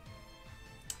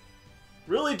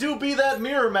 Really do be that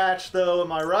mirror match, though,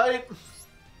 am I right?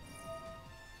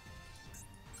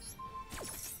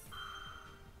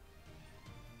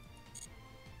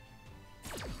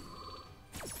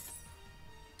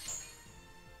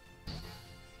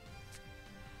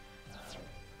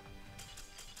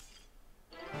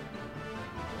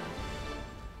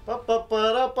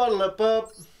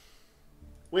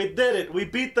 We did it. We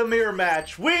beat the mirror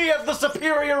match. We have the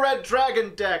superior Red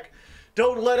Dragon deck.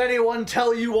 Don't let anyone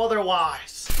tell you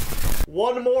otherwise.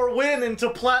 One more win into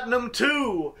Platinum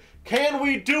 2. Can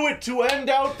we do it to end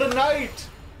out the night?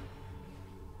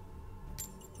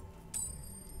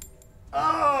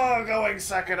 Oh, going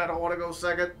second. I don't want to go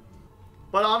second.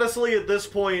 But honestly, at this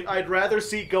point, I'd rather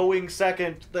see going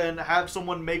second than have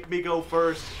someone make me go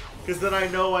first. Because then I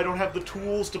know I don't have the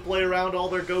tools to play around all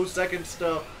their go second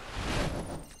stuff.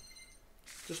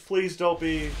 Just please don't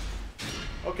be...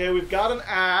 Okay, we've got an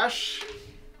Ash.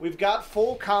 We've got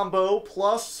full combo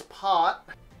plus pot.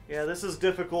 Yeah, this is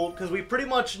difficult because we pretty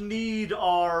much need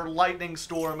our Lightning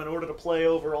Storm in order to play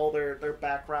over all their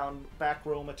back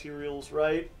row materials,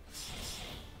 right?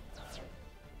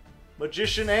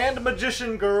 Magician and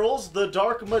Magician Girls, the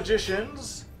Dark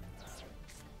Magicians.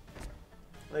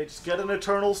 They just get an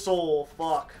Eternal Soul.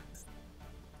 Fuck.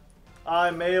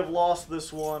 I may have lost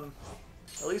this one.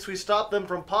 At least we stopped them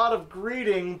from Pot of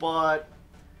Greeting, but...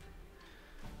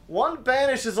 one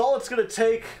banish is all it's gonna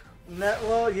take.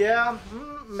 Well, yeah,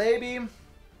 maybe.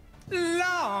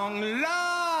 Long,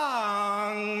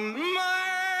 long,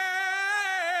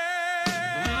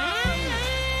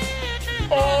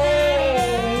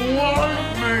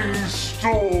 Lightning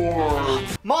Storm!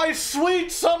 My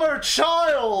sweet summer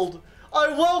child! I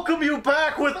welcome you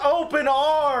back with open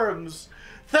arms!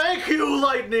 Thank you,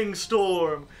 Lightning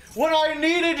Storm! When I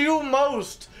needed you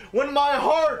most, when my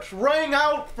heart rang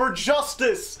out for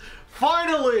justice,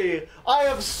 finally, I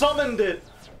have summoned it.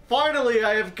 Finally,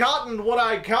 I have gotten what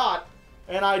I got,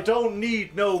 and I don't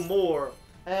need no more.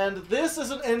 And this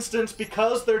is an instance,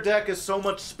 because their deck is so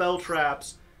much spell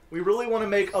traps, we really want to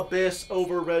make Abyss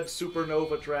over Red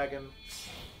Supernova Dragon.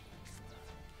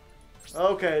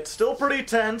 Okay, it's still pretty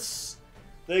tense.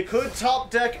 They could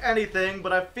top deck anything,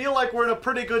 but I feel like we're in a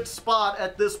pretty good spot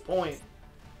at this point.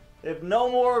 They have no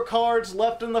more cards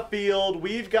left in the field.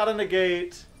 We've got a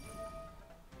negate.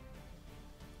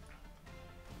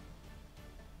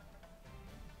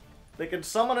 They can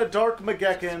summon a Dark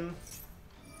Magekin.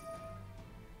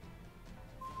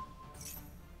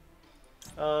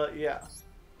 Yeah.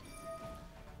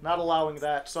 Not allowing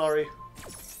that, sorry.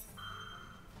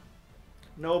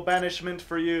 No banishment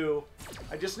for you.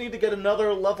 I just need to get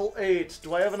another level 8.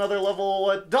 Do I have another level?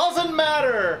 It doesn't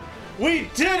matter! We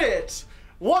did it!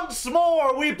 Once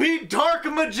more, we beat Dark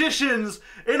Magicians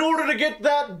in order to get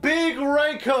that big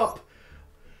rank up.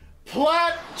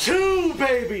 Plat 2,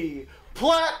 baby!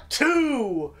 Plat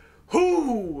 2!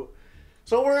 Whoo!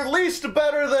 So we're at least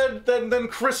better than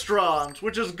Crystron's,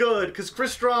 which is good, because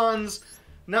Crystron's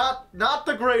not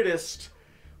the greatest.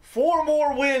 4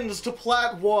 more wins to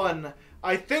Plat 1.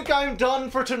 I think I'm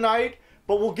done for tonight,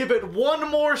 but we'll give it one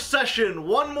more session,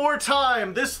 one more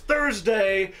time this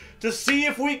Thursday to see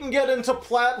if we can get into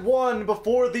Plat 1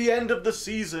 before the end of the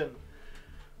season.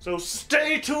 So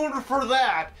stay tuned for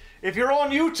that. If you're on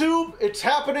YouTube, it's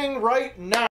happening right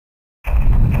now.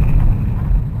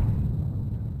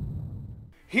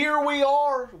 Here we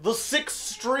are, the 6th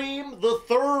stream, the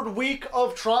 3rd week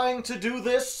of trying to do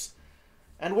this,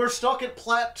 and we're stuck at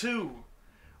Plat 2.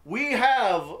 We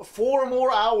have 4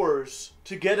 more hours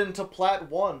to get into Plat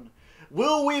 1.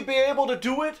 Will we be able to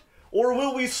do it, or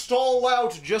will we stall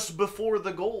out just before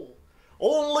the goal?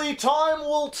 Only time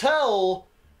will tell.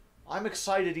 I'm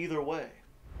excited either way.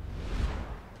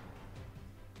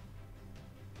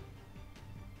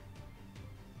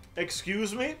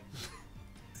 Excuse me?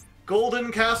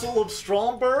 Golden Castle of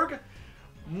Stromberg?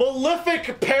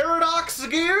 Malefic Paradox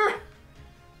gear?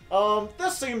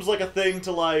 This seems like a thing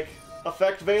to, like,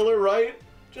 affect Valor, right?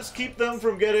 Just keep them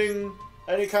from getting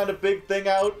any kind of big thing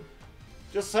out.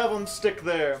 Just have them stick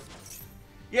there.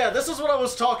 Yeah, this is what I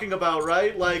was talking about,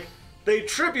 right? Like, they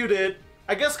tribute it,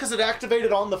 I guess because it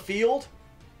activated on the field.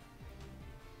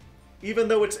 Even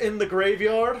though it's in the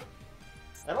graveyard.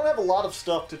 I don't have a lot of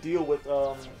stuff to deal with,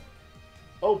 oh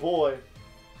boy.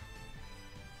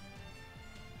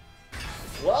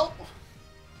 Well,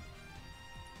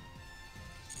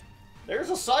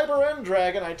 there's a Cyber End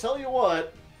Dragon, I tell you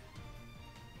what.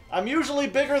 I'm usually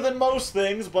bigger than most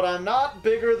things, but I'm not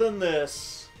bigger than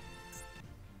this.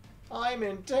 I'm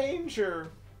in danger.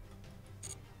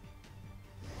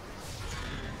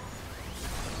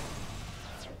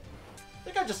 I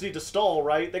think I just need to stall,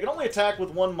 right? They can only attack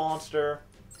with 1 monster.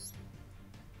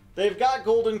 They've got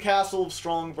Golden Castle of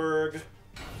Stromberg.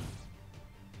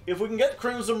 If we can get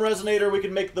Crimson Resonator, we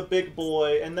can make the big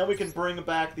boy, and then we can bring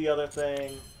back the other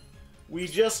thing. We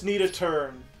just need a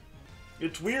turn.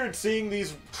 It's weird seeing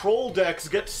these troll decks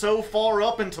get so far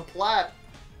up into Plat.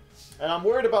 And I'm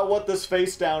worried about what this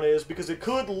face down is, because it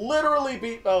could literally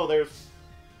be... Oh, there's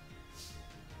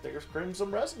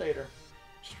Crimson Resonator.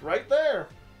 Just right there.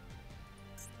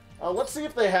 Let's see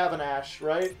if they have an Ash,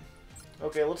 right?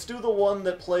 Okay, let's do the one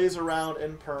that plays around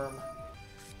in Perm.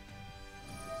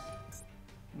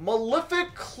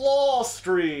 Malefic Claw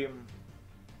Stream.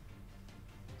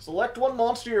 Select one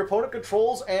monster your opponent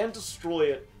controls and destroy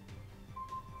it.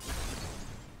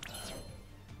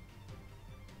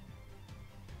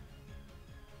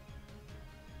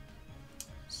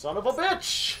 Son of a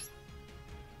bitch!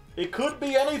 It could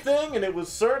be anything, and it was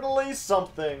certainly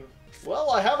something.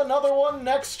 Well, I have another one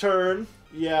next turn.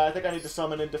 Yeah, I think I need to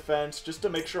summon in defense, just to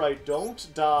make sure I don't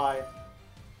die.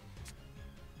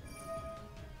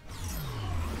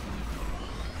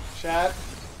 Chat.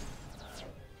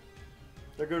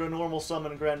 They're going to normal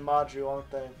summon Grand Maju,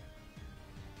 aren't they?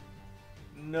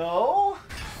 No?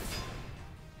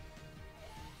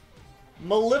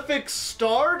 Malefic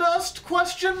Stardust,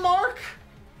 question mark?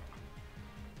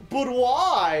 But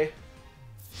why?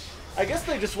 I guess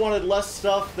they just wanted less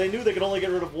stuff. They knew they could only get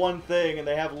rid of one thing, and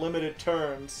they have limited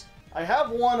turns. I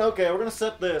have one. Okay, we're gonna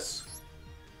set this.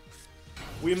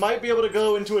 We might be able to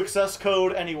go into access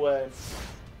code anyway.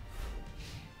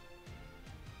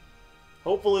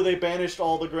 Hopefully they banished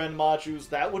all the Grand Majus.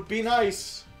 That would be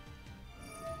nice.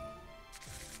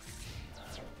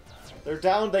 They're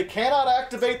down. They cannot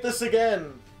activate this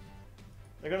again.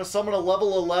 They're gonna summon a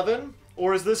level 11?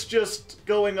 Or is this just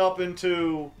going up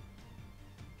into...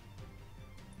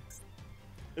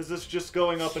 Is this just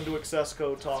going up into access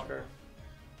code talker?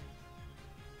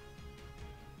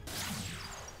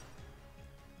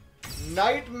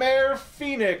 Nightmare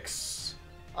Phoenix.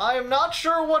 I am not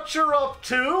sure what you're up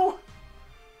to.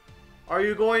 Are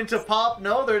you going to pop?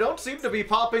 No, they don't seem to be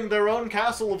popping their own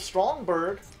Castle of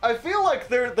Strongberg. I feel like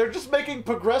they're just making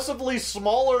progressively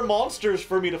smaller monsters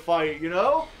for me to fight, you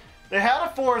know? They had a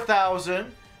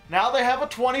 4,000, now they have a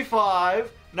 25,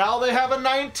 now they have a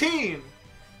 19.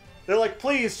 They're like,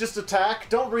 please, just attack.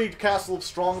 Don't read Castle of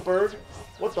Strongberg.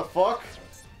 What the fuck?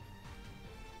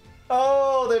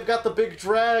 Oh, they've got the big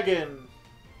dragon.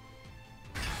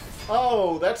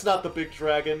 Oh, that's not the big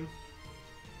dragon.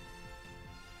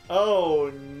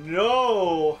 Oh,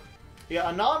 no. Yeah,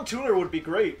 a non-tuner would be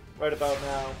great right about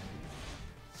now.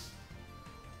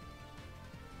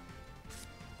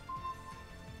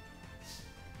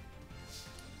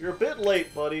 You're a bit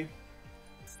late, buddy.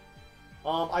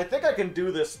 I think I can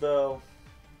do this, though.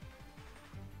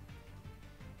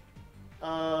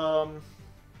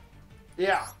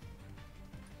 Yeah.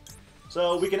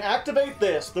 So, we can activate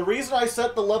this. The reason I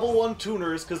set the level 1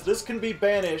 tuner is because this can be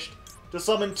banished to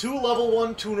summon 2 level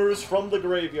 1 tuners from the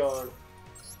graveyard.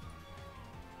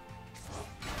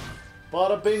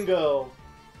 Bada bingo.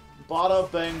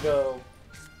 Bada bango.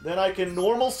 Then I can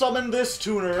normal summon this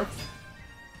tuner.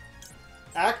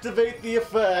 Activate the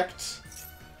effect.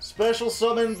 Special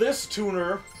summon this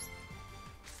tuner.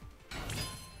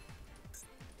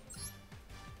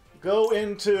 Go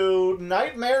into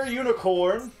Nightmare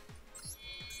Unicorn.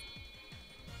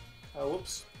 Oh,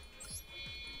 whoops.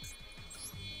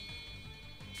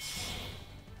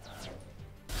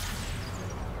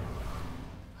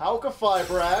 Hauka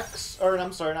Fibrax. Or,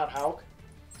 I'm sorry, not Hauk.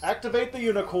 Activate the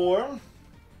Unicorn.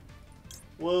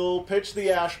 We'll pitch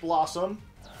the Ash Blossom.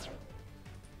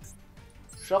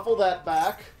 Shuffle that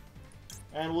back.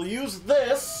 And we'll use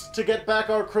this to get back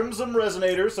our Crimson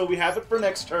Resonator, so we have it for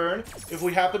next turn, if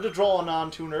we happen to draw a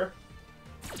non-tuner.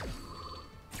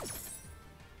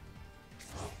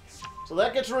 So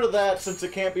that gets rid of that, since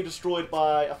it can't be destroyed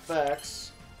by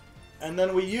effects. And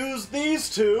then we use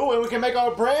these two, and we can make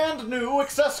our brand new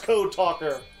access code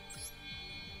talker.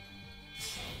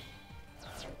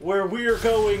 Where we're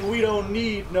going, we don't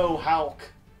need no Hauk.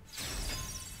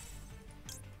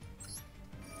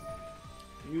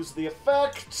 Use the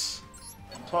effect.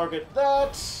 Target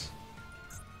that.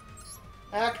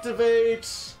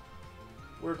 Activate.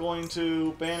 We're going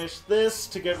to banish this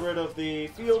to get rid of the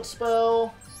field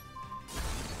spell.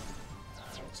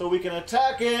 So we can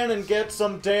attack in and get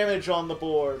some damage on the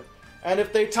board. And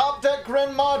if they top deck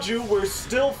Grand Maju, we're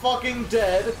still fucking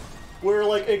dead. We're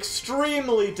like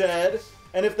extremely dead.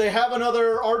 And if they have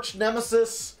another Arch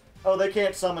Nemesis... Oh, they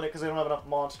can't summon it because they don't have enough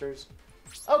monsters.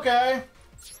 Okay.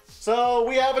 So,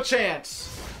 we have a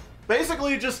chance.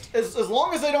 Basically, just as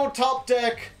long as they don't top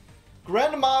deck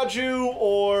Grand Maju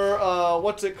or,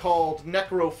 what's it called?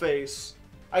 Necroface,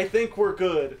 I think we're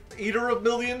good. Eater of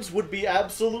Millions would be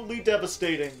absolutely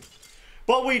devastating.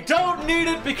 But we don't need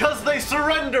it because they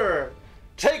surrender!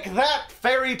 Take that,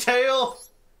 fairy tale!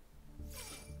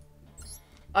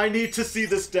 I need to see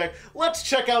this deck. Let's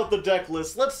check out the deck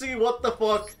list. Let's see what the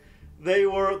fuck they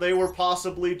were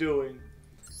possibly doing.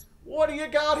 What do you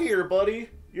got here, buddy?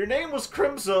 Your name was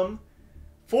Crimson.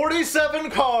 47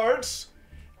 cards.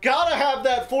 Gotta have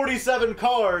that 47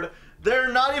 card.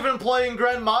 They're not even playing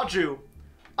Grand Maju.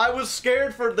 I was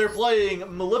scared for they're playing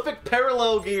Malefic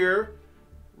Parallel Gear,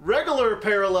 regular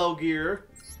Parallel Gear,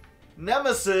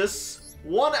 Nemesis,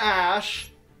 1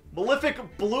 Ash,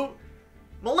 Malefic Blue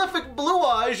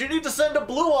Eyes. You need to send a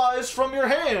Blue Eyes from your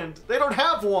hand. They don't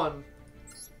have one.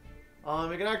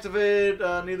 You can activate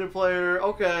neither player.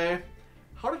 Okay.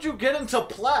 How did you get into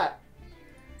Plat?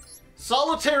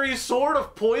 Solitary Sword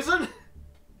of Poison?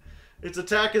 Its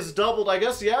attack is doubled. I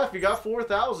guess, yeah, if you got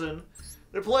 4,000.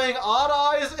 They're playing Odd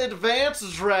Eyes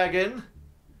Advanced Dragon.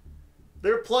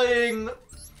 They're playing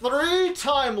 3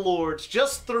 Time Lords.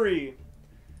 Just 3.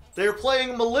 They're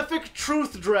playing Malefic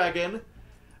Truth Dragon.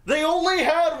 They only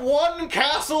had 1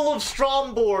 Castle of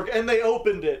Stromborg, and they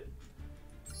opened it.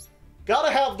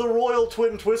 Gotta have the Royal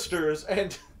Twin Twisters,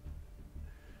 and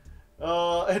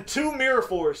 2 Mirror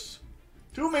Force.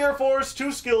 2 Mirror Force,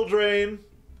 2 Skill Drain,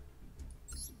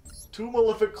 2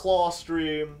 Malefic Claw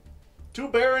Stream, 2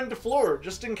 Baron de Fleur,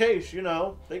 just in case, you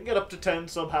know. They can get up to 10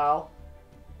 somehow.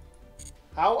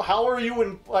 How are you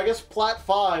in, I guess, Plat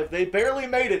 5? They barely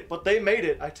made it, but they made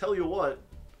it, I tell you what.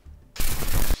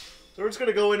 So we're just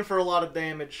gonna go in for a lot of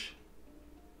damage.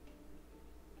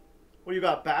 What do you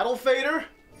got? Battle Fader?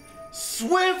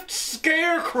 Swift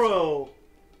Scarecrow!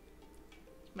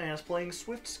 This man's playing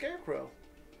Swift Scarecrow.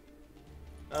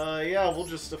 Yeah, we'll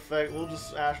just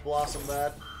Ash Blossom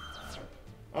that.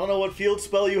 I don't know what field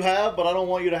spell you have, but I don't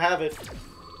want you to have it.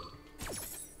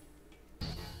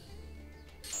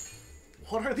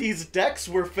 What are these decks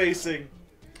we're facing?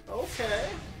 Okay.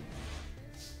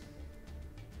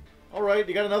 Alright,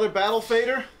 you got another Battle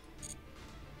Fader?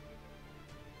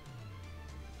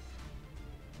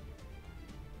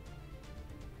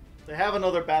 They have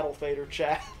another Battle Fader,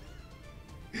 chat.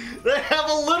 They have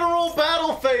a literal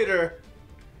Battle Fader!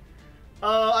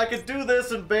 I could do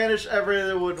this and banish everything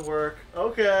that wouldn't work.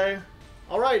 Okay.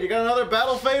 Alright, you got another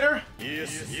Battle Fader?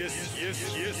 Yes, yes,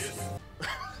 yes, yes.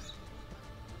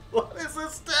 What is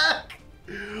this deck?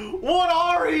 What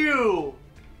are you?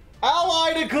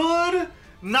 Ally to good?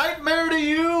 Nightmare to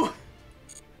you?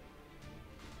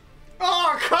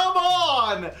 Oh, come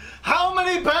on! How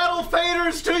many Battle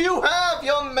Faders do you have,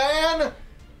 young man?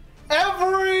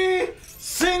 Every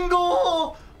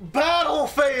single Battle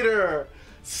Fader!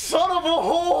 Son of a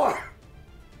whore!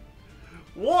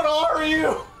 What are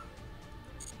you?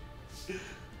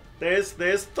 There's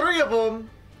 3 of them.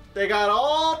 They got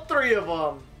all 3 of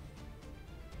them.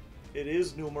 It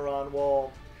is Numeron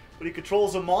Wall. But he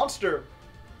controls a monster.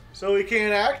 So he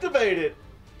can't activate it.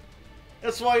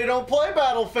 That's why you don't play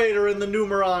Battle Fader in the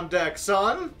Numeron deck,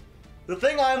 son. The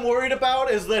thing I'm worried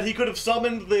about is that he could have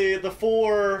summoned the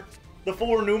four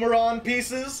Numeron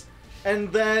pieces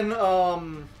and then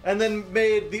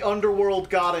made the Underworld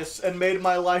Goddess and made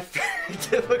my life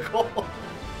very difficult.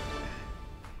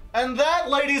 And that,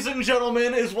 ladies and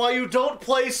gentlemen, is why you don't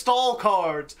play stall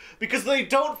cards. Because they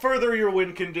don't further your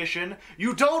win condition.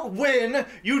 You don't win,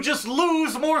 you just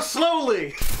lose more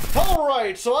slowly.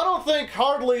 Alright, so I don't think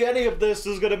hardly any of this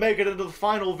is going to make it into the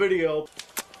final video.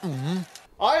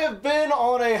 I have been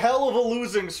on a hell of a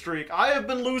losing streak. I have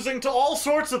been losing to all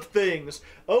sorts of things.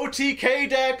 OTK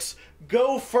decks,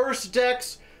 go first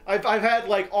decks. I've had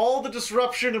like all the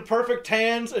disruption and perfect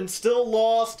hands and still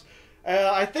lost.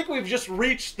 I think we've just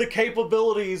reached the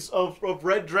capabilities of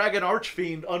Red Dragon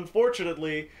Archfiend,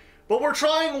 unfortunately. But we're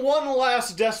trying one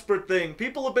last desperate thing.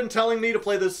 People have been telling me to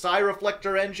play this Psi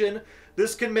Reflector engine.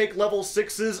 This can make level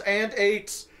 6s and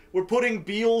 8s. We're putting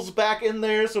Beals back in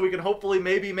there so we can hopefully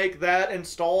maybe make that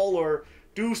install or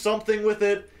do something with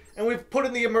it. And we've put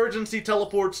in the emergency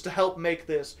teleports to help make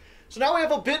this. So now we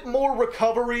have a bit more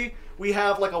recovery. We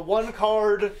have like a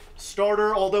 1-card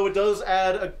starter, although it does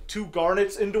add 2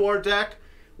 Garnets into our deck,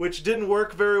 which didn't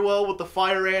work very well with the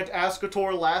Fire Ant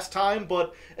Ascator last time,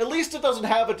 but at least it doesn't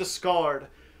have a discard.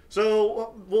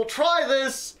 So we'll try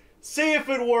this, see if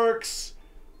it works.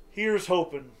 Here's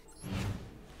hoping.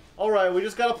 Alright, we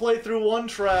just gotta play through 1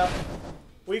 trap.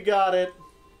 We got it.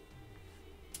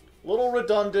 A little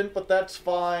redundant, but that's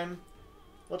fine.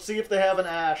 Let's see if they have an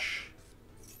Ash.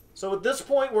 So at this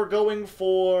point, we're going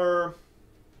for...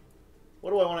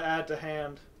 What do I want to add to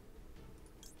hand?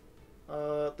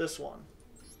 This one.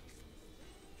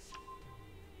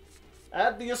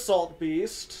 Add the Assault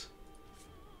Beast.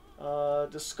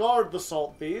 Discard the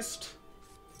Assault Beast.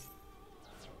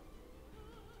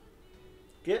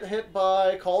 Get hit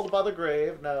by, called by the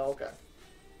grave. No, okay.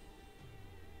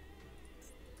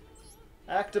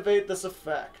 Activate this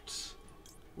effect.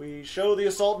 We show the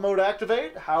Assault Mode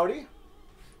activate. Howdy.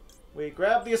 We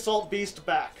grab the Assault Beast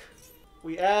back.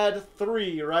 We add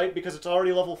 3, right? Because it's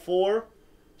already level 4.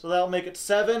 So that'll make it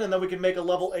 7, and then we can make a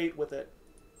level 8 with it.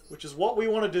 Which is what we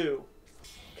want to do.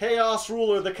 Chaos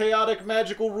Ruler, the chaotic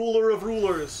magical ruler of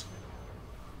rulers.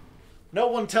 No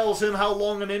one tells him how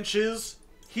long an inch is.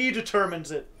 He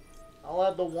determines it. I'll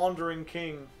add the Wandering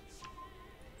King.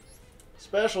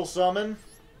 Special summon.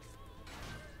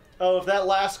 Oh, if that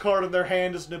last card in their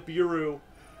hand is Nibiru.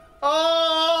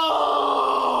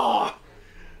 Oh!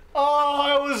 Oh,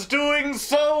 I was doing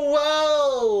so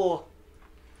well!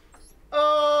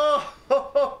 Oh!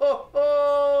 Ho, ho, ho,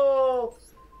 ho.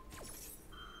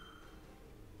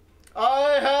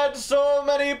 I had so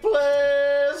many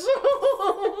plays!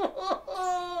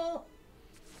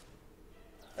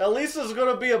 At least it's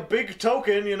gonna be a big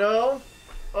token, you know?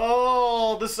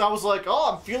 Oh, this, I was like,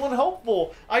 oh, I'm feeling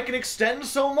hopeful. I can extend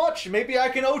so much. Maybe I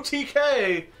can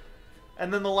OTK.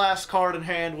 And then the last card in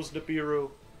hand was Nibiru.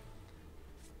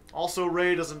 Also,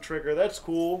 Ray doesn't trigger. That's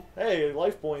cool. Hey,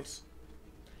 life points.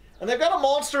 And they've got a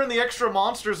monster in the extra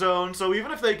monster zone, so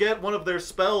even if they get one of their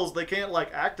spells, they can't,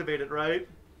 like, activate it, right?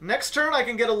 Next turn, I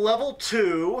can get a level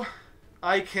 2.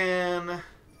 I can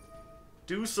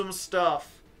do some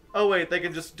stuff. Oh, wait, they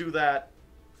can just do that.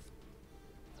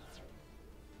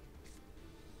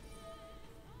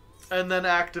 And then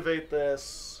activate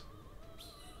this.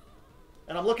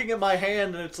 And I'm looking at my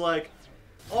hand and it's like,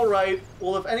 alright,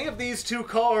 well if any of these two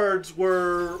cards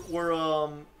were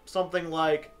something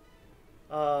like,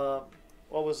 what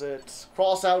was it?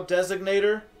 Cross out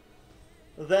Designator,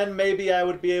 then maybe I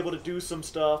would be able to do some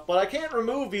stuff. But I can't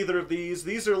remove either of these.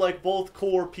 These are like both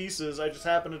core pieces. I just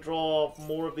happen to draw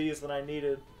more of these than I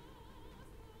needed.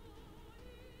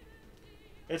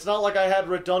 It's not like I had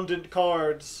redundant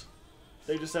cards.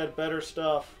 They just had better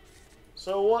stuff.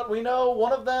 So what we know,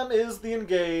 one of them is the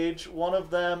Engage, one of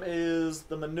them is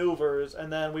the Maneuvers,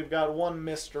 and then we've got one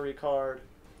mystery card.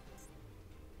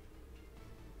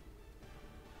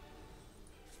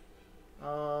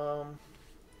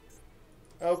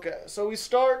 Okay, so we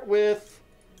start with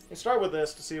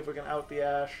this to see if we can out the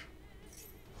Ash.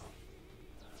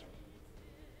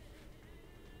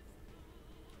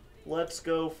 Let's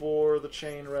go for the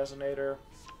Chain Resonator.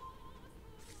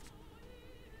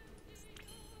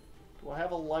 Do I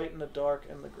have a light and a dark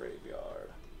in the graveyard?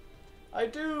 I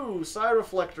do!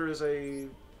 Psy-Reflector is a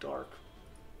dark.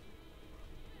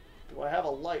 Do I have a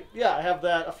light? Yeah, I have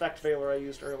that Effect Veiler I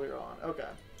used earlier on. Okay.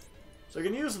 So I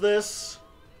can use this.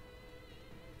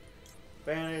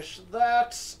 Banish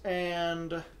that,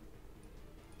 and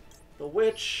the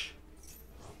Witch.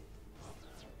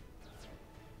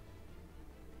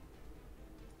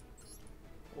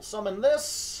 We'll summon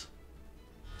this.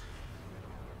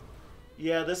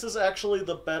 Yeah, this is actually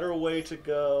the better way to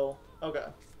go. Okay.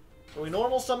 So we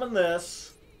normal summon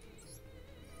this.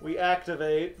 We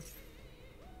activate.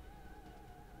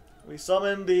 We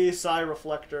summon the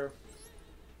Psy-Reflector.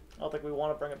 I don't think we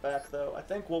want to bring it back, though. I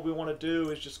think what we want to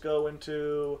do is just go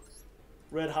into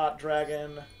Red Hot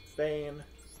Dragon, Bane.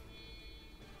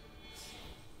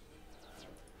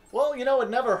 Well, you know,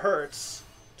 it never hurts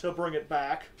to bring it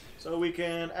back. So we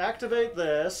can activate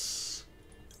this,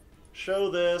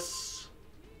 show this,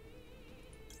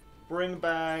 bring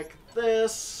back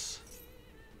this.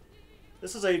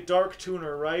 This is a Dark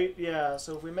Tuner, right? Yeah,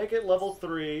 so if we make it level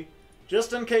 3,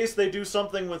 just in case they do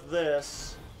something with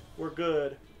this, we're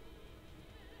good.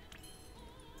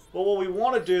 But what we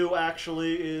want to do,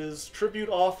 actually, is tribute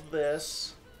off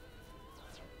this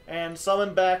and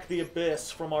summon back the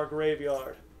Abyss from our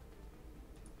graveyard.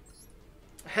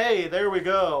 Hey, there we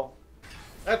go.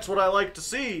 That's what I like to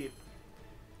see.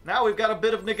 Now we've got a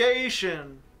bit of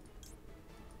negation.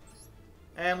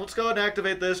 And let's go ahead and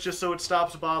activate this just so it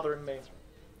stops bothering me.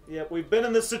 Yep, we've been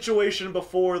in this situation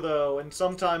before, though, and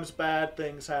sometimes bad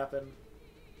things happen.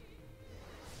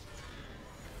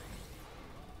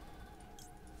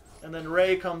 And then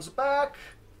Ray comes back,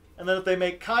 and then if they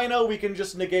make Kaina, we can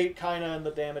just negate Kaina in the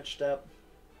damage step.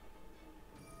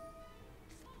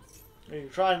 You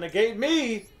try to negate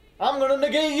me, I'm gonna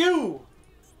negate you!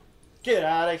 Get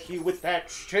out of here with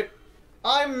that shit.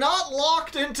 I'm not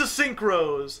locked into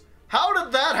Synchros. How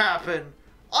did that happen?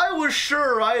 I was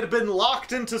sure I had been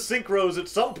locked into Synchros at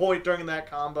some point during that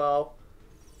combo.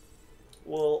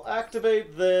 We'll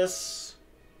activate this.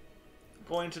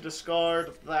 Going to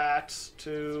discard that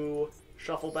to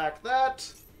shuffle back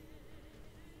that.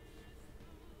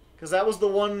 Because that was the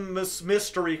one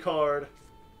mystery card.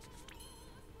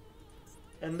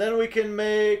 And then we can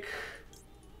make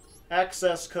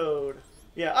access code.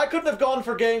 Yeah, I couldn't have gone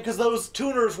for game because those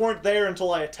tuners weren't there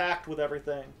until I attacked with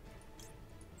everything.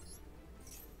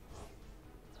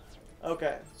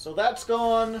 Okay, so that's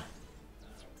gone.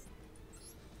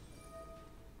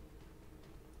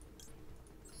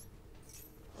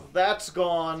 That's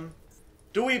gone.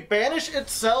 Do we banish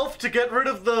itself to get rid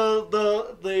of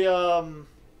the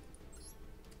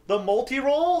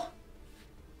multi-roll?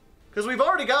 Because we've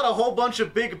already got a whole bunch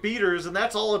of big beaters, and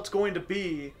that's all it's going to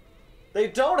be. They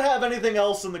don't have anything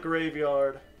else in the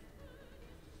graveyard.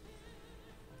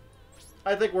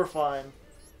 I think we're fine.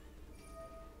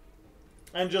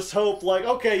 And just hope, like,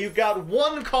 okay, you've got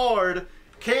one card.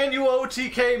 Can you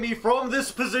OTK me from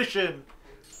this position?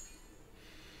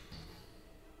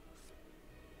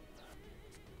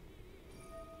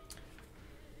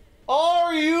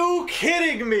 Are you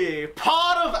kidding me?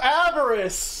 Pot of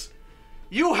Avarice!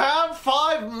 You have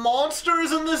 5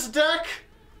 monsters in this deck?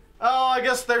 Oh, I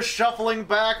guess they're shuffling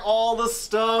back all the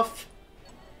stuff.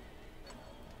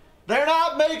 They're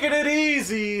not making it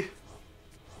easy.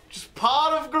 Just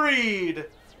Pot of Greed.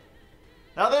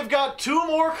 Now they've got 2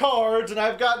 more cards, and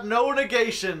I've got no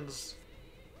negations.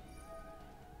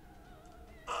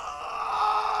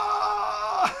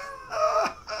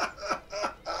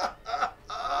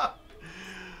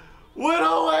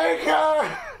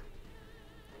 Widowmaker!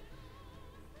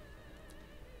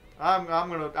 I'm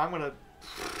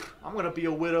gonna be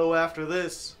a widow after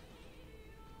this.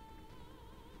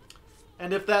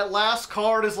 And if that last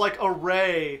card is like a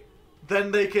ray,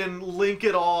 then they can link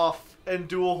it off and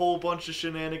do a whole bunch of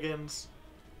shenanigans.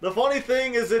 The funny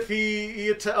thing is if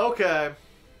okay.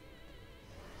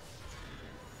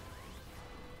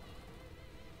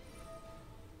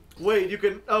 Wait, you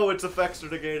can, oh, it's effects are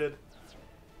negated.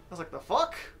 I was like, the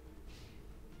fuck?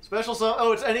 Special summon,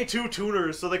 oh, it's any 2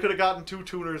 tuners, so they could have gotten 2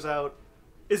 tuners out.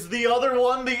 Is the other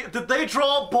one did they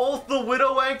draw both the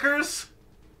Widow Anchors?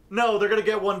 No, they're gonna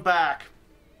get one back.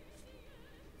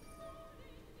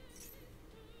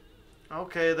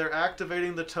 Okay, they're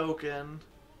activating the token.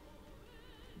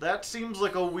 That seems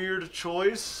like a weird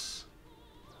choice.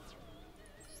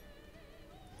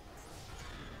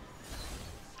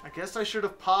 I guess I should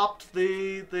have popped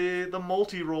the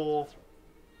multi-roll.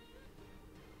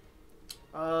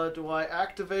 Do I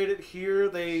activate it here?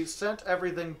 They sent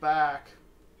everything back.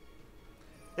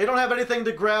 They don't have anything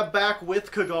to grab back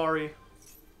with Kagari.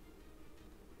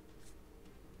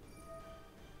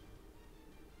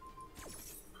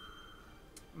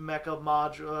 Mecha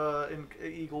Module,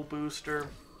 Eagle Booster.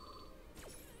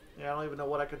 Yeah, I don't even know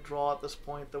what I could draw at this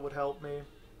point that would help me.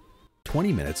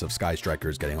 20 minutes of Sky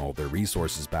Strikers getting all their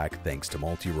resources back thanks to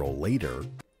multi-roll later.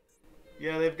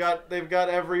 Yeah, they've got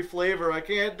every flavor. I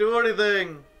can't do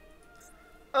anything.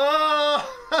 Oh!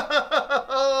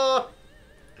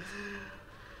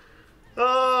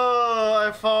 Oh,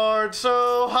 I farted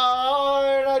so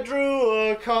hard I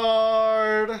drew a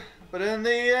card. But in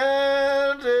the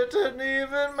end, it didn't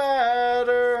even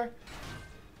matter.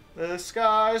 The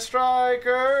Sky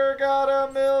Striker got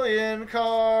 1,000,000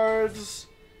 cards.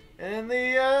 In the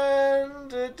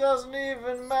end, it doesn't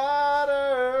even matter.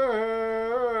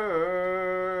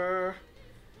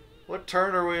 What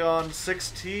turn are we on?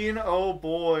 16? Oh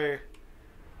boy.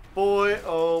 Boy,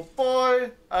 oh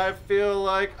boy. I feel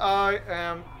like I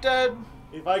am dead.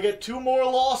 If I get 2 more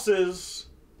losses,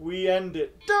 we end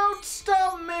it. Don't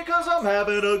stop me, cause I'm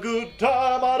having a good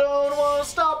time. I don't want to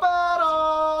stop at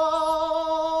all.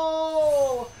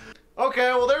 Okay,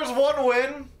 well there's 1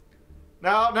 win.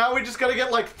 Now we just gotta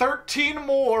get like 13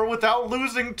 more without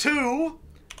losing 2,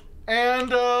 and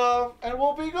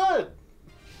we'll be good.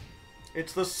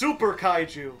 It's the Super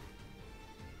Kaiju.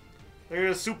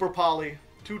 There's Super Poly,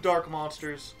 2 dark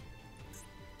monsters.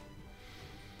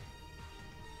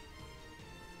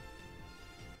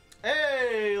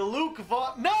 Hey, Luke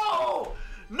Von. No!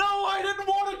 No, I didn't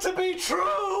want it to be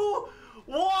true!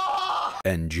 Why?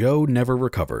 And Joe never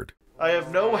recovered. I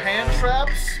have no hand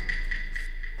traps.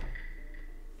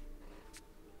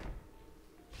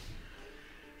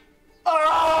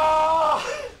 Ah!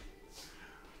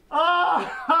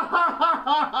 Ah!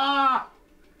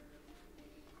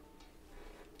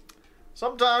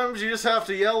 Sometimes you just have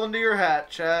to yell into your hat,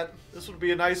 chat. This would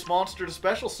be a nice monster to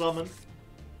special summon.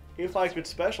 If I could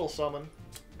special summon.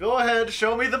 Go ahead,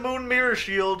 show me the Moon Mirror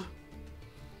Shield.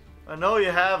 I know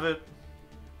you have it.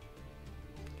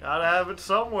 Gotta have it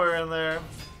somewhere in there.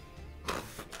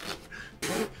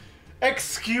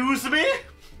 Excuse me?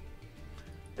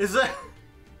 Is that...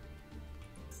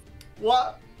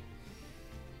 What?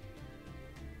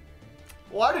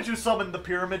 Why did you summon the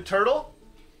Pyramid Turtle?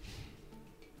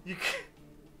 You can't...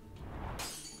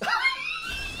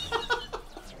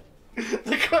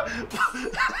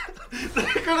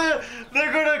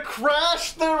 They're gonna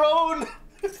crash their own...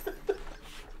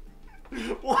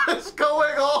 What is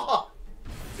going on?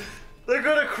 They're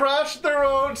gonna crash their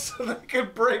own so they can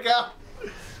break out.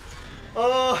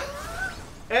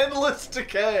 Endless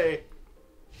Decay.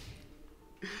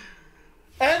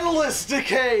 Endless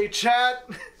Decay, chat.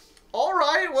 All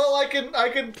right, well I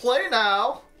can play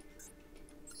now.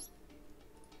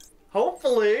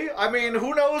 Hopefully. I mean,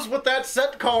 who knows what that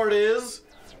set card is?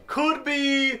 Could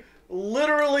be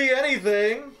literally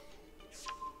anything.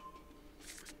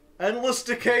 Endless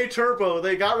Decay Turbo.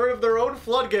 They got rid of their own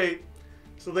floodgate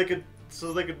so they could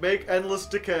make Endless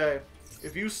Decay.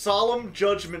 If you solemn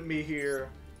judgment me here,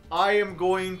 I'm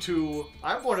going to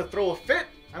throw a fit.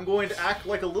 I'm going to act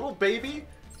like a little baby.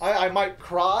 I might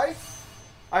cry.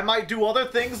 I might do other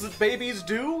things that babies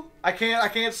do. I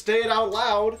can't say it out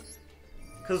loud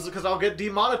because I'll get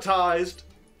demonetized.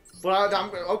 But I'm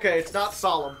okay. It's not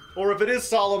solemn. Or if it is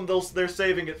solemn, they're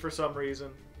saving it for some reason.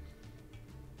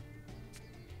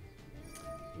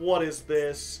 What is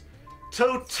this?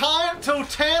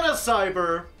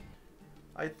 Totanacyber.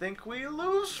 I think we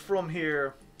lose from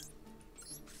here.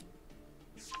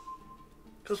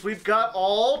 Because we've got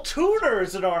all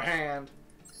tuners in our hand.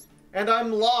 And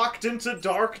I'm locked into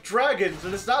Dark Dragons.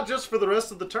 And it's not just for the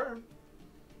rest of the turn.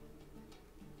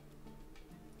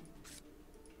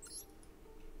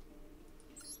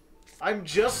 I'm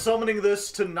just summoning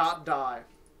this to not die.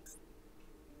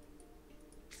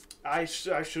 I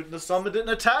shouldn't have summoned it in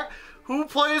attack. Who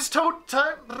plays Oh,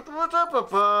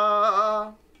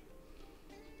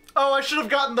 I should have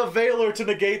gotten the Veiler to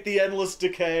negate the Endless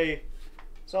Decay.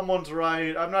 Someone's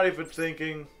right. I'm not even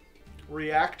thinking.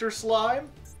 Reactor Slime?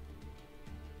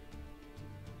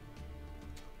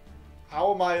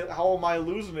 How am I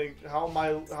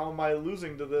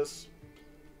losing to this?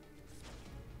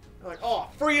 Like, oh,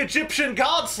 free Egyptian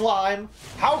God Slime!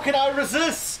 How can I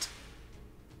resist?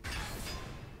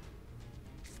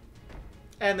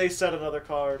 And they set another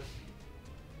card.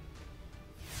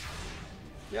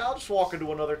 Yeah, I'll just walk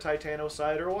into another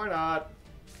Titanocider, why not?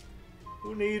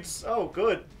 Who needs... Oh,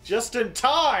 good. Just in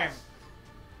time!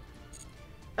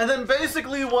 And then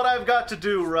basically what I've got to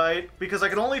do, right? Because I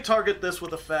can only target this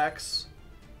with effects.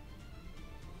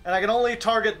 And I can only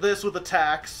target this with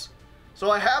attacks. So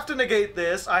I have to negate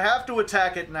this. I have to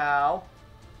attack it now.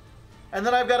 And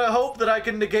then I've got to hope that I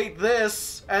can negate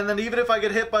this. And then even if I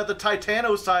get hit by the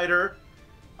Titanocider,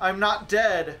 I'm not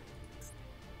dead.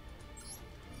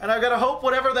 And I've got to hope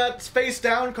whatever that face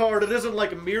down card, it isn't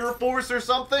like a Mirror Force or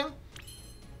something.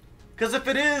 Because if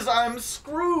it is, I'm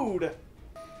screwed.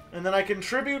 And then I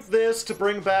contribute this to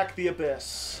bring back the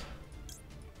Abyss.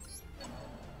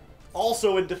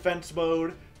 Also in defense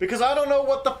mode, because I don't know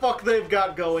what the fuck they've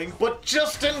got going, but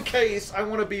just in case, I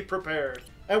want to be prepared.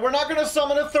 And we're not going to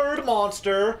summon a third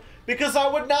monster, because I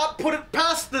would not put it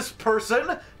past this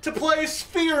person to play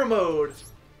Sphere mode.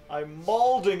 I'm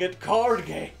maulding at card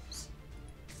games.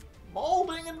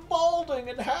 Maulding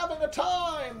and having a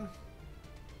time.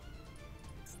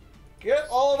 Get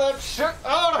all that shit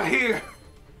out of here.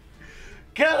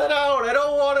 Get it out. I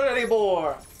don't want it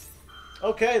anymore.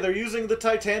 Okay, they're using the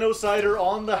Titanocider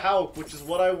on the Hulk, which is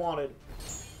what I wanted.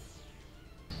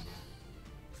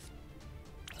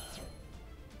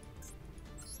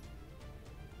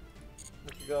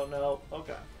 There you go. No.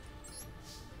 Okay.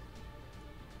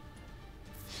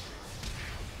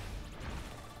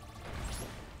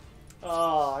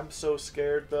 Oh, I'm so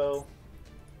scared though.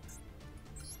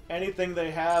 Anything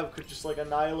they have could just like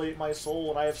annihilate my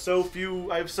soul, and I have so few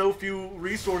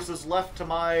resources left to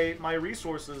my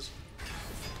resources.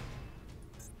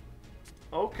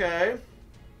 Okay.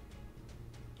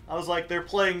 I was like, they're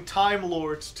playing Time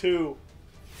Lords too.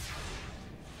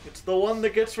 It's the one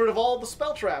that gets rid of all the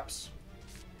spell traps.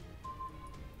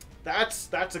 That's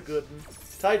a good one.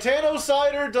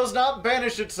 Titanocider does not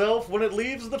banish itself when it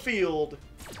leaves the field.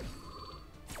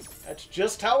 That's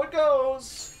just how it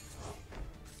goes.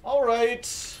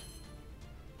 Alright.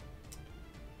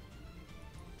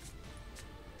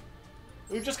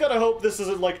 We've just gotta hope this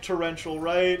isn't like torrential,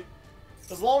 right?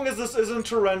 As long as this isn't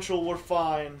torrential, we're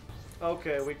fine.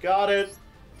 Okay, we got it.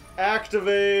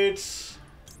 Activate.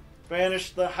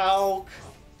 Banish the Hulk.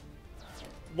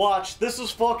 Watch, this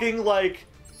is fucking like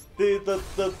the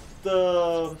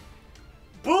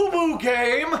boo-boo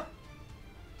game!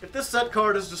 If this set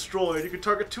card is destroyed, you can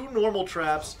target 2 normal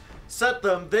traps, set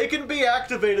them, they can be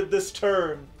activated this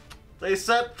turn. They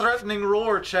set Threatening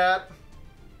Roar, chat.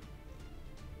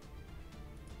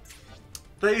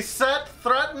 They set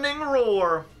Threatening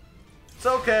Roar. It's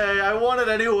okay, I want it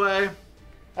anyway.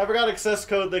 I forgot access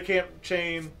code they can't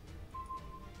chain.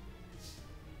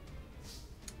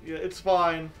 Yeah, it's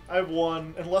fine. I've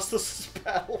won, unless this is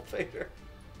Battle Fader.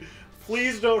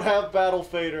 Please don't have Battle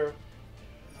Fader.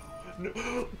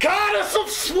 Goddess of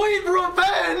Sweet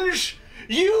Revenge!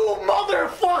 You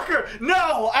motherfucker!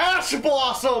 No! Ash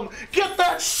Blossom! Get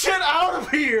that shit out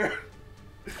of here!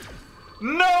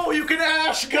 No, you can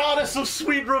Ash Goddess of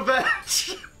Sweet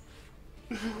Revenge!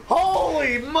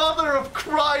 Holy Mother of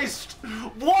Christ!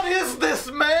 What is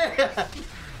this, man?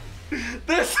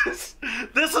 This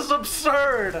This is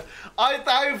absurd.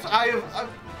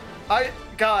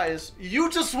 Guys, you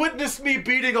just witnessed me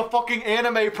beating a fucking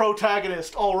anime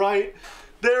protagonist, alright?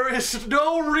 There is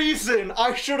no reason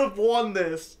I should have won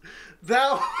this.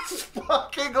 That was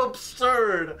fucking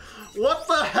absurd. What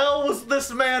the hell was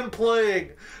this man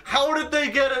playing? How did they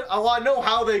get it? Oh, I know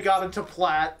how they got into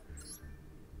Plat.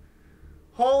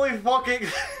 Holy fucking...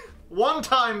 1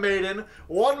 Time Maiden,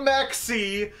 1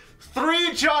 Maxi,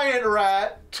 3 Giant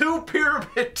Rat, 2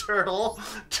 Pyramid Turtle,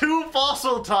 2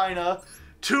 Fossil Dyna,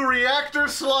 2 Reactor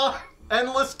Slime,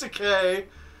 Endless Decay,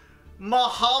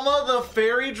 Mahama the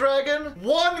Fairy Dragon,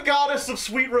 1 Goddess of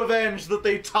Sweet Revenge that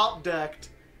they top-decked,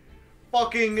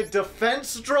 fucking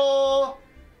Defense Draw,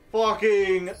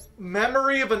 fucking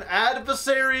Memory of an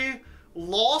Adversary,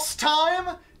 Lost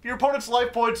Time. If your opponent's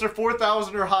life points are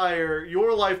 4,000 or higher,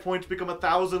 your life points become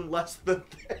 1,000 less than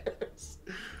theirs.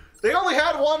 They only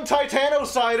had 1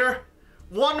 Titanocider,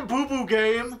 1 Boo Boo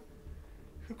Game,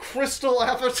 Crystal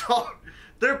Avatar.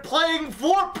 They're playing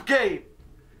Vorpgate.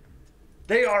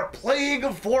 They are playing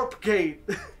Vorpgate.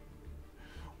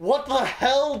 What the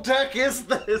hell deck is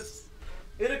this?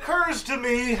 It occurs to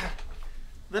me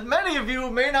that many of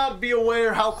you may not be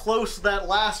aware how close that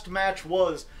last match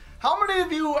was. How many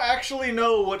of you actually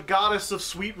know what Goddess of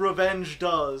Sweet Revenge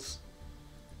does?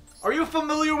 Are you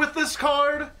familiar with this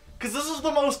card? Because this is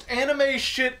the most anime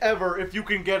shit ever if you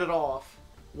can get it off.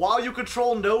 While you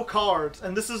control no cards,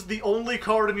 and this is the only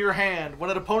card in your hand, when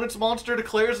an opponent's monster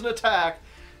declares an attack,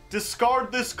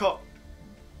 discard this card.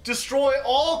 Destroy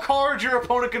all cards your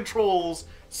opponent controls.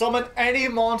 Summon any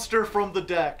monster from the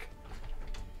deck.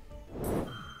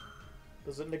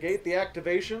 Does it negate the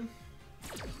activation?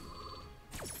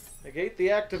 Negate the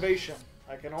activation.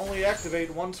 I can only activate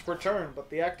once per turn,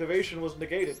 but the activation was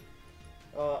negated.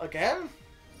 Again?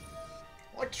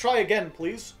 I'd like to try again,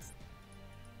 please.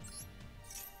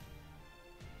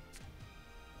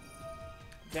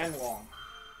 Danglong.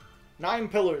 9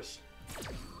 pillars.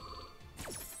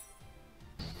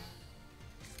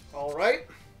 Alright.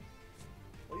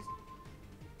 Please.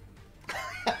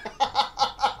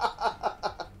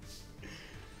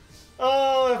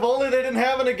 Oh, if only they didn't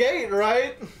have a negate,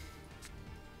 right?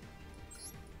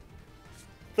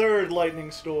 3rd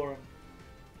Lightning Storm.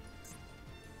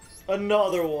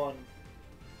 Another one.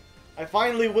 I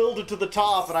finally willed it to the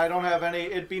top, and I don't have any...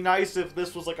 It'd be nice if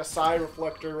this was like a Psy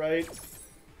Reflector, right?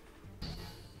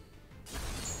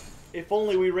 If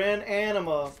only we ran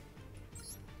Anima.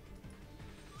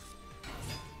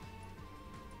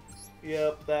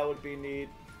 Yep, that would be neat.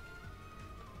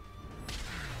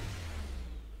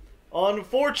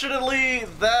 Unfortunately,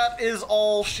 that is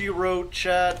all she wrote,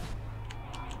 chat.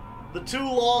 The 2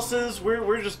 losses,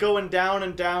 we're just going down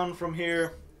and down from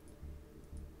here.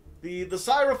 The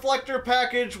Psy Reflector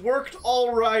package worked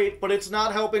alright, but it's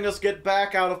not helping us get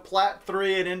back out of Plat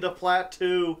 3 and into Plat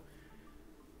 2.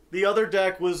 The other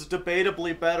deck was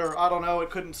debatably better. I don't know, it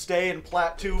couldn't stay in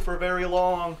Plat 2 for very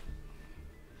long.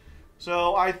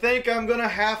 So I think I'm gonna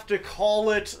have to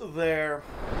call it there.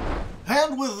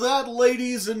 And with that,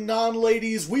 ladies and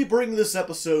non-ladies, we bring this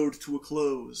episode to a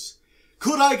close.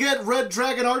 Could I get Red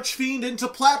Dragon Archfiend into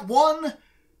Plat 1?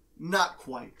 Not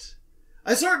quite.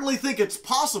 I certainly think it's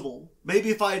possible. Maybe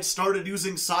if I had started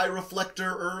using Psy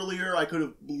Reflector earlier, I could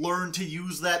have learned to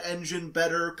use that engine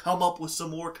better, come up with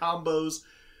some more combos.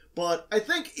 But I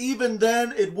think even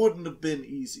then, it wouldn't have been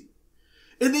easy.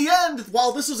 In the end,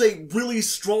 while this is a really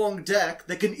strong deck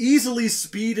that can easily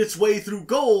speed its way through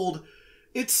gold,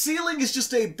 its ceiling is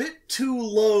just a bit too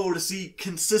low to see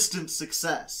consistent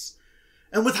success.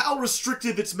 And with how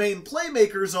restrictive its main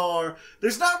playmakers are,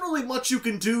 there's not really much you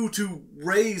can do to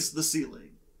raise the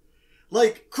ceiling.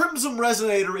 Like, Crimson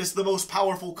Resonator is the most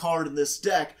powerful card in this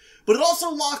deck, but it also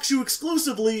locks you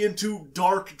exclusively into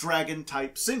Dark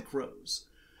Dragon-type synchros.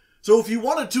 So if you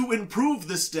wanted to improve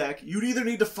this deck, you'd either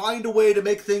need to find a way to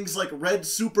make things like Red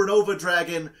Supernova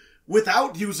Dragon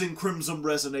without using Crimson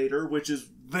Resonator, which is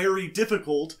very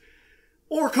difficult,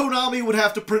 or Konami would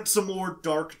have to print some more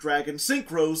Dark Dragon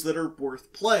synchros that are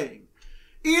worth playing.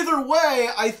 Either way,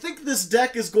 I think this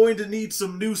deck is going to need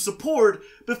some new support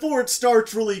before it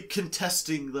starts really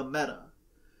contesting the meta.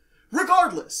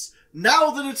 Regardless,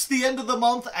 now that it's the end of the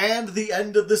month and the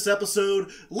end of this episode,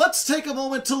 let's take a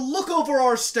moment to look over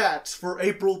our stats for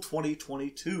April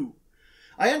 2022.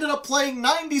 I ended up playing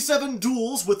 97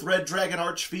 duels with Red Dragon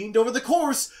Archfiend over the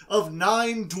course of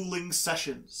 9 dueling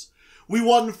sessions. We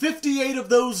won 58 of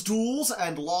those duels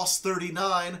and lost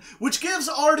 39, which gives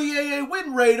RDA a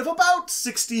win rate of about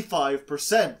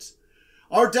 65%.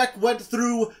 Our deck went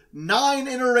through 9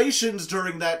 iterations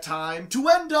during that time to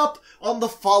end up on the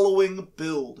following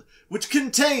build, which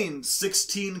contains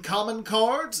 16 common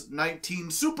cards,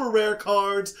 19 super rare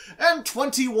cards, and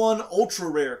 21 ultra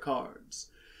rare cards.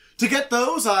 To get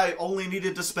those, I only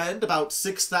needed to spend about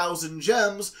 6,000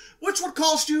 gems, which would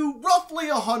cost you roughly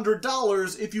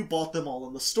 $100 if you bought them all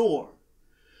in the store.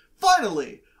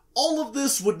 Finally, all of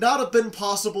this would not have been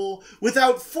possible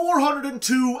without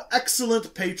 402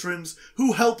 excellent patrons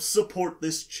who help support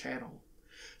this channel.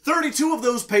 32 of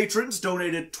those patrons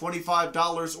donated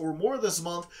 $25 or more this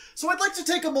month, so I'd like to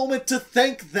take a moment to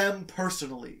thank them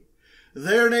personally.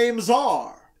 Their names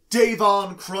are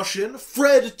Davon Crushin,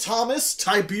 Fred Thomas,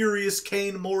 Tiberius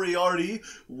Kane Moriarty,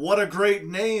 What a Great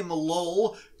Name,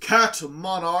 lol, Cat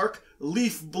Monarch,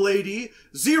 Leaf Blady,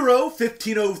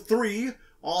 1503,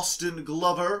 Austin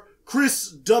Glover,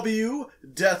 Chris W.,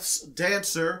 Death's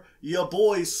Dancer, Ya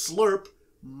Boy Slurp,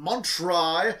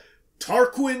 Montry,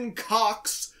 Tarquin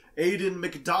Cox, Aiden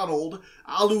McDonald,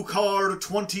 Alucard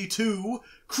 22,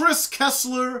 Chris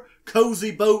Kessler,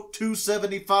 Cozy Boat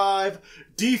 275,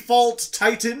 Default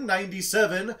Titan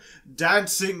 97,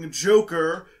 Dancing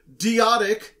Joker,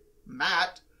 Diotic,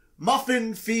 Matt,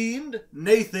 Muffin Fiend,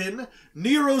 Nathan,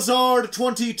 Nerozard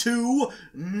 22,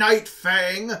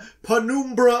 Nightfang,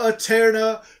 Penumbra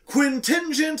Eterna,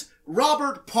 Quintingent,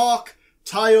 Robert Pock,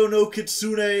 Tayo no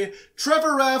Kitsune,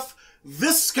 Trevor F.,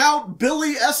 Viscout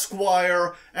Billy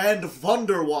Esquire, and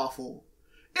Wunderwaffle.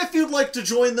 If you'd like to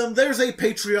join them, there's a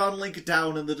Patreon link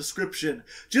down in the description.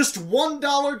 Just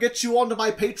 $1 gets you onto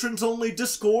my patrons-only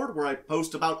Discord, where I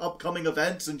post about upcoming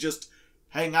events and just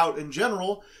hang out in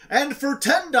general. And for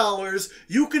 $10,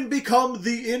 you can become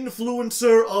the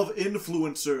influencer of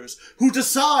influencers, who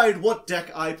decide what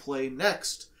deck I play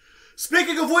next.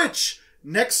 Speaking of which,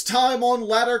 next time on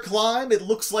Ladder Climb, it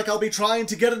looks like I'll be trying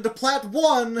to get into Plat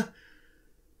 1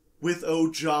 with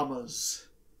Ojamas.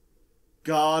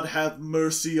 God have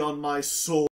mercy on my soul.